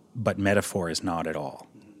 but metaphor is not at all.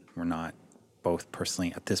 We're not, both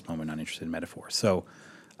personally at this moment, not interested in metaphor. So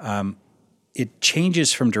it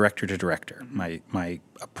changes from director to director, my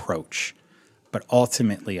approach. But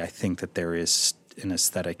ultimately, I think that there is an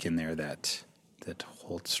aesthetic in there that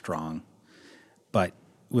holds strong. But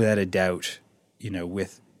without a doubt,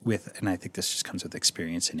 with and I think this just comes with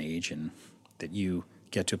experience and age, and that you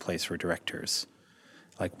get to a place where directors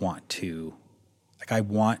I want to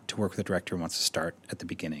work with a director who wants to start at the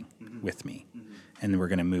beginning with me, and then we're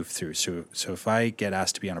going to move through. So if I get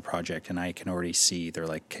asked to be on a project and I can already see they're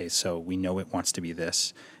like, okay, so we know it wants to be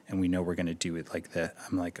this, and we know we're going to do it like that.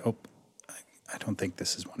 I'm like, oh, I don't think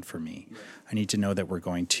this is one for me. Right. I need to know that we're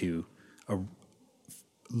going to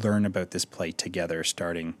learn about this play together,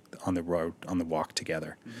 starting on the road, on the walk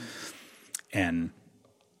together. And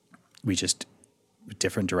we just,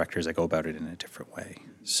 different directors, I go about it in a different way.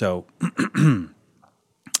 So,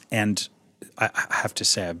 and I have to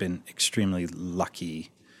say, I've been extremely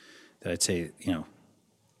lucky that I'd say,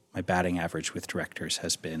 my batting average with directors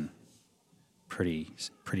has been pretty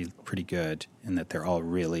good, in that they're all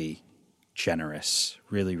really generous,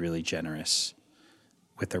 really, really generous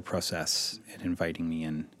with their process and inviting me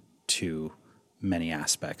in to many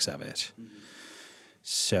aspects of it.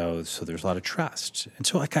 So there's a lot of trust. And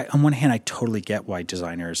so on one hand, I totally get why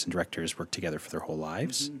designers and directors work together for their whole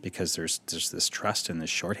lives, because there's this trust and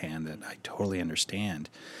this shorthand that I totally understand.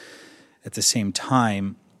 At the same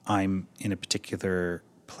time, I'm in a particular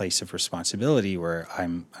place of responsibility where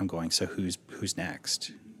I'm going, so who's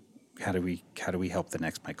next? How do we help the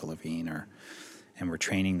next Michael Levine? And we're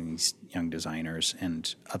training these young designers,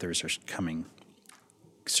 and others are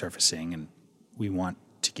surfacing, and we want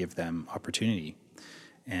to give them opportunity.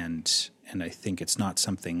 And I think it's not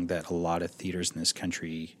something that a lot of theaters in this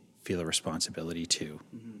country feel a responsibility to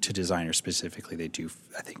designers specifically. They do,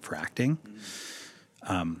 I think, for acting.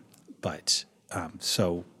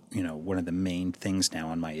 So one of the main things now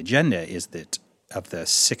on my agenda is that of the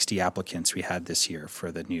 60 applicants we had this year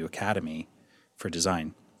for the new Academy for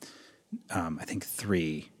Design, I think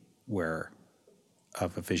 3 were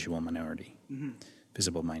of a visible minority.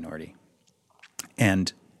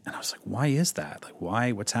 And I was like, why is that? Like,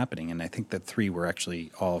 why? What's happening? And I think that 3 were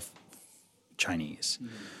actually all Chinese.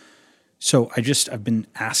 So I've been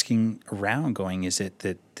asking around, going, is it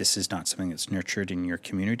that this is not something that's nurtured in your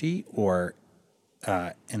community, or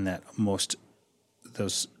in that most of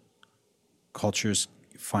those cultures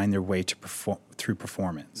find their way to through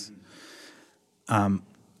performance?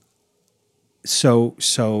 So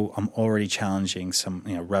I'm already challenging some,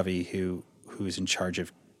 Ravi, who is in charge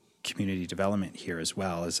of community development here as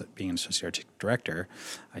well as being an associate artistic director.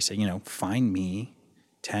 I say, find me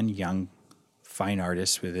 10 young fine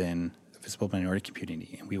artists within the visible minority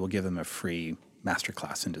community, and we will give them a free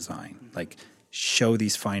masterclass in design. Like, show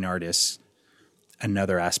these fine artists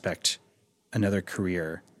another aspect, another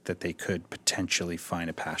career that they could potentially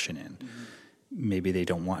find a passion in. Maybe they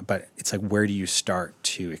don't want, but it's like, where do you start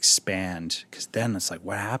to expand? Because then it's like,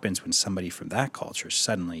 what happens when somebody from that culture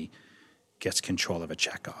suddenly gets control of a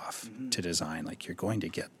checkoff to design? Like, you're going to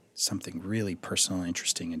get something really personal,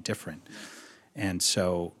 interesting, and different. And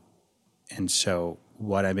so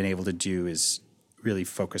what I've been able to do is really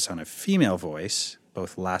focus on a female voice,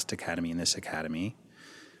 both last Academy and this Academy,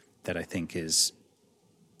 that I think is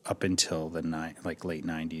up until the late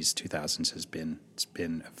 90s, 2000s it's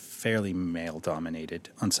been fairly male dominated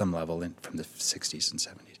on some level from the 60s and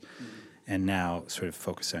 70s. And now sort of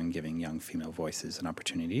focus on giving young female voices an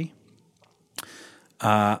opportunity.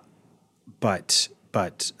 But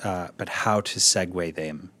how to segue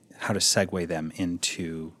them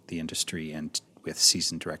into the industry, and with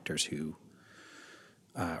seasoned directors who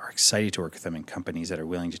are excited to work with them in companies that are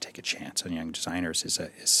willing to take a chance on young designers is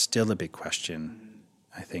still a big question.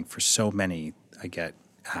 I think for so many, I get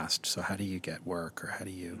asked, so how do you get work, or how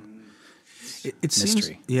do you? It seems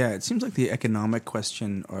like the economic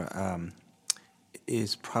question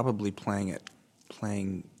is probably playing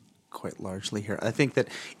quite largely here. I think that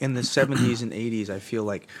in the 70s and 80s, I feel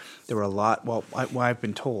like there were a lot. Well, I've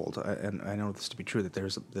been told, and I know this to be true, that there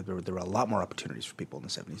were a lot more opportunities for people in the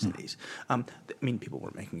 70s and 80s. I mean, people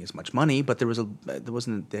weren't making as much money, but there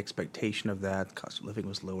wasn't the expectation of that. Cost of living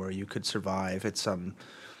was lower. You could survive at some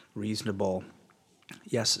reasonable,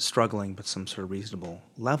 yes, struggling, but some sort of reasonable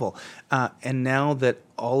level. And now that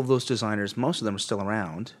all of those designers, most of them are still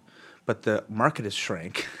around, but the market has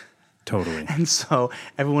shrank. Totally. And so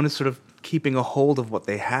everyone is sort of keeping a hold of what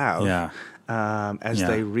they have as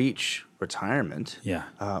they reach retirement,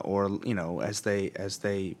 or as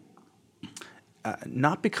they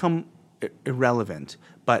not become irrelevant,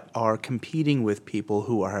 but are competing with people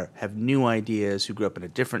who have new ideas, who grew up in a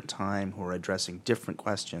different time, who are addressing different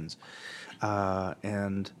questions,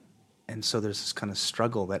 and so there's this kind of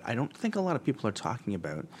struggle that I don't think a lot of people are talking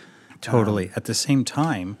about. Totally. At the same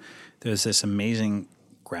time, there's this amazing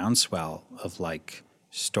groundswell of like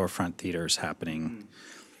storefront theaters happening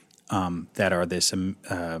that are this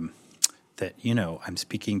that I'm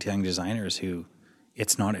speaking to young designers who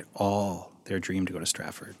it's not at all their dream to go to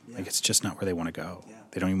Stratford. Like it's just not where they want to go.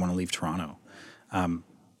 They don't even want to leave Toronto.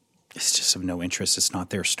 It's just of no interest. It's not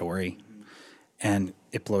their story, and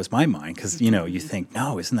it blows my mind because you think,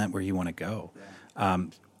 no, isn't that where you want to go?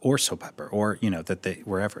 Or Soulpepper, or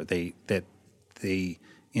that the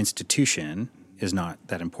institution is not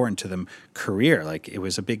that important to them. Career, like it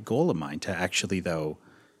was a big goal of mine to actually though,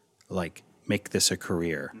 like make this a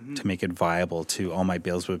career, to make it viable. To all my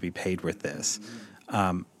bills would be paid with this,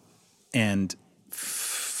 and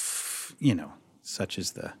such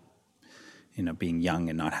as the being young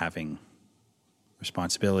and not having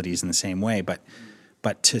responsibilities in the same way, but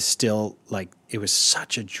to still, like, it was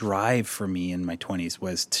such a drive for me in my 20s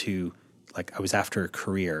was to, like, I was after a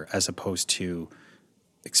career as opposed to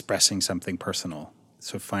expressing something personal.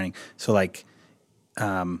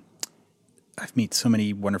 I've met so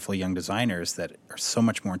many wonderful young designers that are so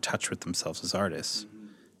much more in touch with themselves as artists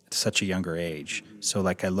at such a younger age. So,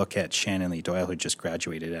 like, I look at Shannon Lee Doyle, who just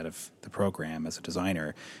graduated out of the program as a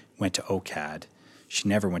designer, went to OCAD. She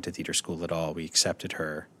never went to theater school at all. We accepted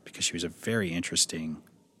her because she was a very interesting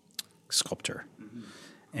sculptor,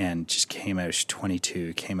 and just came out. She's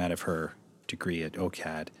 22, came out of her degree at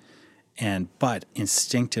OCAD, but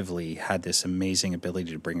instinctively had this amazing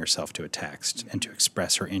ability to bring herself to a text and to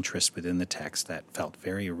express her interest within the text that felt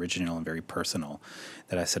very original and very personal.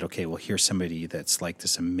 That I said, okay, well, here's somebody that's like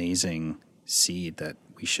this amazing seed that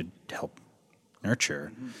we should help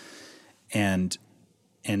nurture, and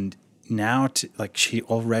now, she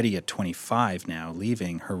already at 25 now,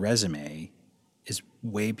 leaving, her resume is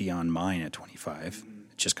way beyond mine at 25.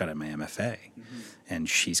 Just got my MFA. And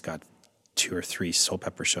she's got 2 or 3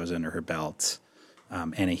 Soulpepper shows under her belt.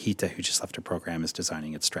 Anahita, who just left her program, is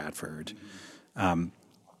designing at Stratford.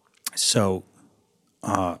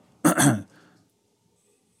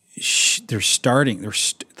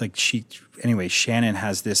 Shannon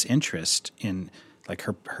has this interest in, like,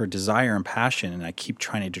 her desire and passion, and I keep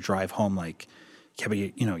trying to drive home, like, yeah, but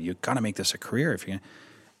you got to make this a career if you're gonna.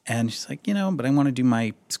 And she's like, but I want to do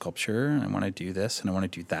my sculpture, and I want to do this, and I want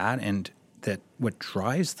to do that, and that what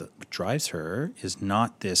drives her is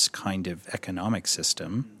not this kind of economic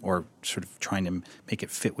system or sort of trying to make it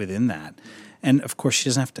fit within that. And of course, she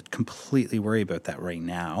doesn't have to completely worry about that right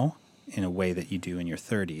now in a way that you do in your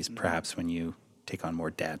 30s, perhaps when you take on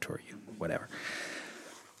more debt or whatever.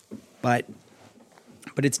 But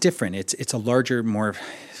it's different. It's a larger, more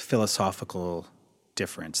philosophical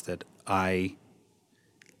difference that I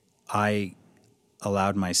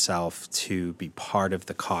allowed myself to be part of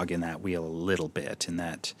the cog in that wheel a little bit, and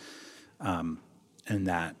that kind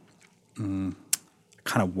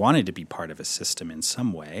of wanted to be part of a system in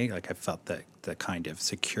some way. Like, I felt the kind of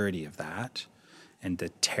security of that and the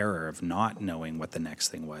terror of not knowing what the next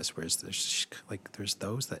thing was, whereas there's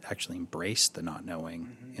those that actually embrace the not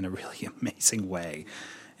knowing in a really amazing way.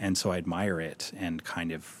 And so I admire it and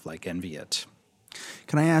kind of like envy it.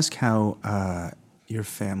 Can I ask how your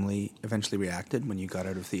family eventually reacted when you got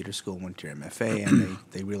out of theater school and went to your MFA, and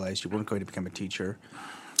they realized you weren't going to become a teacher?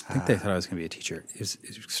 I think they thought I was going to be a teacher. It's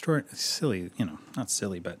silly, not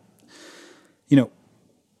silly, but,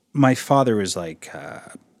 my father was like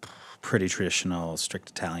pretty traditional, strict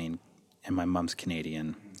Italian, and my mom's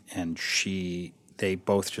Canadian, and they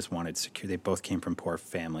both just wanted security. They both came from poor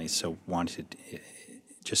families, so wanted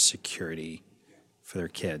just security for their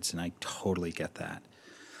kids, and I totally get that.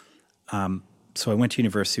 So I went to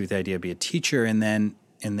university with the idea to be a teacher, and then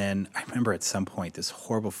I remember at some point this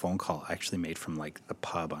horrible phone call I actually made from like the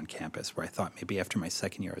pub on campus where I thought maybe after my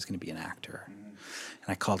second year I was going to be an actor. And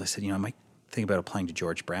I called, I said, I might think about applying to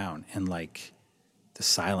George Brown. And like the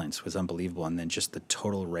silence was unbelievable. And then just the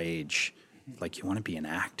total rage, like, you want to be an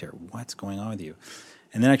actor? What's going on with you?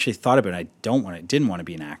 And then I actually thought about it. I didn't want to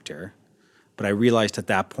be an actor. But I realized at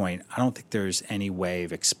that point, I don't think there's any way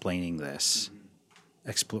of explaining this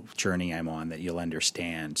journey I'm on that you'll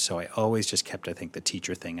understand. So I always just kept, I think, the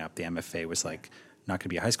teacher thing up. The MFA was like, I'm not going to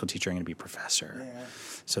be a high school teacher, I'm going to be a professor. Yeah.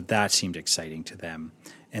 So that seemed exciting to them.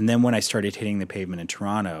 And then when I started hitting the pavement in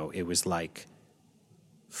Toronto, it was like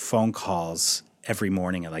phone calls every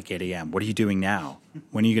morning at like 8 a.m. What are you doing now?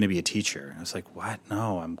 When are you going to be a teacher? And I was like, what?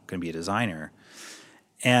 No, I'm going to be a designer.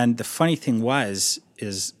 And the funny thing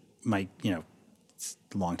is my, it's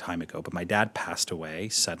a long time ago, but my dad passed away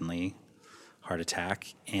suddenly, heart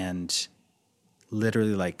attack, and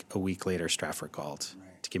literally like a week later, Stratford called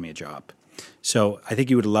to give me a job. So I think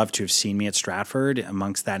he would love to have seen me at Stratford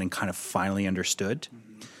amongst that and kind of finally understood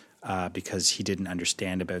because he didn't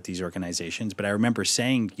understand about these organizations. But I remember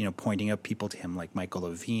saying, pointing out people to him like Michael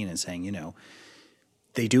Levine and saying,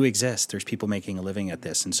 they do exist. There's people making a living at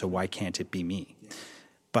this, and so why can't it be me? Yeah.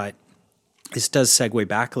 But this does segue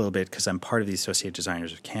back a little bit because I'm part of the Associated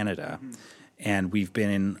Designers of Canada, and we've been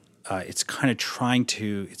in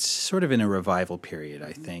it's sort of in a revival period,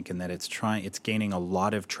 I think, and that it's gaining a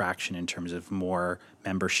lot of traction in terms of more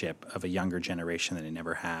membership of a younger generation than it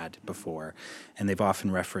never had before. And they've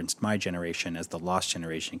often referenced my generation as the lost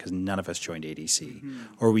generation because none of us joined ADC.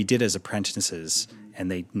 Or we did as apprentices,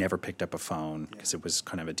 and they never picked up a phone because it was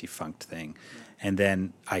kind of a defunct thing. And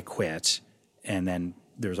then I quit, and then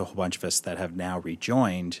there's a whole bunch of us that have now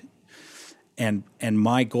rejoined. And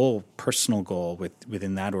my goal, personal goal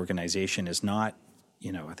within that organization is not,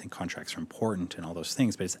 I think contracts are important and all those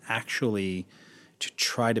things, but it's actually to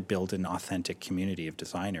try to build an authentic community of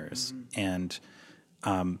designers and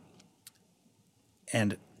to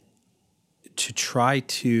try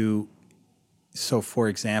to, so for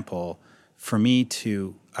example, for me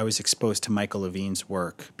I was exposed to Michael Levine's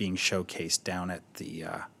work being showcased down at the,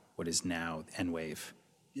 what is now NWAVE,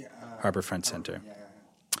 Harbourfront Center.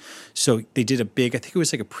 So they did a big, I think it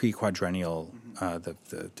was like a pre-quadrennial,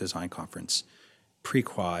 the design conference,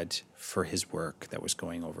 pre-quad for his work that was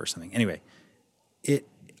going over something. Anyway, I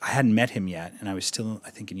hadn't met him yet, and I was still, I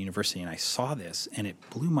think, in university, and I saw this, and it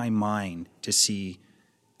blew my mind to see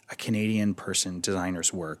a Canadian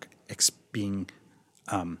designer's work being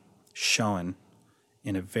shown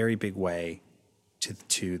in a very big way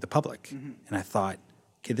to the public. And I thought,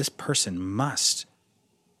 okay, this person must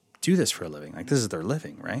do this for a living. Like, this is their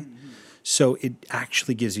living, right? So it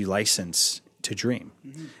actually gives you license to dream.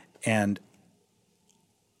 And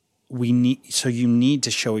you need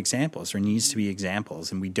to show examples. There needs to be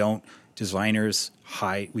examples. And designers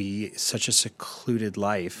such a secluded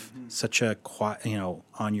life, such a,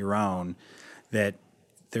 on your own, that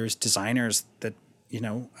there's designers that,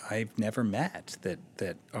 I've never met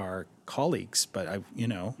that are colleagues, but how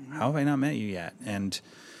have I not met you yet?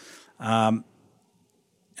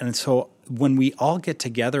 And so when we all get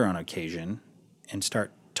together on occasion and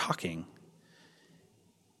start talking,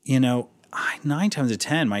 9 times out of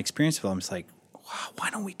 10, my experience of them is like, wow, why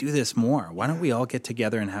don't we do this more? Why don't we all get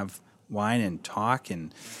together and have wine and talk?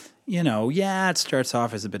 And, it starts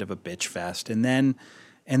off as a bit of a bitch fest. And then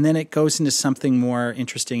it goes into something more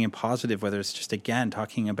interesting and positive, whether it's just, again,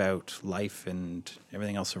 talking about life and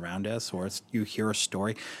everything else around us, or you hear a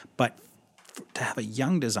story. But to have a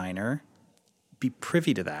young designer be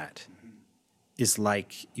privy to that is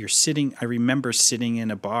like I remember sitting in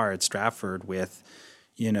a bar at Stratford with,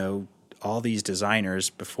 all these designers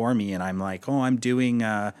before me, and I'm like, oh, I'm doing,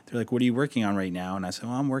 they're like, what are you working on right now? And I said,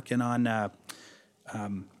 well, I'm working on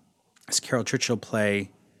this Carol Churchill play.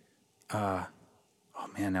 Now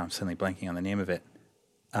I'm suddenly blanking on the name of it.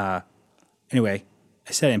 Anyway,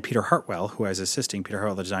 I said, and Peter Hartwell, who I was assisting, Peter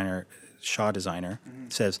Hartwell, the designer, Shaw designer,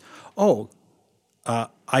 says,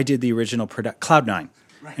 I did the original Cloud9.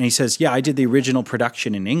 Right. And he says, yeah, I did the original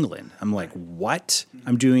production in England. I'm like, what?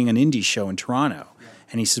 I'm doing an indie show in Toronto.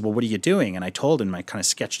 And he says, well, what are you doing? And I told him, I kind of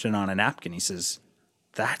sketched it on a napkin. He says,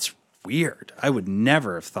 that's weird. I would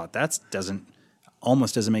never have thought that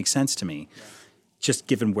almost doesn't make sense to me. Yeah. Just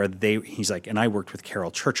given where he's like, and I worked with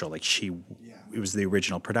Carol Churchill, like it was the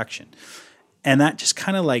original production. And that just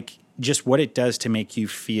kind of like, just what it does to make you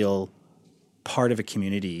feel part of a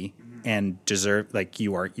community and deserve, like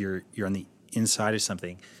you're on the inside of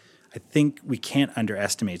something. I think we can't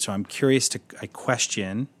underestimate. So I'm curious I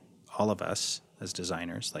question all of us as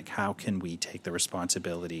designers, like how can we take the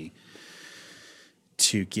responsibility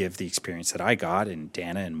to give the experience that I got and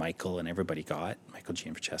Dana and Michael and everybody got, Michael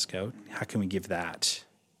Gianfrancesco, how can we give that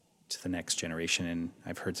to the next generation? And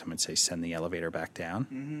I've heard someone say, send the elevator back down.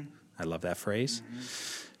 Mm-hmm. I love that phrase.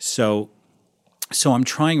 Mm-hmm. So I'm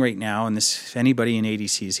trying right now, and if anybody in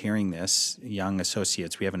ADC is hearing this, young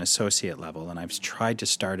associates, we have an associate level, and I've tried to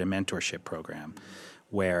start a mentorship program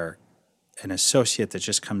where an associate that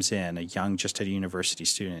just comes in, a young, just a university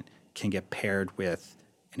student, can get paired with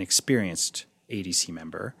an experienced ADC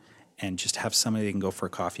member and just have somebody they can go for a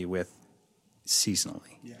coffee with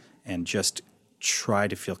seasonally and just try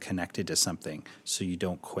to feel connected to something so you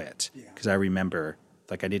don't quit. Because I remember,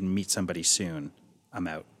 like, I didn't meet somebody soon, I'm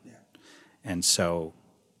out. And so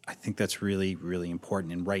I think that's really, really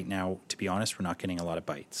important. And right now, to be honest, we're not getting a lot of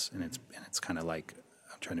bites. And it's kind of like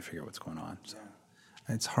I'm trying to figure out what's going on. So.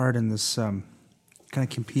 It's hard in this kind of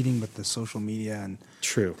competing with the social media and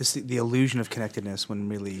true the illusion of connectedness when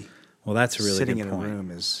really that's a really sitting good in point. a room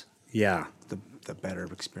is the better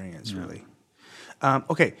experience, really.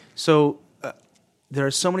 Okay, so there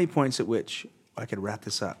are so many points at which I could wrap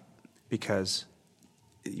this up because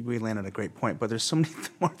we landed a great point, but there's so many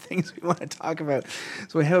more things we want to talk about.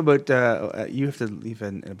 So we have about you have to leave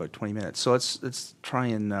in about 20 minutes. So let's try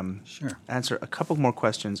and answer a couple more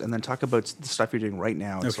questions and then talk about the stuff you're doing right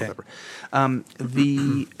now at Soul Pepper.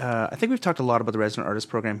 I think we've talked a lot about the resident artist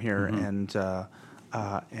program here and the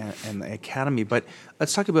academy, but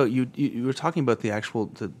let's talk about you were talking about the actual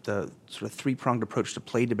the sort of three-pronged approach to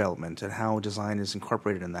play development and how design is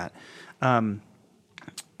incorporated in that.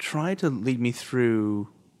 Try to lead me through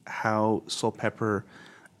how Soul Pepper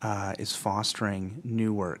is fostering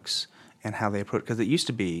new works and how they approach, because it used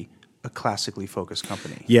to be a classically focused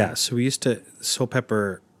company. Yeah, so Soul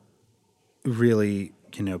Pepper really,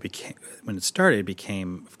 became, when it started,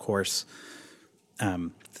 became, of course, for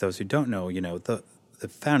those who don't know, the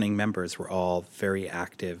founding members were all very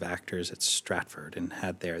active actors at Stratford and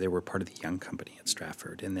they were part of the young company at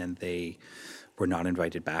Stratford, and then they were not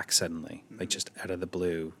invited back suddenly, like just out of the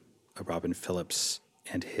blue. Robin Phillips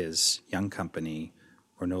and his young company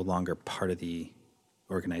were no longer part of the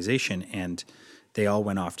organization, and they all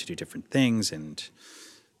went off to do different things and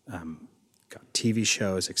got TV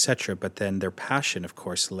shows, etc. But then their passion, of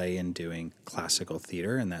course, lay in doing classical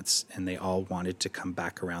theater, and they all wanted to come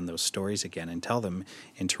back around those stories again and tell them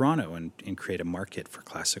in Toronto and create a market for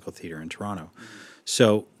classical theater in Toronto.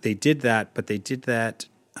 So they did that, but they did that.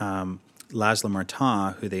 Laszlo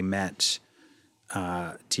Martin, who they met,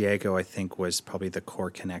 Diego, I think, was probably the core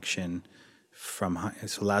connection so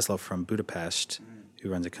Laszlo from Budapest, who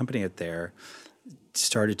runs a company out there,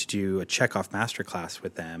 started to do a Chekhov masterclass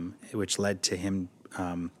with them, which led to him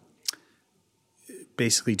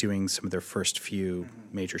basically doing some of their first few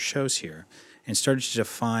major shows here, and started to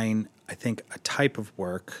define, I think, a type of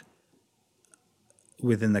work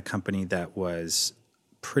within the company that was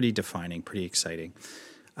pretty defining, pretty exciting.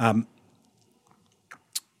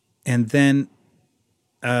 And then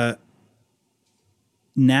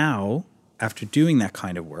now, after doing that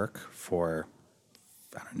kind of work for,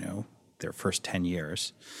 their first 10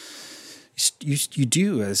 years, you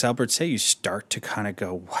do, as Albert say, you start to kind of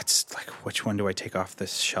go, which one do I take off the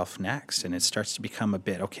shelf next? And it starts to become a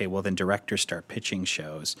bit, okay, well, then directors start pitching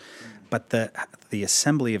shows. But the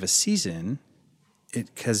assembly of a season,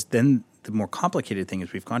 because then the more complicated thing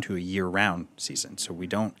is we've gone to a year-round season, so we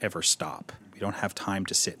don't ever stop. We don't have time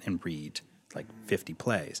to sit and read like 50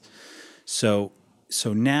 plays. So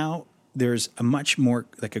now there's a much more,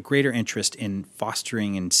 like a greater interest in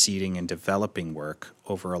fostering and seeding and developing work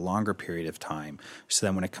over a longer period of time. So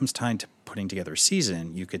then when it comes time to putting together a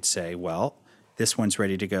season, you could say, well, this one's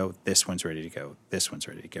ready to go, this one's ready to go, this one's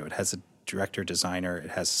ready to go. It has a director, designer,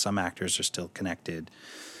 it has some actors are still connected.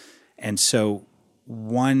 And so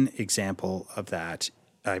one example of that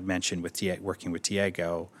I mentioned with working with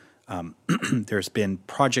Diego, there's been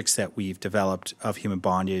projects that we've developed of Human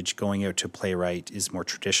Bondage. Going out to playwright is more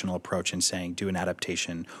traditional approach and saying, do an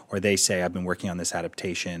adaptation, or they say, I've been working on this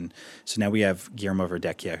adaptation. So now we have Guillermo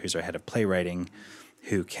Verdecchia, who's our head of playwriting,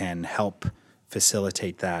 who can help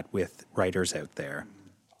facilitate that with writers out there.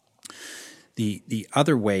 The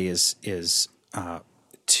other way is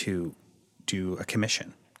to do a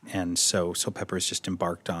commission. And so Soul Pepper's just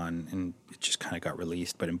embarked on, and it just kind of got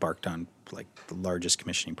released, but embarked on like the largest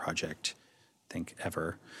commissioning project, I think,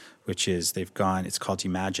 ever, which is it's called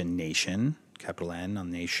Imagine Nation, capital N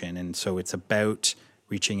on Nation. And so it's about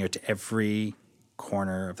reaching out to every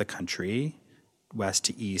corner of the country, west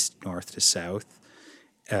to east, north to south,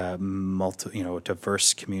 a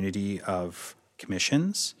diverse community of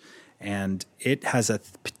commissions. And it has a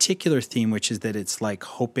particular theme, which is that it's like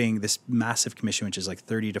hoping this massive commission, which is like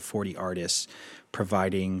 30 to 40 artists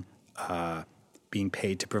being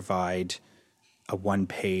paid to provide a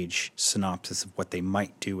one-page synopsis of what they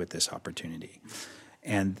might do with this opportunity.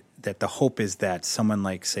 And that the hope is that someone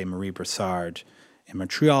like, say, Marie Brassard in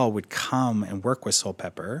Montreal would come and work with Soul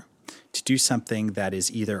Pepper to do something that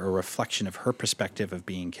is either a reflection of her perspective of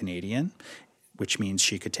being Canadian, which means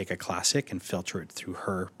she could take a classic and filter it through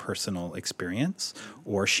her personal experience,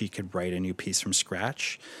 or she could write a new piece from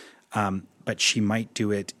scratch. But she might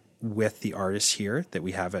do it with the artists here that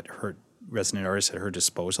we have resident artists at her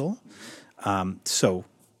disposal. And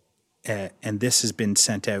this has been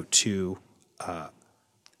sent out to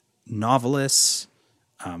novelists.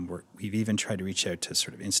 We've even tried to reach out to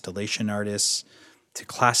sort of installation artists, to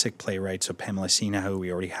classic playwrights. So Pamela Sina, who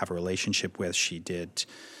we already have a relationship with, she did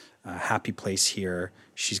Happy Place here.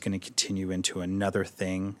 She's going to continue into another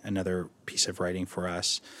piece of writing for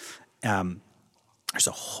us. There's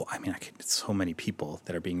so many people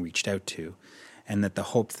that are being reached out to, and that the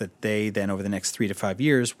hope that they then over the next 3 to 5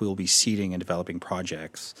 years will be seeding and developing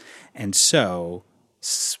projects. And so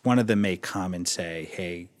one of them may come and say,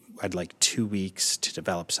 hey, I'd like 2 weeks to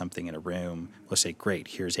develop something in a room. We'll say, great,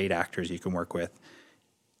 here's 8 actors you can work with.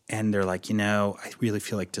 And they're like, I really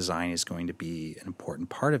feel like design is going to be an important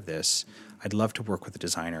part of this. I'd love to work with a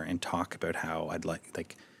designer and talk about how I'd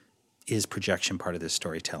like, is projection part of this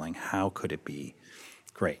storytelling? How could it be?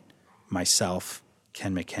 Great. Myself,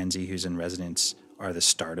 Ken McKenzie, who's in residence, are the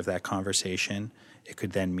start of that conversation. It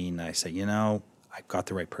could then mean I say, I've got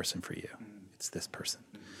the right person for you. It's this person.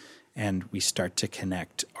 And we start to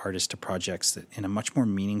connect artists to projects that in a much more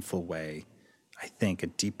meaningful way, I think, a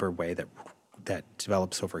deeper way that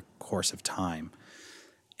develops over a course of time.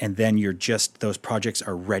 And then those projects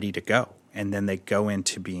are ready to go. And then they go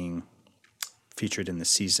into being featured in the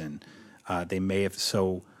season. They may have,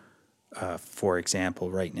 for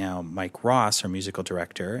example, right now, Mike Ross, our musical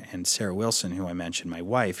director, and Sarah Wilson, who I mentioned, my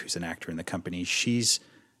wife, who's an actor in the company, she's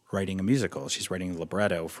writing a musical. She's writing a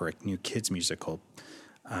libretto for a new kids musical.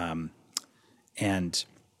 And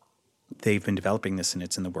they've been developing this, and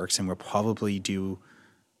it's in the works, and we'll probably do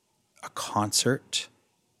a concert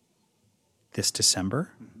this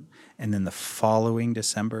December, and then the following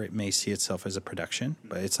December it may see itself as a production,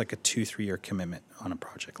 but it's like a 2-3 year commitment on a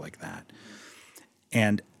project like that.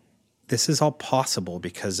 And this is all possible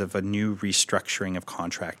because of a new restructuring of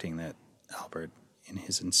contracting that Albert, in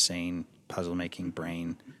his insane puzzle-making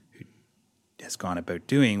brain, has gone about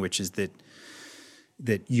doing, which is that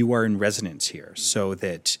you are in residence here, so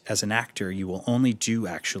that as an actor, you will only do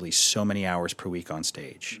actually so many hours per week on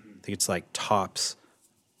stage. I think it's like tops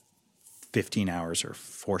 15 hours or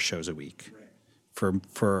 4 shows a week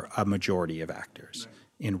for a majority of actors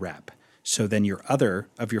in rep. So then your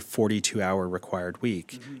 42-hour required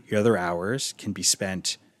week, your other hours can be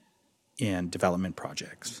spent in development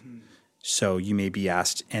projects. So you may be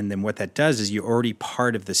asked, and then what that does is you're already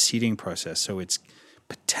part of the seeding process. So it's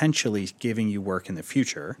potentially giving you work in the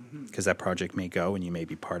future, because that project may go and you may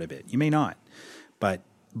be part of it. You may not, but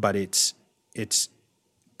it's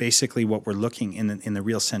basically what we're looking in the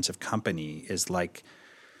real sense of company is like,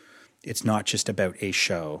 it's not just about a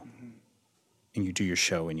show and you do your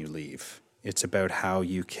show and you leave. It's about how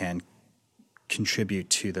you can contribute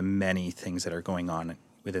to the many things that are going on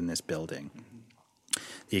within this building.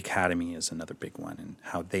 The Academy is another big one, and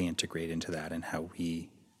how they integrate into that, and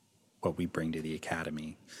what we bring to the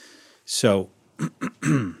Academy. So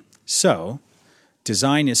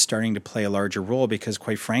design is starting to play a larger role because,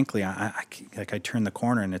 quite frankly, I turn the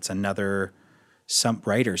corner and it's some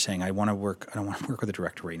writer saying, I don't want to work with a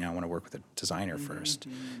director right now. I want to work with a designer first.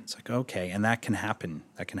 It's like, okay, and that can happen.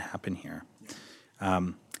 That can happen here.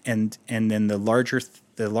 And then the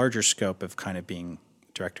larger scope of kind of being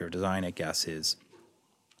director of design, I guess, is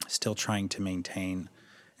still trying to maintain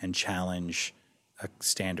and challenge a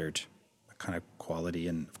standard, a kind of quality.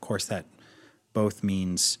 And of course that both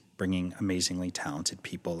means bringing amazingly talented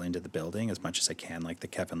people into the building as much as I can, like the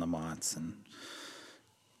Kevin Lamonts and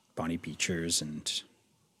Bonnie Beechers and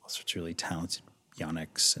all sorts of really talented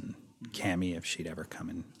Yonex and Cami, if she'd ever come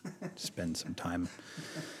and spend some time.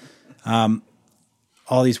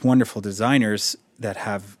 All these wonderful designers that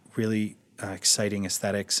have really exciting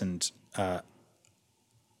aesthetics and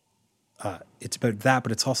it's about that,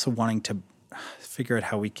 but it's also wanting to figure out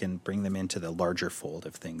how we can bring them into the larger fold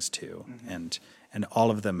of things too. And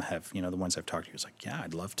all of them have, the ones I've talked to, it's like, yeah,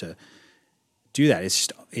 I'd love to do that.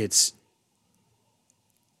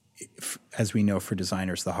 As we know for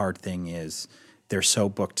designers, the hard thing is they're so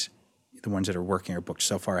booked, the ones that are working are booked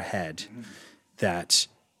so far ahead that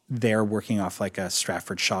they're working off like a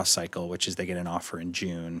Stratford Shaw cycle, which is they get an offer in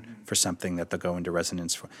June for something that they'll go into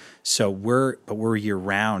residence for. So we're year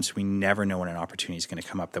round, so we never know when an opportunity is going to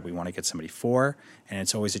come up that we want to get somebody for, and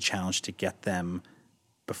it's always a challenge to get them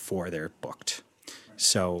before they're booked.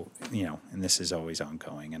 So, and this is always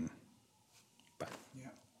ongoing.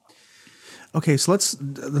 Okay, so let's,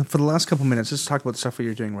 for the last couple minutes, let's talk about the stuff that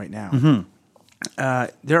you're doing right now.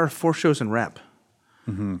 There are 4 shows in rep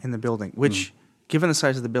in the building, which, given the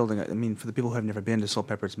size of the building, I mean, for the people who have never been to Soul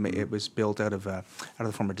Pepper, it was built out of the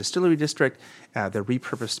former distillery district. They're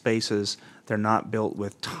repurposed spaces. They're not built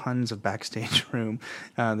with tons of backstage room.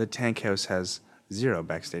 The Tank House has 0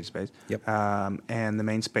 backstage space. Yep. And the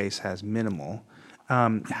main space has minimal.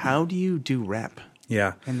 How do you do rep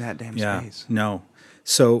in that damn space? No.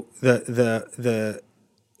 So the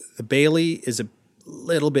Bailey is a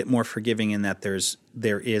little bit more forgiving in that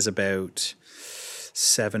there is about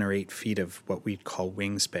 7 or 8 feet of what we call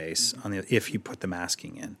wing space if you put the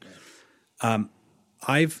masking in.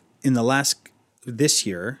 This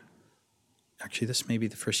year, actually this may be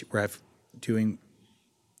the first year where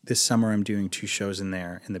this summer I'm doing 2 shows in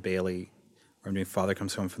there in the Bailey, where I'm doing Father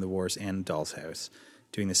Comes Home from the Wars and Doll's House,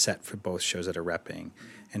 doing the set for both shows that are repping.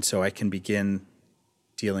 And so I can begin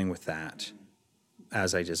dealing with that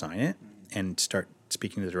as I design it and start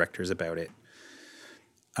speaking to the directors about it.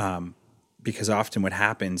 Because often what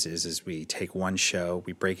happens is we take one show,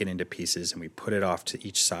 we break it into pieces, and we put it off to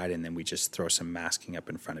each side, and then we just throw some masking up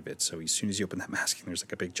in front of it. So as soon as you open that masking, there's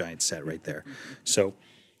like a big giant set right there. So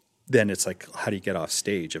then it's like, how do you get off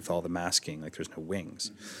stage if all the masking, like there's no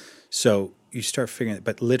wings? So you start figuring it,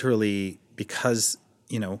 but literally because,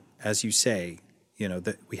 as you say,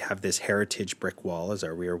 that we have this heritage brick wall as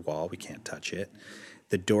our rear wall. We can't touch it.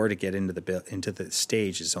 The door to get into the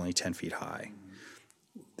stage is only 10 feet high.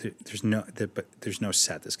 There's no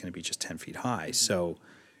set that's going to be just 10 feet high. So,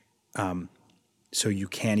 so you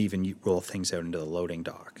can't even roll things out into the loading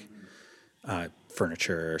dock.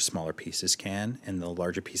 Furniture or smaller pieces can, and the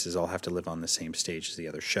larger pieces all have to live on the same stage as the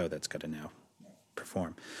other show that's got to now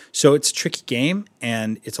perform. So it's a tricky game,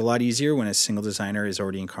 and it's a lot easier when a single designer is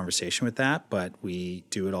already in conversation with that, but we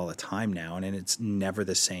do it all the time now, and it's never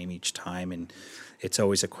the same each time, and it's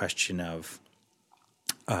always a question of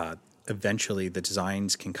eventually the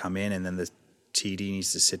designs can come in, and then the TD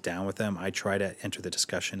needs to sit down with them. I try to enter the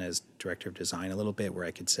discussion as director of design a little bit, where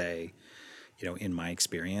I could say, in my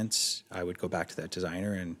experience, I would go back to that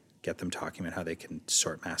designer and get them talking about how they can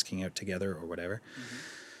sort masking out together or whatever.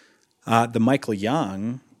 The Michael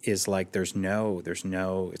Young is like it's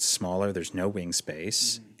smaller, there's no wing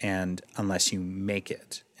space, and unless you make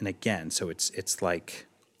it. And again, so it's like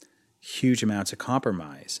huge amounts of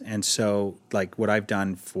compromise. And so like what I've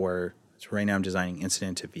done so right now I'm designing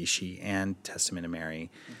Incident to Vichy and Testament of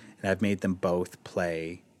Mary, and I've made them both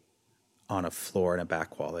play on a floor and a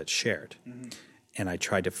back wall that's shared. And I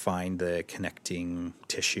tried to find the connecting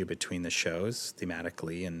tissue between the shows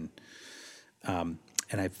thematically, and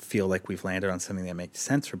I feel like we've landed on something that makes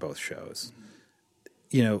sense for both shows.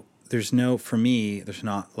 There's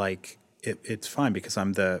not like, it's fine because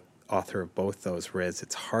I'm the author of both those, whereas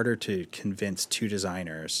it's harder to convince 2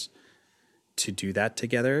 designers to do that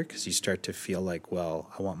together because you start to feel like,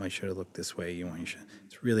 well, I want my show to look this way, you want your show.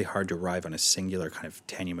 It's really hard to arrive on a singular kind of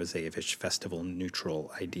Tanya Moseyevic festival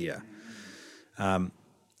neutral idea. And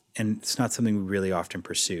it's not something we really often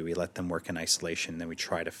pursue. We let them work in isolation, and then we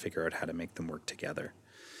try to figure out how to make them work together.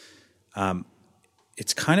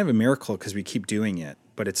 It's kind of a miracle because we keep doing it,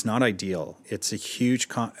 but it's not ideal. It's a huge,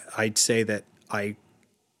 I'd say that I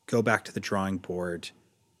go back to the drawing board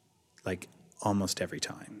like almost every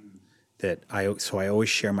time. So I always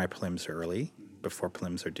share my prelims early before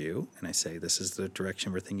prelims are due, and I say, this is the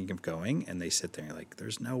direction we're thinking of going, and they sit there and like,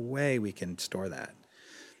 there's no way we can store that.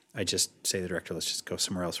 I just say to the director, let's just go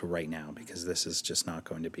somewhere else right now because this is just not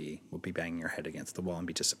going to be, we'll be banging our head against the wall and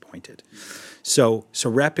be disappointed. So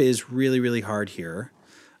rep is really, really hard here.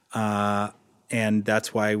 And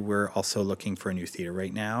that's why we're also looking for a new theater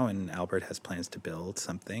right now. And Albert has plans to build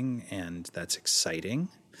something, and that's exciting.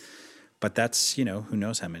 But that's, who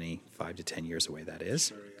knows how many 5 to 10 years away that is.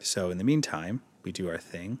 Sure, yeah. So in the meantime, we do our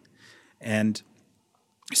thing. And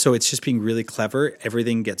so it's just being really clever.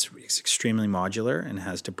 Everything gets extremely modular and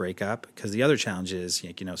has to break up. Because the other challenge is,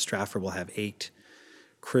 Stratford will have 8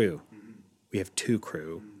 crew. We have 2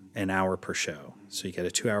 crew. an hour per show. So you get a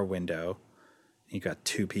 2-hour window. You got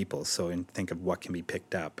 2 people. So think of what can be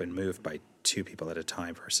picked up and moved by 2 people at a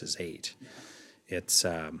time versus 8. It's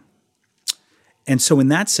and so in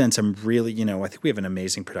that sense, I'm really, I think we have an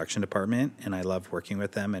amazing production department, and I love working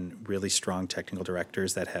with them, and really strong technical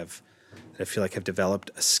directors that I feel like have developed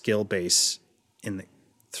a skill base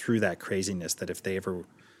through that craziness that if they ever, and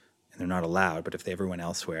they're not allowed, but if they ever went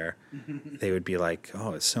elsewhere, they would be like,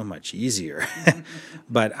 oh, it's so much easier.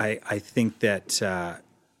 But I think that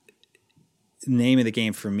name of the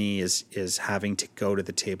game for me is having to go to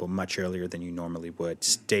the table much earlier than you normally would,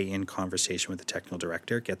 stay in conversation with the technical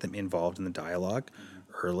director, get them involved in the dialogue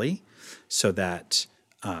early so that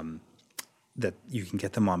that you can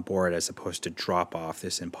get them on board as opposed to drop off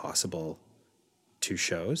this impossible 2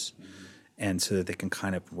 shows, and so that they can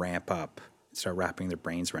kind of ramp up, start wrapping their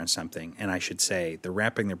brains around something. And I should say they're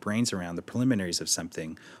wrapping their brains around the preliminaries of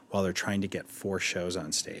something while they're trying to get 4 shows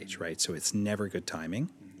on stage, right? So it's never good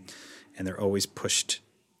timing. And they're always pushed,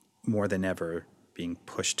 more than ever, being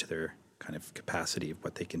pushed to their kind of capacity of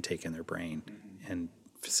what they can take in their brain and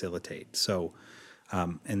facilitate. So,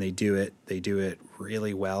 and they do it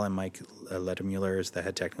really well. And Mike Lettermuller is the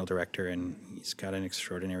head technical director, and he's got an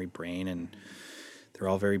extraordinary brain, and they're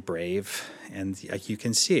all very brave. And you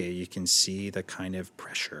can see it. You can see the kind of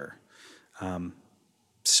pressure.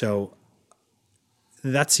 So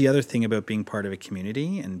that's the other thing about being part of a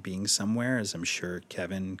community and being somewhere, as I'm sure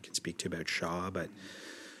Kevin can speak to about Shaw, but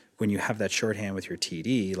when you have that shorthand with your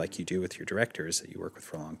TD, like you do with your directors that you work with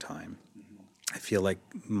for a long time, I feel like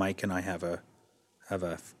Mike and I are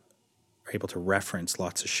able to reference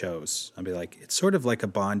lots of shows. I'll be like, it's sort of like a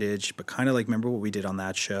bondage, but kind of like, remember what we did on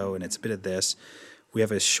that show, and it's a bit of this. We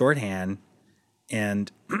have a shorthand,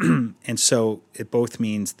 and and so it both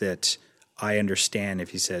means that I understand if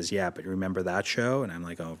he says, yeah, but remember that show? And I'm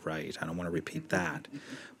like, oh, right, I don't want to repeat that.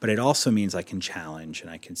 But it also means I can challenge and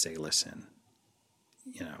I can say, listen,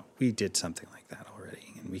 we did something like that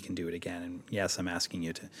already and we can do it again. And yes, I'm asking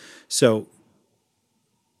you to. So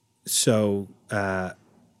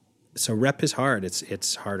rep is hard.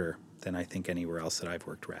 It's harder than I think anywhere else that I've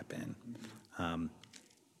worked rep in.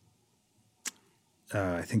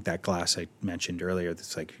 I think that glass I mentioned earlier,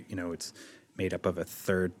 that's like, it's made up of a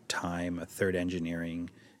third time, a third engineering,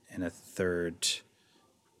 and a third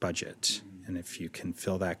budget. And if you can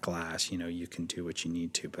fill that glass, you can do what you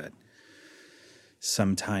need to. But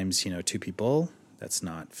sometimes, 2 people, that's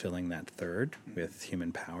not filling that third with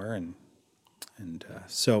human power. And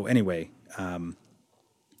so anyway,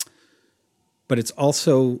 but it's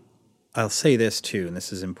also, I'll say this too, and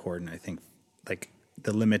this is important, I think, like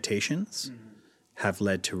the limitations have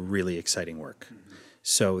led to really exciting work.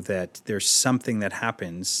 So that there's something that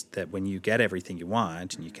happens that when you get everything you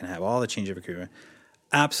want and you can have all the change of equipment,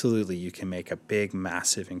 absolutely you can make a big,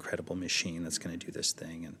 massive, incredible machine that's going to do this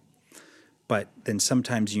thing. But then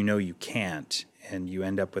sometimes you can't, and you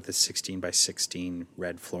end up with a 16 by 16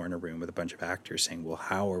 red floor in a room with a bunch of actors saying, well,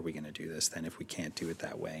 how are we going to do this then if we can't do it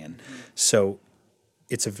that way? And so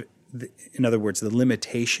in other words, the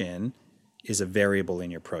limitation is a variable in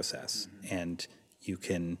your process, and you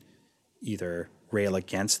can either rail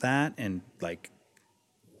against that and like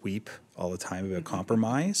weep all the time about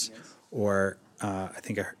compromise, or I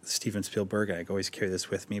think Steven Spielberg, I always carry this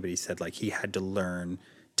with me, but he said like he had to learn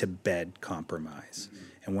to bed compromise,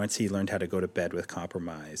 and once he learned how to go to bed with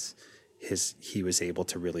compromise, he was able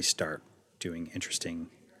to really start doing interesting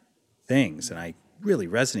things, and I really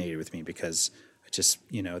resonated with me because I just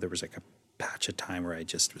there was like a patch of time where I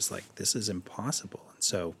just was like, this is impossible, and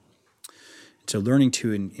so learning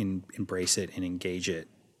to embrace it and engage it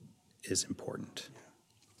is important.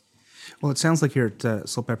 Well, it sounds like here at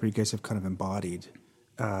Soulpepper, you guys have kind of embodied.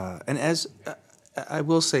 And as I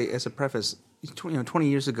will say, as a preface, 20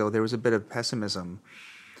 years ago, there was a bit of pessimism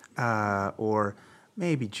or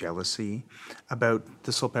maybe jealousy about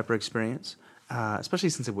the Soulpepper experience, especially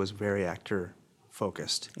since it was very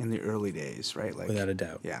actor-focused in the early days, right? Like, without a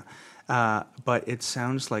doubt. Yeah. But it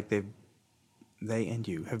sounds like they and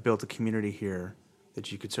you have built a community here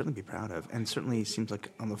that you could certainly be proud of, and certainly seems like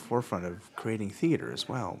on the forefront of creating theater as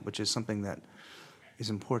well, which is something that is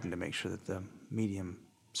important to make sure that the medium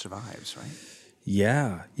survives, right?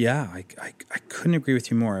 Yeah. I couldn't agree with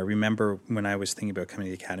you more. I remember when I was thinking about coming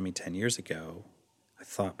to the Academy 10 years ago, I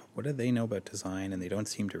thought, but what do they know about design? And they don't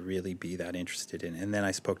seem to really be that interested in it. And then I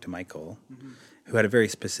spoke to Michael, who had a very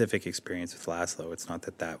specific experience with Laszlo. It's not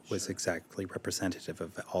that was exactly representative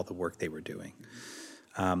of all the work they were doing.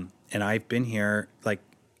 And I've been here like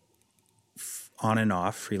on and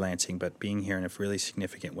off freelancing, but being here in a really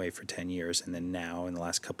significant way for 10 years. And then now in the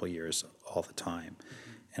last couple of years, all the time.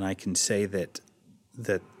 And I can say that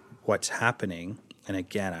what's happening. And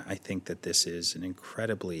again, I think that this is an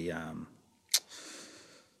incredibly,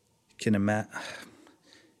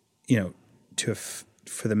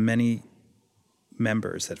 for the many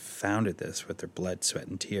members that founded this with their blood, sweat,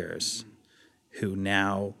 and tears, who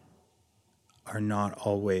now are not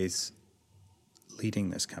always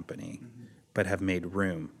leading this company, but have made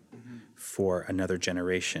room for another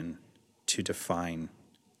generation to define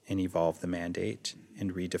and evolve the mandate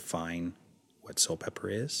and redefine what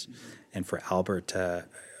Soulpepper is. And for Albert to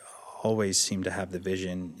always seem to have the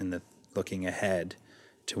vision and the looking ahead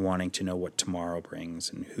to wanting to know what tomorrow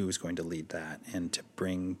brings and who's going to lead that, and to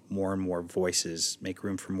bring more and more voices, make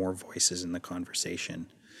room for more voices in the conversation.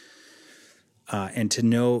 And to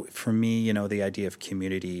know, for me, the idea of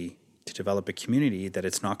community, to develop a community that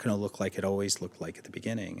it's not going to look like it always looked like at the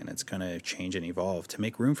beginning, and it's going to change and evolve. To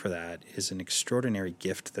make room for that is an extraordinary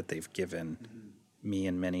gift that they've given me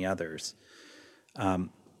and many others.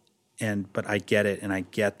 But I get it, and I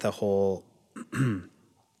get the whole.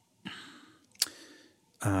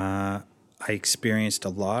 I experienced a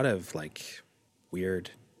lot of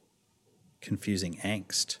weird, confusing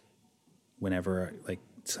angst whenever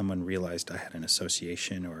someone realized I had an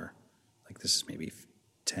association, or this is maybe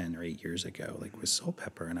 10 or 8 years ago, with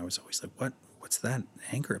Soulpepper, and I was always like, what's that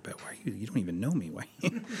anger about? Why you don't even know me? Why?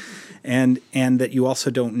 and that you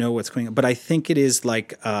also don't know what's going on. But I think it is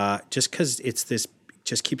just because it's this,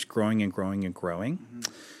 just keeps growing and growing and growing.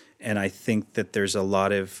 And I think that there's a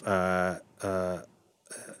lot of, I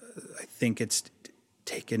think it's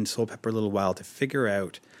taken Soulpepper a little while to figure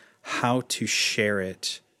out how to share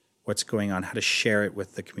it, what's going on, how to share it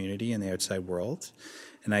with the community and the outside world.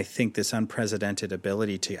 And I think this unprecedented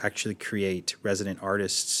ability to actually create resident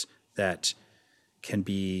artists that can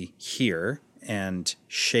be here and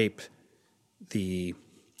shape the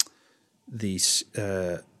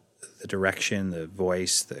direction, the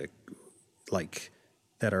voice, that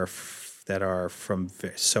are from.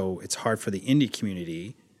 So it's hard for the indie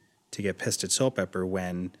community to get pissed at Soulpepper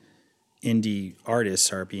when indie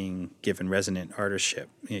artists are being given resident artistship.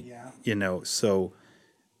 So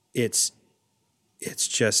it's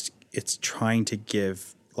trying to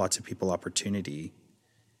give lots of people opportunity,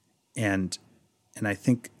 and I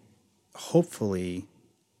think hopefully,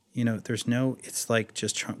 we're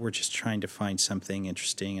just trying to find something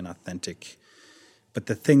interesting and authentic. But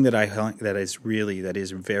the thing that that is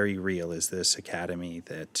very real is this academy,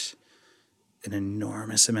 that an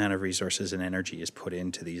enormous amount of resources and energy is put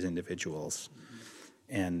into these individuals,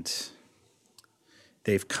 and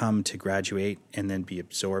they've come to graduate and then be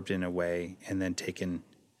absorbed in a way, and then taken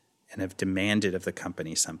and have demanded of the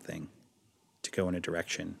company something to go in a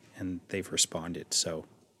direction, and they've responded. So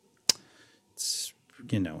it's,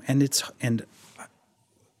 and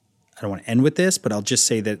I don't want to end with this, but I'll just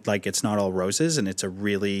say that it's not all roses, and it's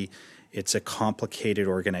a complicated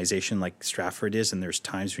organization like Stratford is, and there's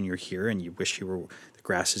times when you're here and you wish the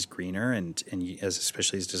grass is greener, and you,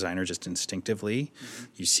 especially as a designer, just instinctively,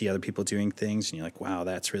 you see other people doing things and you're like, wow,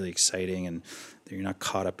 that's really exciting, and you're not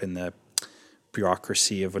caught up in the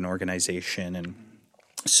bureaucracy of an organization. And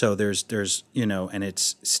so there's and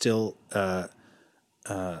it's still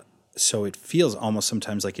so it feels almost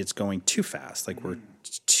sometimes like it's going too fast, we're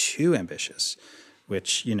too ambitious,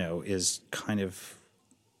 which is kind of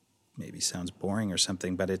maybe sounds boring or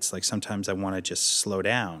something, but it's sometimes I want to just slow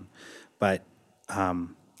down. But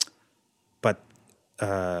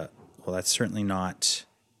that's certainly not.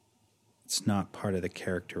 It's not part of the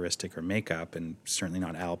characteristic or makeup, and certainly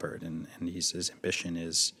not Albert. And his ambition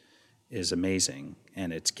is amazing,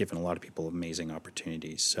 and it's given a lot of people amazing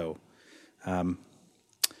opportunities. So,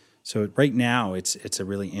 right now it's a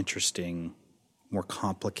really interesting, more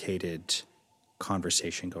complicated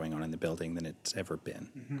conversation going on in the building than it's ever been.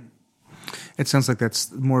 Mm-hmm. It sounds like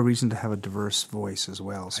that's more reason to have a diverse voice as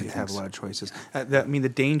well, so you have a lot of choices.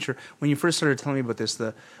 The danger, when you first started telling me about this,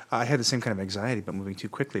 I had the same kind of anxiety about moving too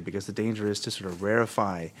quickly, because the danger is to sort of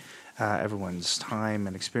rarefy everyone's time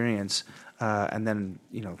and experience, and then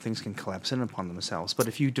things can collapse in upon themselves. But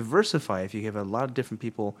if you diversify, if you give a lot of different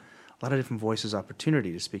people, a lot of different voices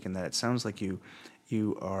opportunity to speak in that, it sounds like you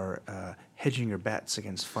are hedging your bets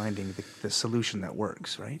against finding the solution that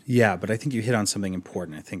works, right? Yeah, but I think you hit on something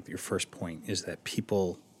important. I think your first point is that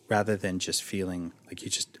people, rather than just feeling like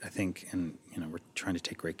we're trying to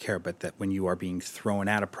take great care, but that when you are being thrown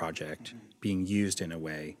at a project, being used in a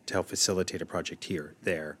way to help facilitate a project here,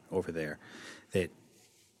 there, over there, that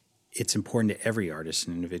it's important to every artist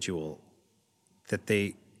and individual that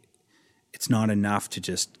it's not enough to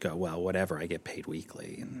just go, well, whatever, I get paid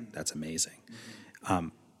weekly, and that's amazing.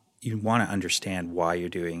 You want to understand why you're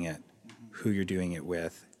doing it, who you're doing it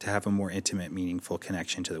with, to have a more intimate, meaningful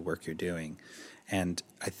connection to the work you're doing. And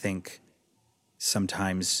I think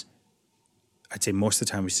sometimes, I'd say most of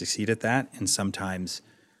the time we succeed at that, and sometimes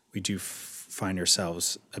we do find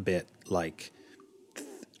ourselves a bit like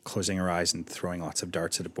closing our eyes and throwing lots of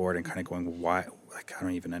darts at a board and kind of going, why? Like, I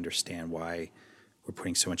don't even understand why we're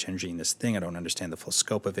putting so much energy in this thing. I don't understand the full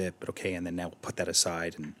scope of it, but okay. And then now we'll put that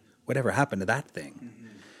aside, and whatever happened to that thing? Mm-hmm.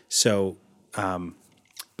 So,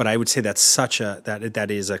 but I would say that's that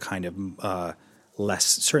is a kind of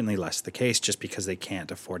certainly less the case, just because they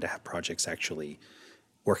can't afford to have projects actually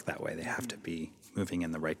work that way. They have to be moving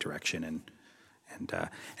in the right direction, and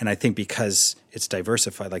I think because it's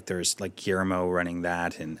diversified, like there's like Guillermo running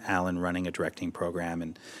that and Alan running a directing program,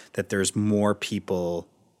 and that there's more people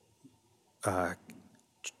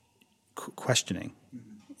questioning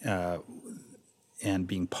and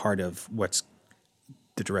being part of what's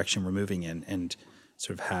the direction we're moving in, and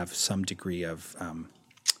sort of have some degree of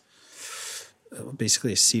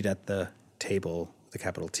basically a seat at the table, the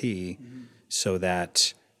capital T, so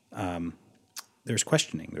that there's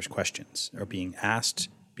questions are being asked,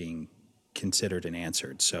 being considered and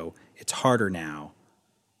answered. So it's harder now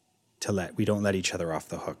we don't let each other off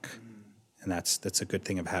the hook. And that's a good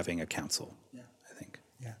thing of having a council, I think.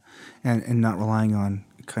 Yeah. And not relying on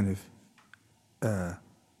kind of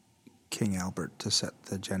King Albert to set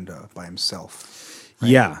the agenda by himself. Right?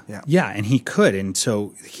 Yeah. And he could. And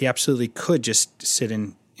so he absolutely could just sit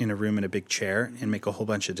in a room in a big chair and make a whole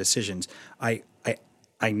bunch of decisions.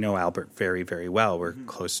 I know Albert very, very well. We're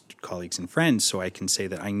close colleagues and friends, so I can say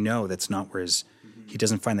that I know that's not where he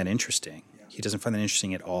doesn't find that interesting. Yeah. He doesn't find that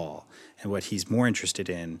interesting at all. And what he's more interested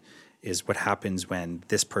in is what happens when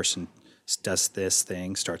this person does this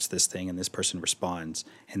thing, starts this thing, and this person responds,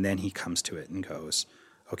 and then he comes to it and goes,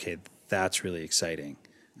 okay, that's really exciting.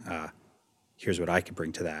 Here's what I could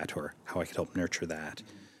bring to that, or how I could help nurture that.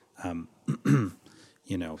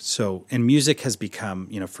 So, and music has become,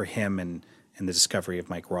 for him and the discovery of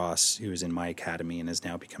Mike Ross, who was in my academy and has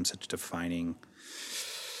now become such a defining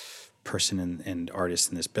person and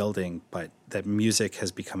artist in this building, but that music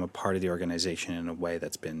has become a part of the organization in a way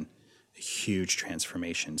that's been a huge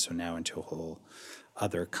transformation. So now into a whole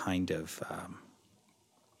other kind of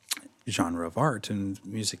genre of art and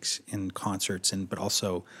music in concerts, but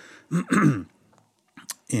also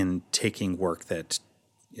in taking work that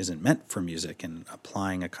isn't meant for music and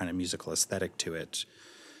applying a kind of musical aesthetic to it.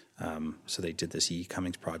 So they did this E.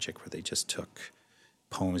 Cummings project where they just took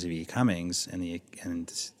poems of E. Cummings and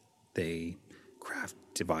they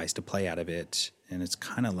devised a play out of it, and it's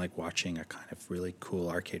kind of like watching a kind of really cool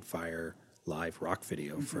Arcade Fire live rock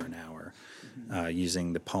video for an hour,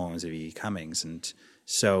 using the poems of E. Cummings, and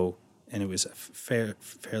it was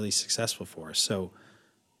fairly successful for us. So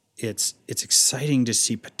it's exciting to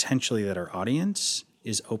see potentially that our audience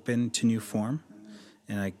is open to new form.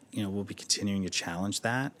 And we'll be continuing to challenge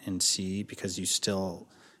that and see, because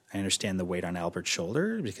I understand the weight on Albert's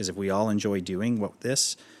shoulder, because if we all enjoy doing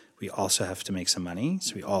this, we also have to make some money.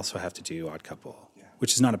 So we also have to do Odd Couple,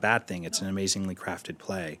 which is not a bad thing. It's an amazingly crafted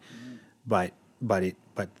play, but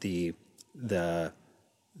the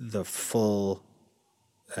full.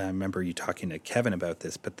 I remember you talking to Kevin about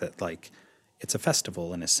this, but that like it's a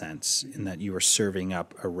festival in a sense, in that you are serving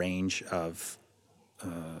up a range of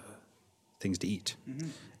things to eat.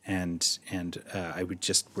 And I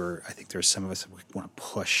think there's some of us that want to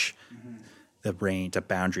push the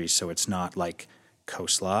boundaries, so it's not like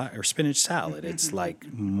coleslaw or spinach salad. It's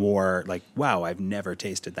like more like, wow, I've never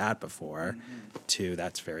tasted that before, to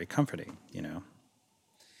that's very comforting,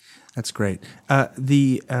 That's great.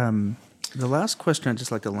 The last question I'd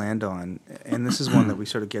just like to land on, and this is one that we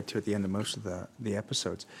sort of get to at the end of most of the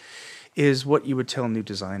episodes, is what you would tell new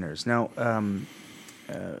designers. Now,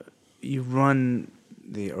 you run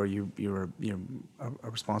you're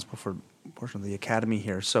responsible for a portion of the academy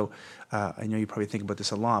here. So I know you probably think about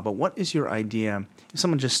this a lot, but what is your idea, if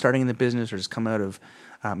someone just starting in the business or just come out of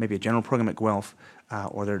maybe a general program at Guelph,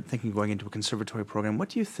 or they're thinking of going into a conservatory program, what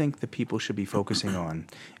do you think the people should be focusing on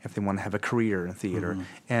if they want to have a career in theater?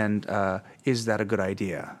 And is that a good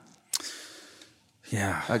idea?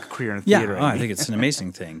 Yeah. Like a career in theater. Yeah, I think it's an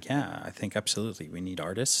amazing thing. Yeah, I think absolutely. We need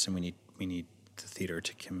artists, and we need the theater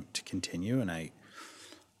to continue, and I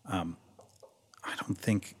don't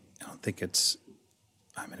think it's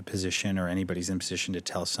I'm in a position, or anybody's in a position, to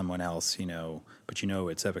tell someone else, but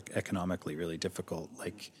it's economically really difficult.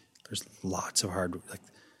 Like there's lots of hard, like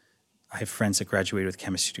I have friends that graduated with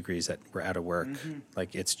chemistry degrees that were out of work.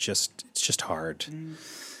 Like it's just hard.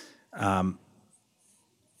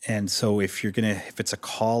 And so if it's a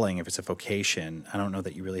calling, if it's a vocation, I don't know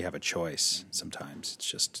that you really have a choice sometimes.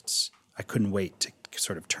 I couldn't wait to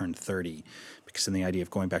sort of turned 30, because then the idea of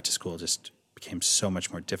going back to school just became so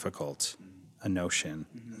much more difficult a notion.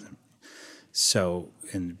 So,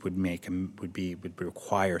 and would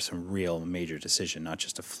require some real major decision, not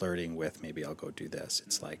just a flirting with maybe I'll go do this.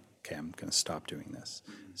 It's like, okay, I'm going to stop doing this.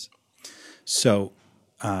 So,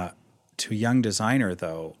 to a young designer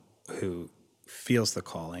though, who feels the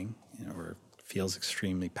calling, or feels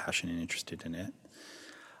extremely passionate and interested in it,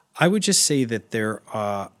 I would just say that there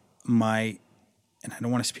are and I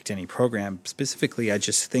don't want to speak to any program specifically. I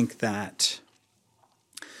just think that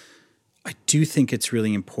I do think it's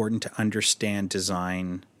really important to understand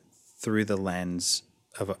design through the lens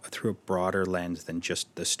through a broader lens than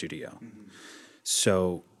just the studio.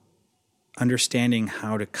 So understanding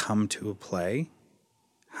how to come to a play,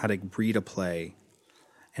 how to read a play,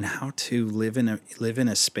 and how to live in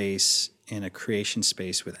a space, in a creation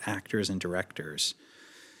space with actors and directors.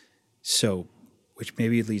 So, which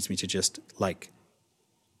maybe leads me to just like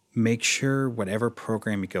make sure whatever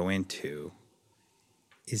program you go into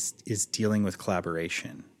is dealing with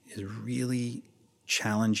collaboration, is really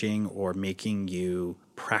challenging or making you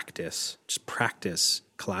practice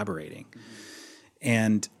collaborating.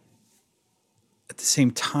 And at the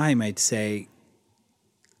same time, I'd say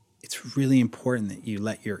it's really important that you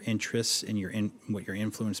let your interests and what you're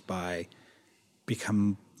influenced by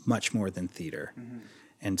become much more than theater.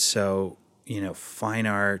 And so, fine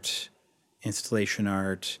art, installation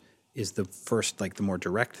art is the first, like the more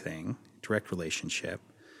direct relationship.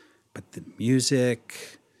 But the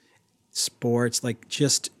music, sports, like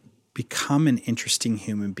just become an interesting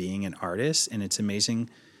human being and artist. And it's amazing.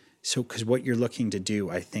 So, because what you're looking to do,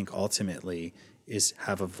 I think ultimately is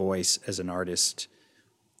have a voice as an artist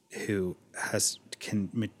who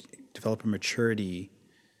can develop a maturity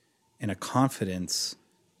and a confidence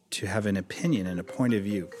to have an opinion and a point of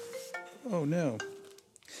view. Oh no.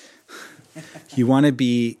 You want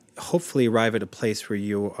to hopefully arrive at a place where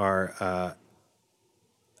you are a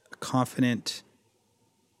confident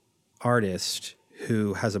artist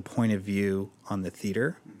who has a point of view on the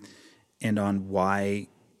theater and on why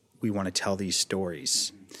we want to tell these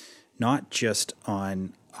stories. Not just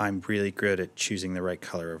on, I'm really good at choosing the right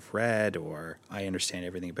color of red, or I understand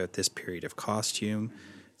everything about this period of costume.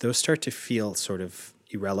 Those start to feel sort of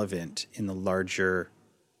irrelevant in the larger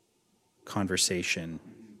conversation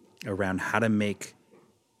around how to make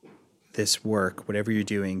this work, whatever you're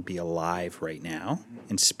doing, be alive right now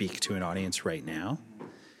and speak to an audience right now.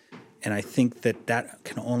 And I think that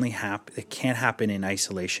can only happen, it can't happen in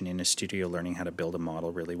isolation in a studio learning how to build a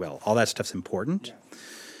model really well. All that stuff's important,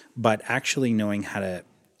 but actually knowing how to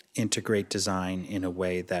integrate design in a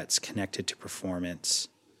way that's connected to performance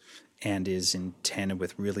and is in tandem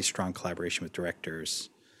with really strong collaboration with directors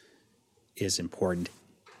is important.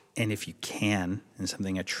 And if you can, and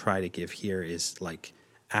something I try to give here is like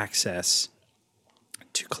access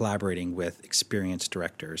to collaborating with experienced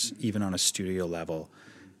directors, even on a studio level,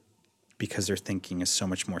 because their thinking is so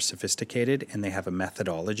much more sophisticated and they have a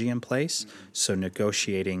methodology in place. So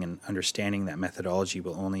negotiating and understanding that methodology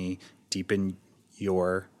will only deepen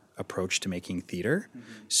your approach to making theater.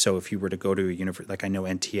 So if you were to go to a university, like I know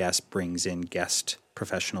NTS brings in guest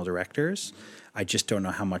professional directors, I just don't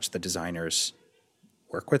know how much the designers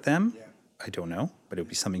work with them. I don't know, but it would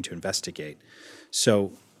be something to investigate.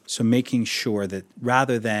 So making sure that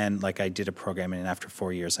rather than like I did a program and after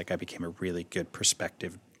 4 years, like I became a really good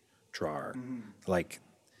perspective drawer, like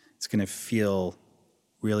it's going to feel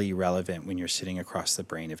really relevant when you're sitting across the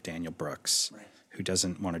brain of Daniel Brooks, who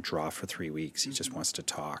doesn't want to draw for 3 weeks. He just wants to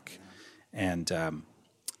talk. And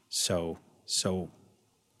so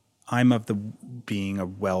I'm of the being a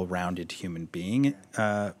well-rounded human being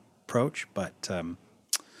approach, but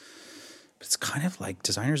it's kind of like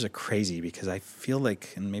designers are crazy because I feel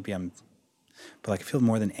like, and maybe but like I feel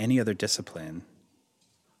more than any other discipline,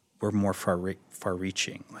 we're more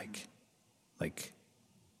far-reaching.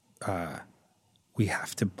 We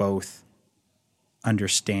have to both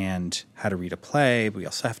understand how to read a play, but we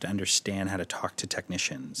also have to understand how to talk to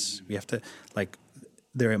technicians. We have to,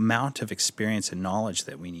 the amount of experience and knowledge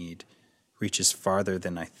that we need reaches farther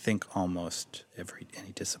than I think almost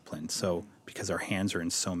any discipline. So because our hands are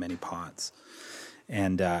in so many pots.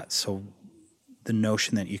 And so the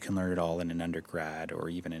notion that you can learn it all in an undergrad or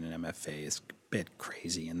even in an MFA is a bit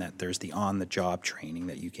crazy, and that there's the on-the-job training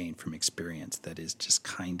that you gain from experience that is just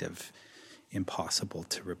kind of impossible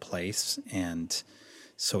to replace. And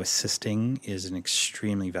so assisting is an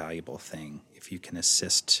extremely valuable thing. If you can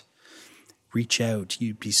assist, reach out.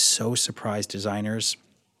 You'd be so surprised. Designers,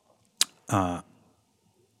 I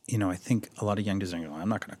think a lot of young designers are like, I'm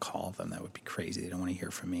not going to call them. That would be crazy. They don't want to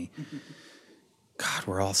hear from me. God,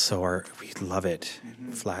 we're all we love it.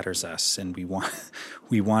 It flatters us, and we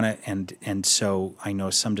want it. And so I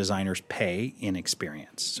know some designers pay in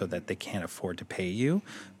experience so that they can't afford to pay you,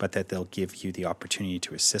 but that they'll give you the opportunity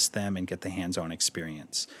to assist them and get the hands-on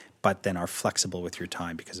experience, but then are flexible with your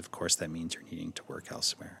time because, of course, that means you're needing to work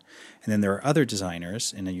elsewhere. And then there are other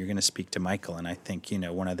designers, and you're going to speak to Michael, and I think,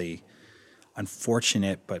 one of the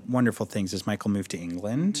unfortunate but wonderful things is Michael moved to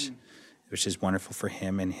England, which is wonderful for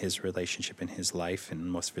him and his relationship in his life, and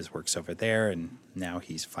most of his work's over there, and now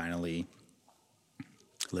he's finally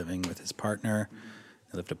living with his partner.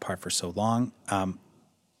 They lived apart for so long.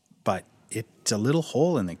 But it's a little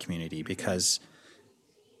hole in the community because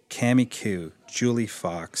Cami Koo, Julie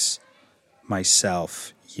Fox,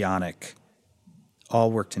 myself, Yannick, all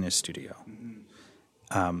worked in his studio.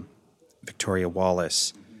 Victoria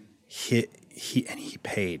Wallace, he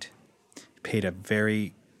paid a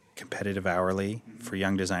very competitive hourly for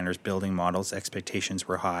young designers building models. Expectations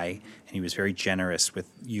were high, and he was very generous with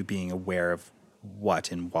you being aware of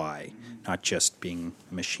what and why, not just being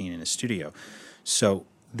a machine in a studio. So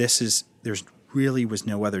there's really was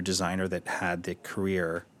no other designer that had the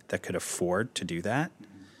career that could afford to do that,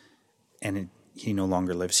 and he no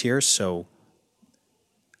longer lives here. So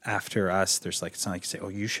after us, it's not like you say, oh,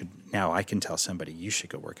 you should, now I can tell somebody you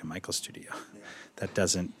should go work in Michael's studio. Yeah.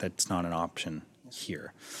 That's not an option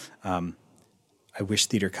here. I wish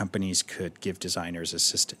theater companies could give designers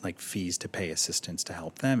fees to pay assistants to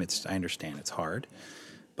help them. I understand it's hard,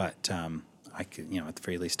 but I could, at the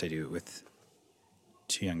very least I do it with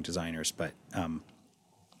 2 young designers, but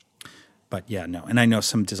yeah, no. And I know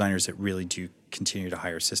some designers that really do continue to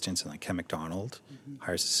hire assistants, and like Ken McDonald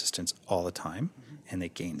hires assistants all the time, and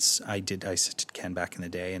it gains. I assisted Ken back in the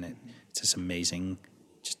day, and it's just amazing.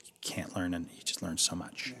 Just can't learn, and you just learn so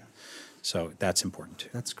much. Yeah. So that's important too.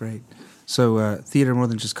 That's great. So theater, more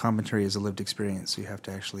than just commentary, is a lived experience. So you have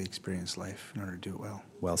to actually experience life in order to do it well.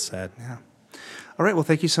 Well said. Yeah. All right. Well,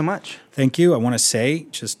 thank you so much. Thank you. I want to say,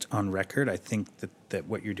 just on record, I think that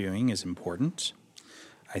what you're doing is important.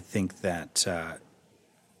 I think that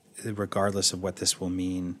regardless of what this will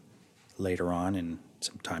mean later on in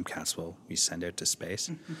some time capsule we send out to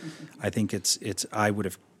space, I think I would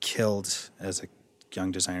have killed as a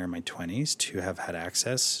young designer in my 20s to have had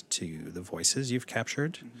access to the voices you've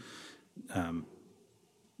captured,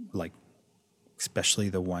 especially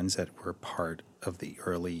the ones that were part of the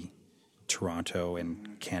early Toronto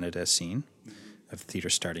and Canada scene of theater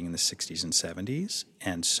starting in the 60s and 70s.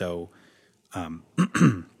 And so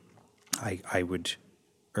I would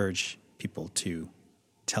urge people to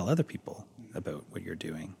tell other people about what you're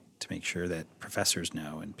doing, to make sure that professors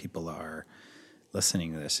know and people are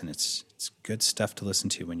listening to this, and it's good stuff to listen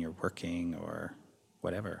to when you're working or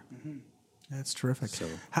whatever. Mm-hmm. That's terrific. So,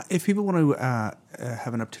 if people want to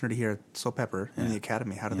have an opportunity here at Soul Pepper in the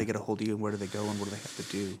Academy, how do they get a hold of you, and where do they go, and what do they have to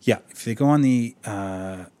do? Yeah, if they go on the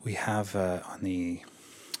we have on the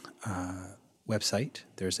website,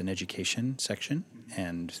 there's an education section,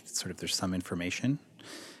 and there's some information.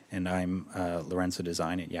 And I'm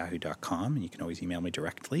lorenzodesign@yahoo.com, and you can always email me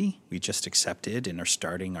directly. We just accepted and are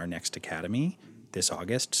starting our next academy this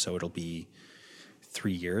August, so it'll be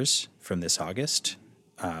 3 years from this August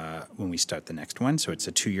when we start the next one. So it's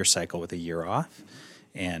a 2-year cycle with a year off,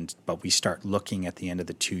 but we start looking at the end of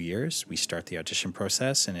the 2 years. We start the audition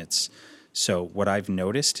process, and so what I've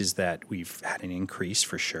noticed is that we've had an increase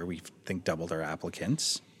for sure. We've doubled our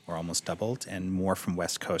applicants, or almost doubled, and more from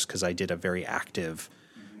West Coast, because I did a very active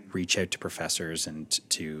reach out to professors and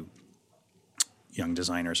to young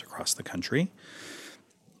designers across the country.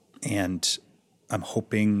 And I'm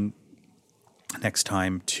hoping next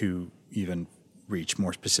time to even reach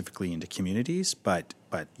more specifically into communities. But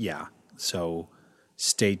yeah, so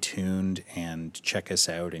stay tuned and check us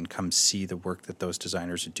out and come see the work that those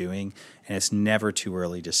designers are doing. And it's never too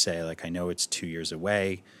early to say, I know it's 2 years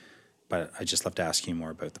away, but I just love to ask you more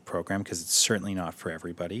about the program, because it's certainly not for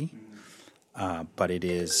everybody. But it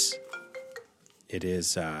is.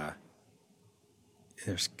 There's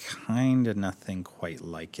kind of nothing quite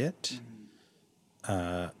like it,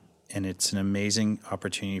 and it's an amazing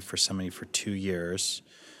opportunity for somebody for 2 years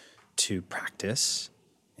to practice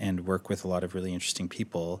and work with a lot of really interesting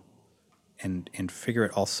people, and figure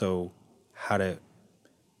out also how to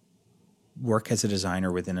work as a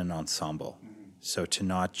designer within an ensemble. So to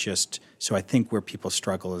not just, so I think where people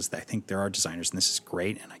struggle is that I think there are designers, and this is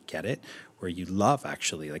great, and I get it, where you love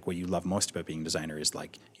actually, what you love most about being a designer is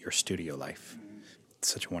your studio life.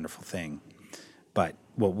 It's such a wonderful thing. But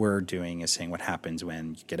what we're doing is saying what happens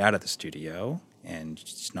when you get out of the studio, and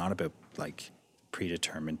it's not about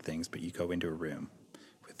predetermined things, but you go into a room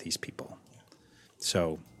with these people.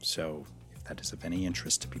 So if that is of any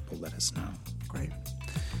interest to people, let us know. Great.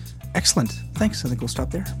 Excellent. Thanks. I think we'll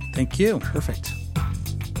stop there. Thank you. Perfect.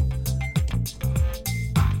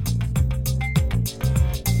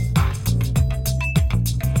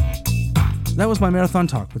 That was my marathon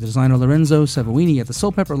talk with designer Lorenzo Savoini at the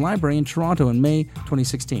Soulpepper Library in Toronto in May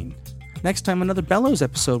 2016. Next time, another Bellows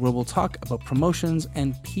episode where we'll talk about promotions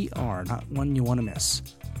and PR, not one you want to miss.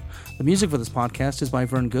 The music for this podcast is by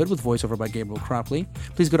Vern Good with voiceover by Gabriel Cropley.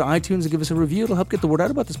 Please go to iTunes and give us a review. It'll help get the word out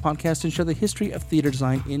about this podcast and share the history of theater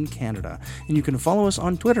design in Canada. And you can follow us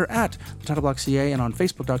on Twitter at thetitleBlockCA and on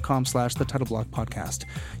Facebook.com/thetitleBlockPodcast.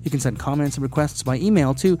 You can send comments and requests by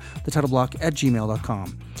email to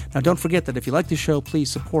thetitleBlock@gmail.com. Now, don't forget that if you like the show, please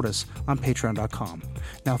support us on Patreon.com.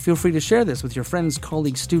 Now, feel free to share this with your friends,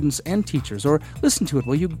 colleagues, students, and teachers, or listen to it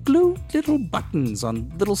while you glue little buttons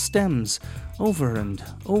on little stems over and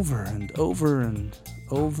over and over and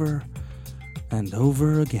over and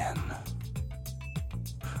over again.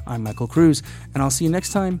 I'm Michael Cruz, and I'll see you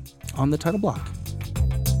next time on The Title Block.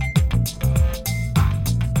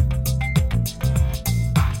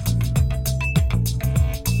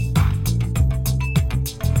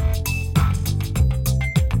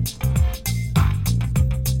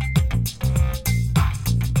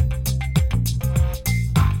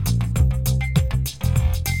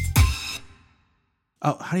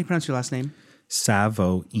 Oh, how do you pronounce your last name?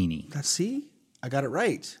 Savoini. See? I got it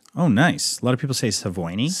right. Oh, nice. A lot of people say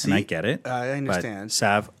Savoini, and I get it. I understand.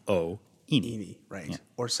 But Savoini. Eni, right. Yeah.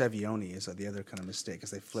 Or Savioni is the other kind of mistake, because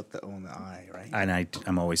they flip the O and the I, right? And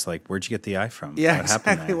I'm always like, where'd you get the I from? Yeah, what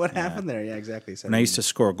happened exactly. there? What happened there? Yeah, exactly. When I used to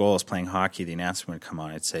score goals playing hockey, the announcement would come on.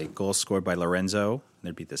 It'd say, goal scored by Lorenzo. And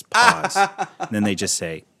there'd be this pause. And then they just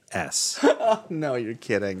say, S. No, you're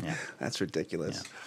kidding. Yeah. That's ridiculous. Yeah.